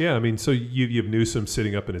 Yeah, I mean, so you have Newsom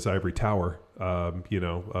sitting up in his ivory tower, you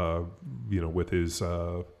know, with his,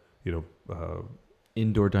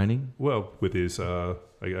 indoor dining. Well, with his,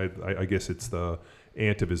 I guess it's the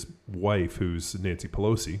aunt of his wife, who's Nancy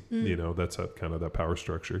Pelosi. You know, that's kind of that power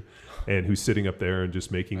structure, and who's sitting up there and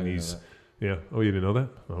just making these. Yeah. Oh, you didn't know that?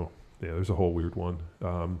 Oh, yeah. There's a whole weird one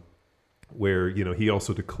where, you know, he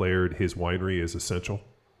also declared his winery as essential.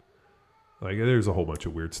 Like, there's a whole bunch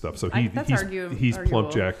of weird stuff. So he's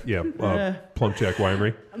Plump Jack, Plump Jack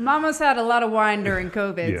Winery. Mama's had a lot of wine during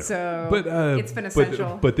COVID, so it's been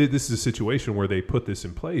essential. But this is a situation where they put this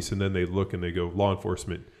in place, and then they look and they go, law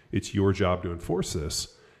enforcement, it's your job to enforce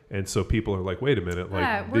this. And so people are like, wait a minute, like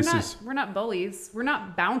Yeah, we're not bullies. We're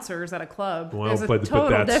not bouncers at a club. Well, There's a but total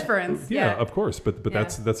that's, difference. Yeah, of course. But Yeah.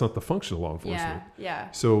 that's not the function of law enforcement.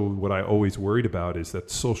 Yeah. So what I always worried about is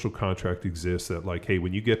that social contract exists that like, hey,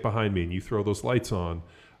 when you get behind me and you throw those lights on,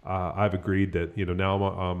 I've agreed that, you know, now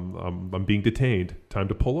I'm being detained. Time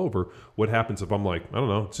to pull over. What happens if I'm like, I don't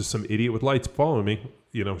know, it's just some idiot with lights following me?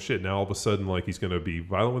 You know, shit. Now all of a sudden, like he's going to be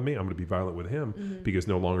violent with me. I'm going to be violent with him because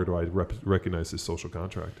no longer do I recognize this social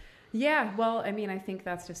contract. Yeah, well, I mean, I think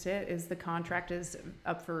that's just it, is the contract is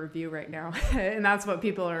up for review right now. And that's what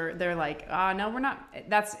people are, they're like, no, we're not.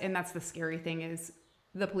 That's the scary thing is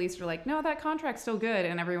the police are like, no, that contract's still good.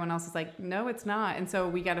 And everyone else is like, no, it's not. And so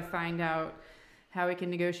we got to find out how we can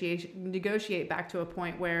negotiate back to a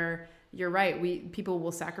point where you're right. People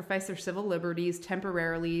will sacrifice their civil liberties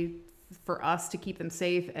temporarily for us to keep them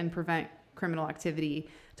safe and prevent criminal activity,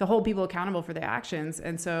 to hold people accountable for their actions.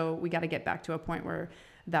 And so we got to get back to a point where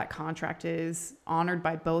that contract is honored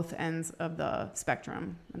by both ends of the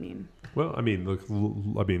spectrum. Well, I mean,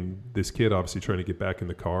 look, this kid obviously trying to get back in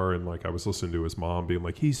the car, and like I was listening to his mom being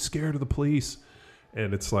like, he's scared of the police.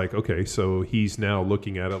 And it's like, okay, so he's now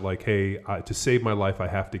looking at it like, hey, to save my life, I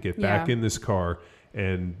have to get back in this car.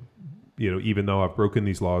 And, you know, even though I've broken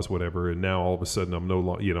these laws, whatever, and now all of a sudden I'm no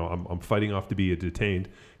longer, you know, I'm fighting off to be detained,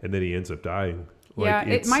 and then he ends up dying. Like,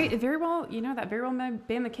 it might very well, you know, that very well may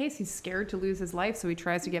be the case. He's scared to lose his life, so he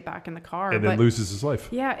tries to get back in the car and then loses his life.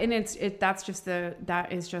 Yeah, and that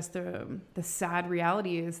is just the sad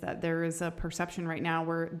reality is that there is a perception right now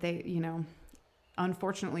where they, you know,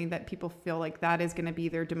 unfortunately, that people feel like that is going to be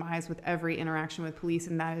their demise with every interaction with police,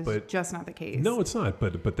 and that is just not the case. No, it's not.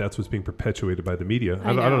 But that's what's being perpetuated by the media.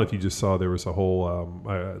 I don't know if you just saw, there was a whole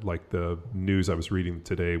like the news I was reading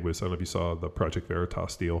today was, I don't know if you saw the Project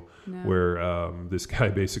Veritas deal, where this guy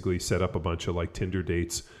basically set up a bunch of like Tinder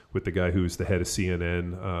dates with the guy who's the head of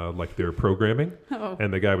CNN, like their programming.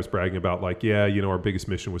 And the guy was bragging about like, yeah, you know, our biggest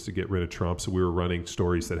mission was to get rid of Trump. So we were running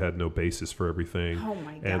stories that had no basis for everything. Oh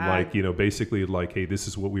my God. And like, you know, basically like, hey, this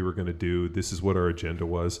is what we were going to do. This is what our agenda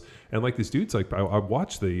was. And like this dude's like, I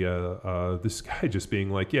watched this guy just being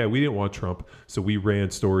like, yeah, we didn't want Trump. So we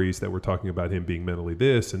ran stories that were talking about him being mentally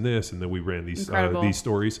this and this. And then we ran these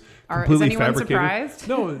stories completely is anyone fabricated.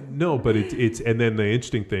 Surprised? No, but it's, and then the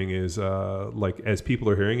interesting thing is like, as people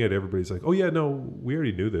are hearing it, everybody's like, oh yeah, no, we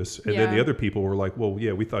already knew this. And then the other people were like, well,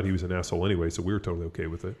 yeah, we thought he was an asshole anyway, so we were totally okay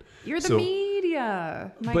with it. You're the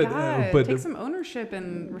media. My God, take some ownership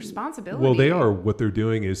and responsibility. Well, they are. What they're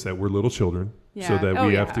doing is that we're little children, so that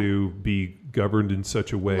we have to be governed in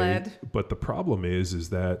such a way. But the problem is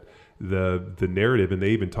that the narrative, and they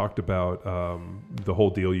even talked about the whole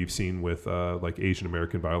deal you've seen with like Asian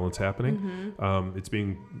American violence happening. It's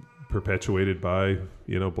being perpetuated by,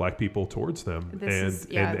 you know, black people towards them, and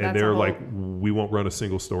they're like, we won't run a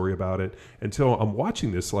single story about it. And so I'm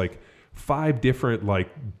watching this like 5 different like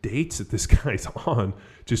dates that this guy's on,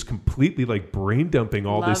 just completely like brain dumping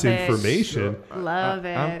all this information. Love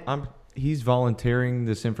it. He's volunteering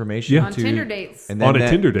this information on Tinder dates, and then on a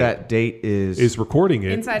Tinder date. That date is recording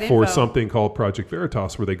it Inside for info. something called Project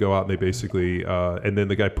Veritas, where they go out and they basically, and then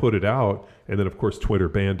the guy put it out, and then of course Twitter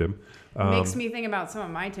banned him. Makes me think about some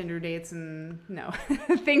of my Tinder dates and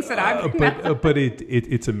things that I've but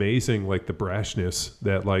it's amazing, like the brashness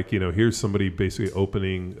that, like, you know, here's somebody basically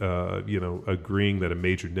opening, you know, agreeing that a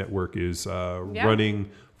major network is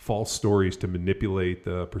running false stories to manipulate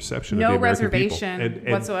the perception of the American reservation people.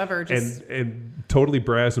 And whatsoever, just and totally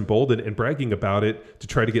brass and bold and bragging about it to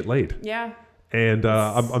try to get laid. Yeah. And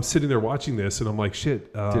I'm sitting there watching this, and I'm like,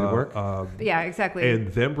 shit. Did it work? Yeah, exactly. And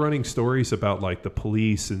them running stories about like the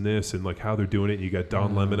police and this and like how they're doing it. You got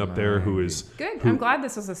Don Lemon up there, who is good. I'm glad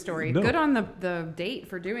this was a story. Good on the date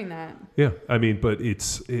for doing that. Yeah, I mean, but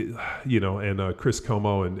you know, and Chris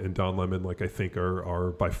Como and Don Lemon, like, I think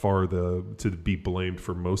are by far to be blamed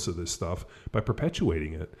for most of this stuff by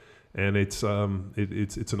perpetuating it. And it's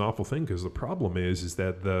an awful thing, because the problem is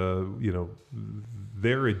that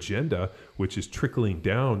their agenda, which is trickling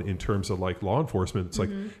down in terms of like law enforcement, it's like,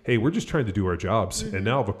 hey, we're just trying to do our jobs, and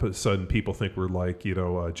now all of a sudden people think we're like, you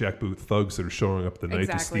know, jackboot thugs that are showing up at the night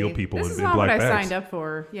to steal people in black bags. This is not what I signed up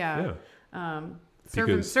for. Yeah.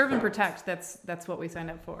 Serve and protect. That's what we signed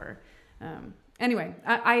up for. Anyway,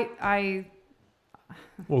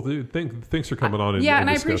 Well, thanks for coming on and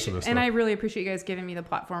discussing this stuff. And I really appreciate you guys giving me the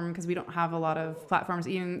platform, because we don't have a lot of platforms,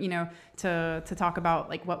 even, you know, to talk about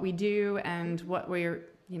like what we do and what we're,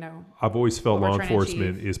 you know. I've always felt law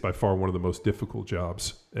enforcement is by far one of the most difficult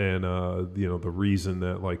jobs, and you know, the reason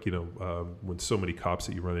that, like, you know, when so many cops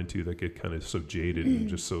that you run into that get kind of so jaded and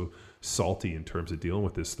just so salty in terms of dealing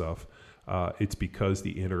with this stuff. it's because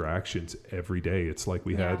the interactions every day. It's like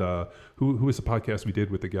we had who was the podcast we did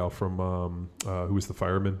with the gal from who was the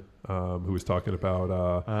fireman who was talking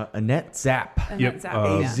about Annette Zapp. Annette Zapp,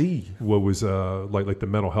 AZ. what was like the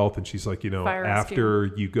mental health, and she's like, Fire after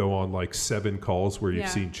rescue. you go on like 7 calls where you've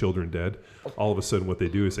seen children dead, all of a sudden what they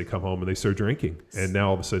do is they come home and they start drinking, and now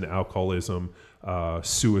all of a sudden alcoholism,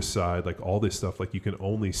 suicide, like all this stuff, like you can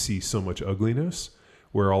only see so much ugliness,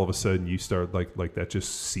 where all of a sudden you start like that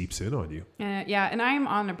just seeps in on you. Yeah, and I am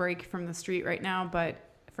on a break from the street right now, but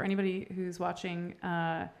for anybody who's watching,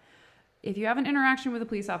 if you have an interaction with a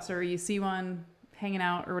police officer, you see one hanging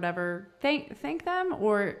out or whatever, thank them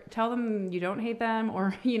or tell them you don't hate them,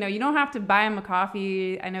 or, you don't have to buy them a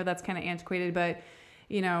coffee. I know that's kind of antiquated, but,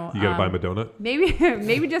 you got to buy them a donut.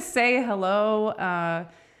 Maybe just say hello,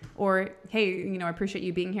 or, hey, I appreciate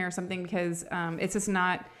you being here or something, because it's just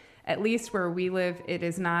not, at least where we live,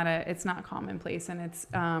 it's not commonplace, and it's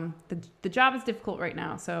the job is difficult right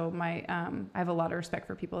now. So I have a lot of respect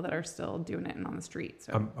for people that are still doing it and on the street.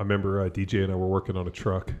 So I remember DJ and I were working on a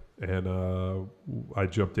truck, and I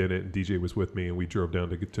jumped in it, and DJ was with me, and we drove down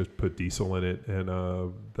to put diesel in it, and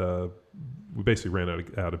we basically ran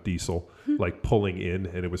out of diesel, like pulling in,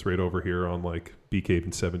 and it was right over here on like Bee Cave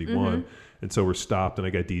and 71. And so we're stopped, and I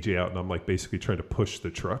got DJ out, and I'm like basically trying to push the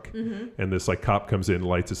truck. And this like cop comes in,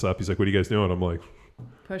 lights us up. He's like, "What are you guys doing?" I'm like,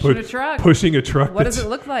 pushing a truck. Pushing a truck. What does it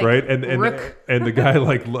look like? Right. And the guy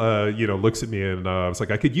like, looks at me, and I was like,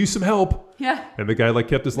 "I could use some help." Yeah. And the guy like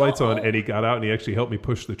kept his lights on, and he got out, and he actually helped me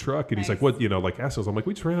push the truck. And he's like, "What, like assholes?" I'm like,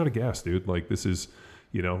 "We just ran out of gas, dude. Like this is,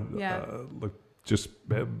 like just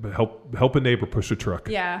help a neighbor push a truck."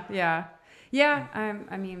 Yeah.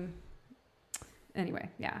 I mean, anyway,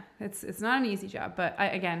 yeah, it's not an easy job, but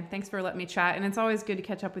again, thanks for letting me chat, and it's always good to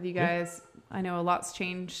catch up with you guys. I know a lot's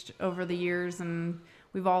changed over the years, and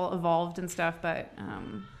we've all evolved and stuff, but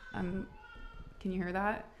can you hear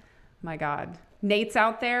that? My God, Nate's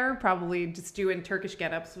out there probably just doing Turkish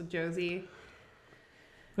get-ups with Josie.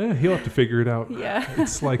 Yeah, he'll have to figure it out. Yeah.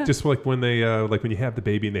 It's like just like when they when you have the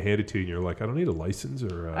baby and they hand it to you, and you're like, I don't need a license,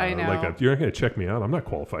 or I know. You're not going to check me out. I'm not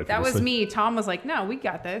qualified for That this was thing. me. Tom was like, "No, we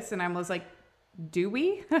got this," and I was like, "Do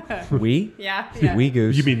we?" We? Yeah. We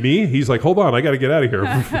goose. You mean me? He's like, hold on, I got to get out of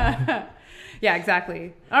here. Yeah,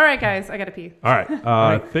 exactly. All right, guys, I got to pee. All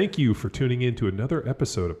right. Thank you for tuning in to another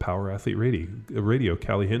episode of Power Athlete Radio.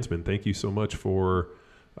 Callie Hinsman, thank you so much for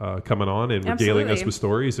coming on and regaling us with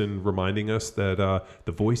stories and reminding us that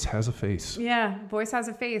the voice has a face. Yeah, voice has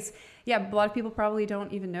a face. Yeah, a lot of people probably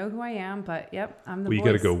don't even know who I am, but yep, I'm the voice. You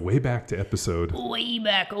got to go way back to episode. Way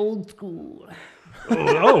back, old school.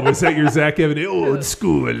 Was that your Zach Evan? Old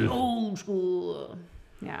school. Old school.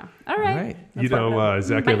 Yeah. All right.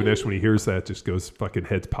 Zach Evanesh, when he hears that, just goes fucking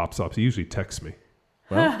head pops up. He usually texts me.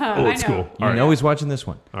 Well, old school. You know he's watching this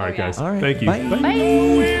one. All right, guys. All right. Thank you. Bye.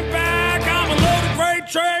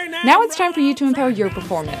 Now it's time for you to empower your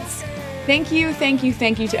performance. Thank you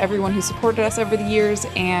to everyone who supported us over the years,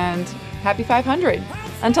 and happy 500.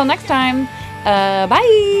 Until next time,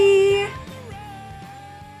 bye.